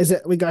 3? Is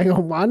it we going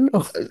on 1?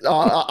 Or?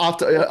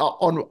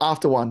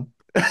 After 1.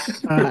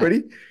 Right.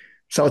 Ready?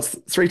 So it's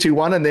 3, 2,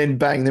 1, and then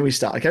bang, then we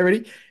start. Okay,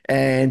 ready?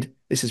 And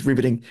this is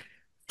riveting.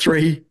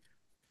 3,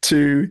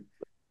 2,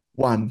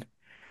 1.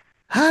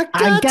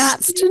 I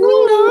got to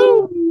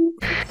know.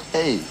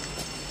 Hey,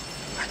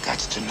 I got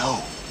to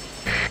know.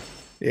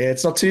 Yeah,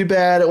 it's not too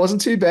bad. It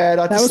wasn't too bad.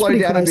 I had That to was slow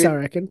pretty down a close, bit. I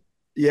reckon.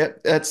 Yeah,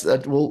 that's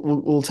that.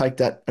 We'll take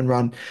that and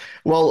run.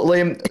 Well,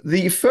 Liam,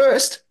 the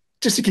first,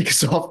 just to kick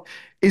us off,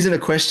 isn't a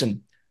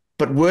question,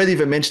 but worthy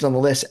of a mention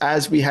nonetheless,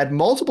 as we had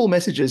multiple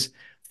messages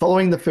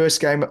following the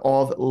first game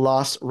of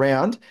last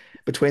round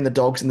between the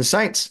Dogs and the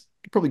Saints.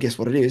 You can probably guess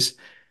what it is.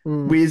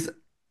 Mm. With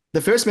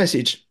the first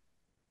message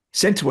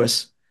sent to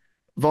us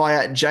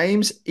via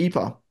James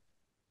Eper.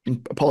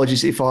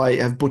 Apologies if I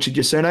have butchered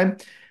your surname,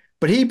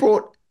 but he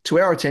brought to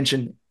our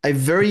attention a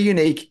very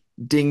unique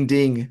ding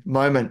ding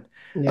moment.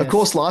 Of Yes.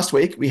 course, last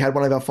week we had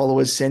one of our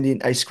followers send in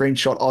a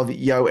screenshot of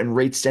Yo and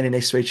Reid standing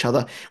next to each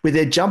other with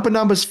their jumper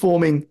numbers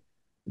forming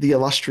the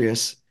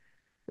illustrious,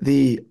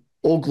 the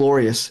all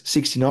glorious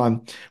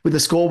 69, with the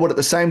scoreboard at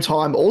the same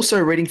time also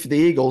reading for the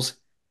Eagles,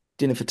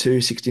 dinner for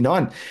two,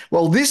 69.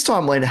 Well, this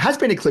time, Lena, has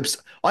been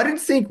eclipsed. I didn't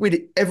think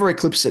we'd ever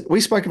eclipse it.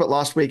 We spoke of it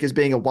last week as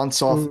being a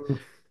once off,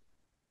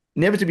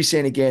 never to be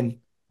seen again,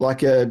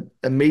 like a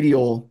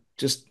meteor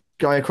just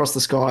going across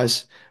the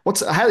skies.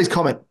 What's Haley's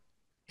Comet?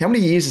 How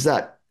many years is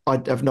that? I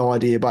have no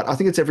idea, but I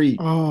think it's every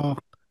Oh,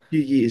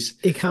 few years.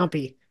 it can't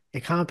be.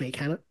 It can't be,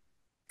 can it?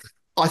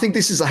 I think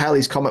this is a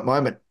Haley's Comet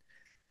moment.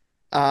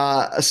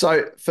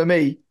 So for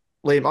me,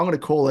 Liam, I'm going to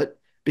call it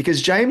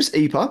because James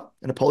Eper,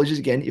 and apologies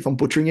again if I'm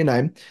butchering your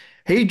name,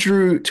 he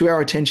drew to our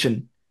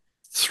attention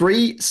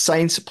three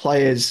Saints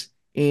players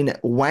in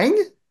Wang.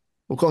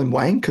 We'll call him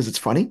Wang because it's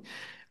funny.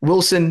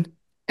 Wilson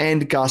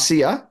and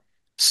Garcia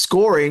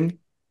scoring,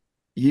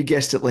 you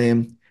guessed it,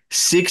 Liam,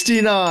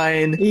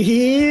 69.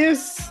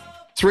 Yes.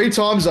 3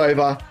 times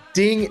over.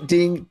 Ding,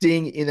 ding,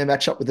 ding in the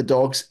matchup with the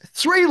Dogs.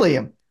 3,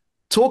 Liam.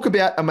 Talk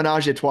about a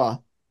menage a trois.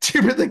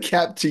 Tip of the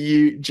cap to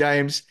you,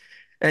 James.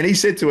 And he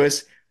said to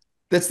us,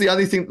 that's the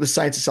only thing that the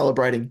Saints are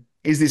celebrating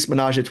is this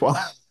menage a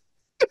trois.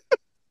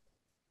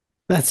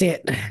 That's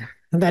it.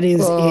 That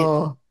is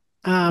Oh,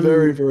 it.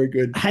 very, very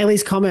good.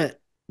 Haley's Comet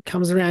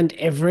comes around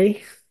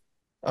every.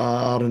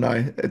 I don't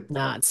know.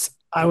 Nah,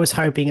 I was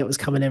hoping it was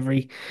coming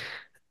every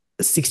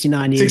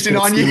 69 years.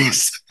 69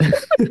 years.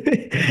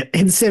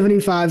 In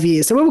 75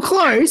 years. So we were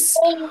close.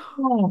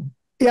 Oh.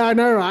 Yeah, I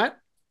know, right?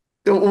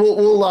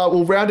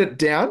 We'll round it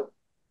down.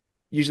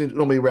 Usually,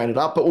 normally round it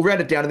up, but we'll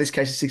round it down in this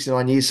case to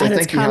 69 years. So And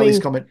thank you, Haley's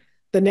Comet.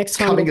 The next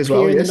time Coming it'll as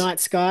well, appear in yes. the night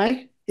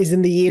sky is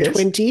in the year Yes.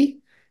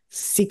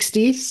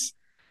 2060.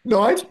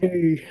 9.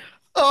 Two.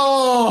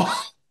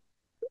 Oh,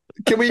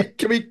 can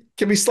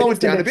we slow When's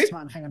it the down a next bit?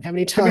 one? Hang on, how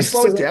many Can we times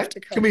slow does it it down? have to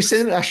come? Can we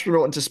send an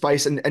astronaut into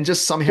space and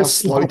just somehow Just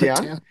slow slow it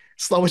down? down.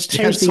 Slow it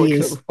down Change the so we get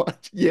years. it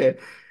right. Yeah.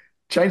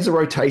 Change the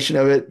rotation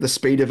of it, the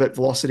speed of it,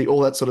 velocity,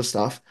 all that sort of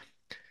stuff.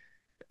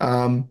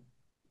 Yeah,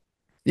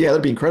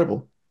 that'd be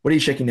incredible. What are you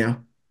checking now?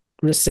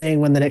 I'm just saying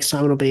when the next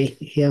time it'll be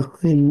here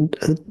in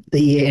the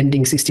year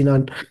ending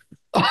 69.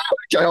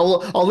 Okay,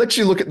 I'll let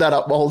you look at that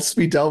up while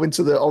we delve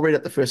into I'll read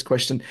out the first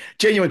question.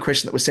 Genuine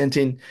question that was sent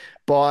in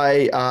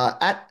by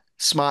at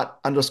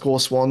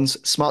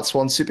 @smart_swans, Smart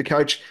Swans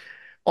Supercoach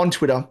on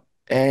Twitter.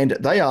 And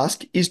they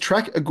ask, is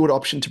track a good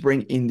option to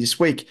bring in this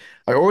week?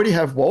 I already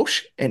have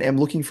Walsh and am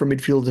looking for a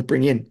midfielder to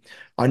bring in.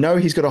 I know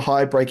he's got a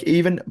high break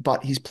even,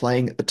 but he's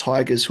playing the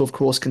Tigers, who of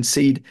course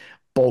concede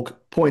bulk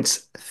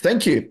points.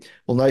 Thank you.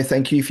 Well, no,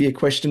 thank you for your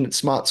question at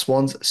Smart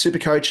Swans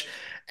Supercoach.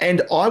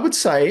 And I would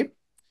say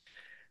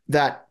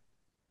that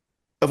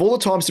of all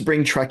the times to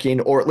bring track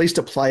in, or at least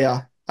a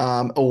player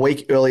a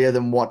week earlier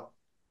than what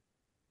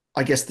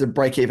I guess the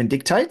break even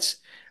dictates,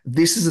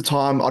 this is the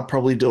time I'd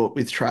probably do it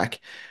with track.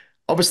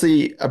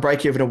 Obviously, a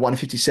break even of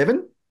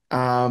 157.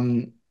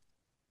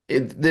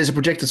 There's a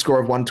projected score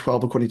of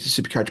 112 according to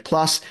Supercoach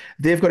Plus.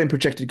 They've got him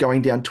projected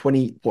going down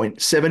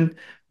 20.7,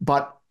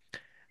 but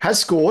has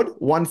scored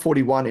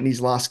 141 in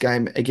his last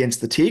game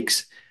against the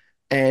Tigs.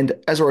 And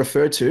as I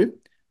referred to,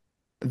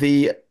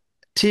 the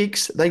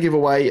Tigs, they give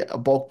away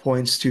bulk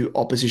points to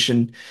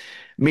opposition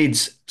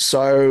mids,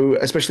 so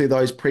especially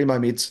those primo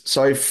mids.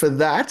 So for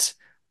that,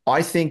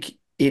 I think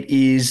it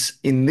is,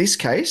 in this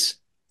case,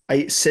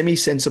 a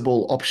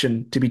semi-sensible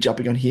option to be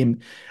jumping on him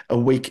a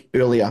week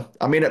earlier.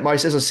 I mean, at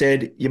most, as I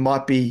said, you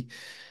might be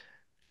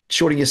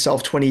shorting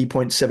yourself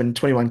 20.7,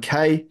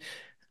 21K,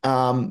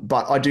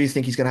 but I do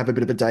think he's going to have a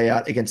bit of a day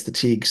out against the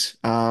Tigs.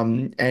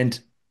 And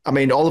I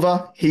mean,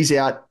 Oliver, he's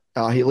out.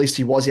 At least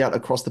he was out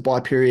across the bye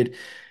period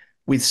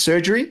with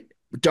surgery.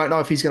 Don't know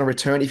if he's going to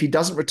return. If he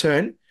doesn't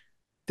return,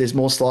 there's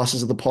more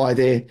slices of the pie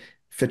there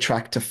for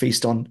track to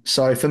feast on.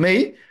 So for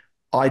me,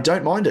 I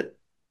don't mind it.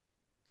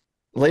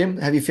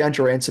 Liam, have you found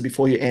your answer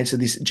before you answer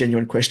this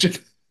genuine question?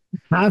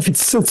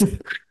 It's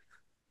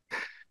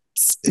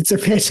a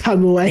fair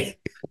time away.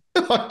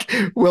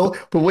 Well,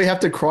 but we have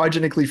to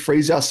cryogenically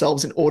freeze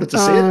ourselves in order to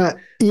see it.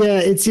 Yeah,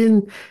 it's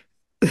in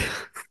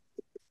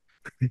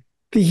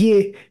the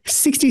year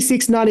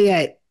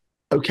 6698.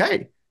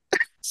 Okay.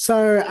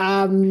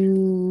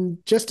 So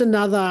just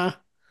another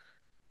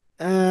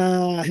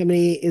how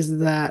many is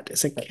that?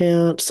 It's a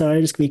count.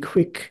 Sorry, just gonna be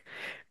quick.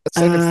 That's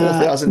like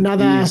 4,000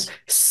 another years.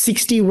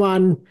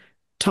 61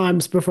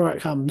 times before it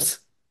comes.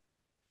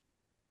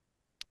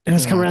 It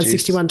has come around geez.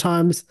 61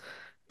 times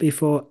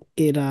before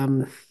it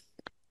yeah,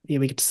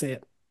 we get to see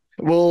it.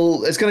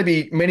 Well, it's going to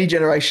be many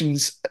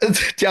generations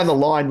down the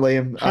line,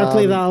 Liam.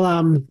 Hopefully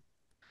they'll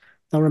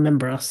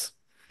remember us.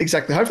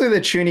 Exactly. Hopefully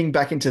they're tuning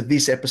back into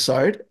this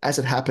episode as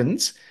it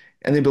happens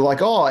and they'd be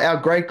like, "Oh, our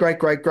great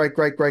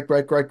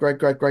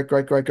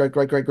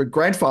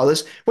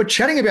grandfathers were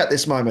chatting about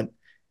this moment,"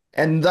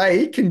 and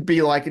they can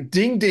be like,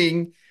 "Ding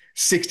ding,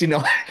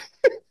 69."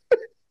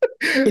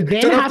 It then Don't know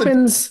if the,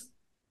 happens. don't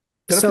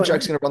know if So the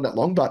joke's going to run that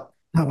long, but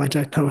no, I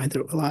don't know whether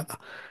it will either.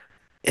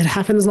 It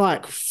happens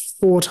like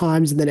 4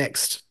 times in the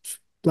next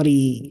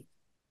bloody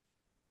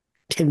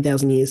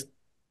 10,000 years.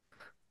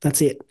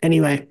 That's it.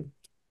 Anyway,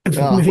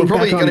 we're moving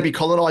probably back going to on. be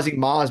colonizing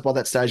Mars by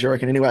that stage, I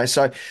reckon. Anyway,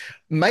 so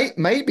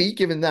maybe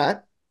given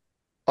that,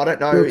 I don't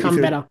know We'll if come it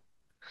would better.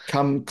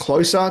 come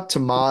closer to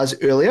Mars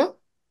earlier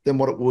than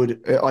what it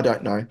would. I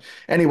don't know.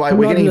 Anyway, I'm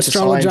we're not getting an into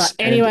astrologer. science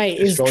and Anyway,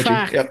 is astrology.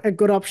 track Yep. a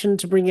good option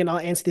to bring in? I'll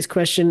answer this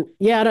question.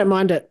 Yeah, I don't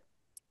mind it.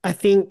 I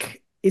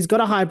think he's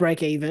got a high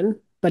break even,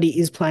 but he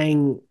is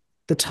playing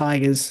the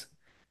Tigers.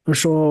 I'm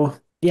sure.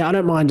 Yeah, I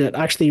don't mind it.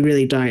 I actually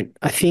really don't.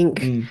 I think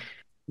Mm,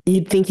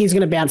 you'd think he's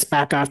going to bounce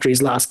back after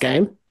his last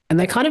game, and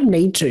they kind of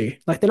need to.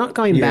 Like they're not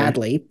going yeah.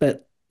 badly,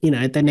 but they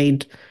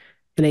need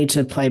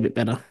to play a bit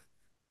better,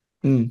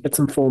 Mm, get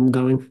some form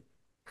going.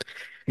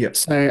 yep.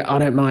 So I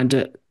don't mind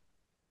it.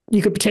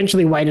 You could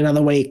potentially wait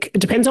another week. It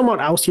depends on what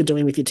else you're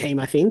doing with your team,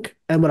 I think,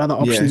 and what other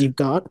options Yeah. you've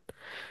got.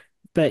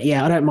 But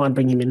yeah, I don't mind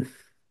bringing him in.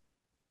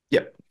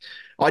 Yep.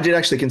 I did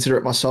actually consider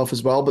it myself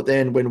as well, but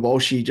then when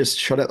Walshy just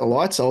shot out the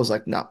lights, I was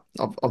like, "No,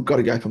 I've got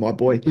to go for my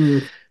boy."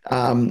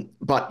 Mm.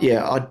 But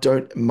yeah, I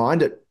don't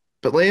mind it.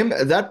 But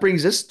Liam, that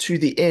brings us to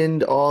the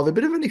end of a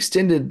bit of an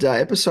extended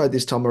episode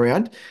this time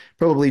around,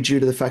 probably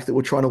due to the fact that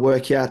we're trying to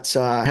work out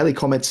Haley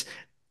Comet's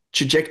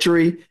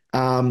trajectory,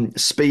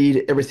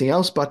 speed, everything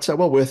else. But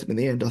well worth it in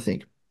the end, I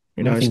think.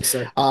 Who I knows? think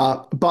so.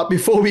 But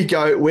before we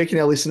go, where can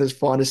our listeners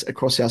find us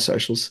across our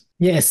socials?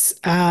 Yes,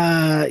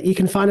 you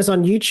can find us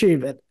on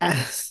YouTube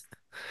at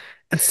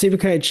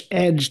SuperCoach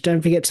Edge.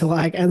 Don't forget to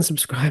like and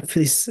subscribe for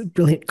this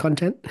brilliant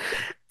content.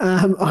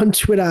 On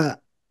Twitter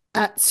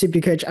at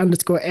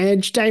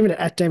SuperCoach_Edge, Damon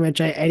at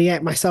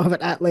DamoJ88, myself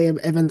at Liam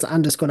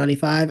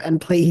Evans_95,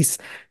 and please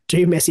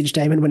do message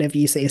Damon whenever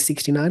you see a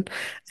 69.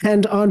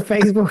 And on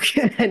Facebook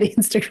and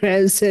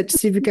Instagram, search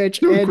SuperCoach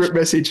Do a Edge. group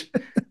message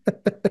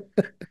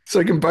so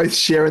we can both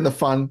share in the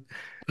fun.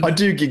 I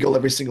do giggle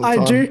every single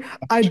time.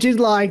 I did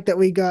like that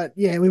we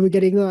were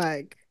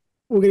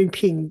getting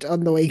pinged on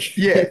the weekend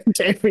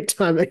Yeah. every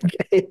time it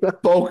came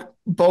up.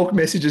 Bulk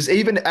messages.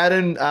 Even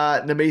Adam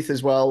Namith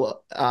as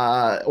well,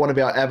 one of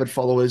our avid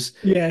followers.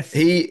 Yes.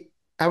 He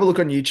have a look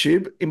on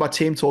YouTube in my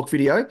team talk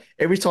video.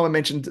 Every time I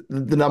mentioned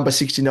the number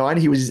 69,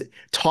 he was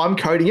time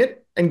coding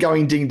it and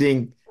going ding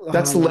ding.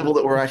 That's the level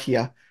that we're at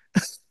here.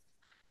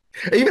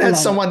 Even had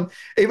someone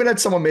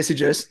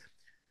message us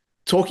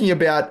talking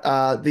about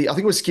I think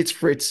it was Skits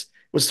Fritz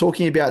was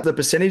talking about the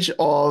percentage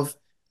of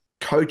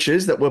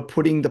coaches that were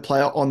putting the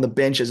player on the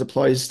bench as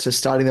opposed to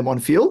starting them on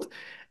field.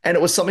 And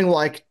it was something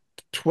like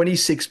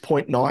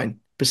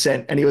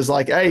 26.9%. And he was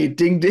like, "Hey,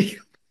 ding ding.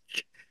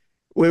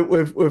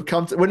 We've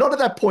come to, we're not at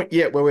that point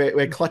yet where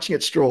we're clutching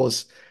at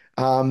straws.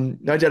 No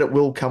doubt it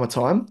will come a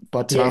time,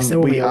 but Yes, there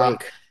will we be a are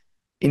week.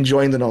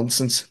 enjoying the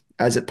nonsense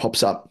as it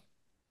pops up.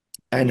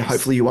 And Yes.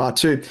 hopefully you are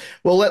too.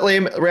 Well, let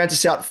Liam round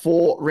us out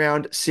for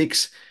round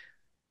 6.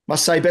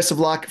 Must say best of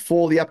luck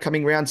for the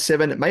upcoming round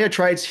 7. May your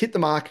trades hit the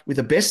mark with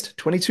the best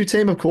 22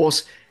 team, of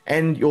course,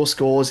 and your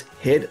scores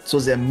head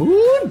towards the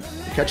moon.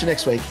 Catch you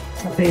next week.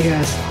 See you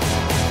guys.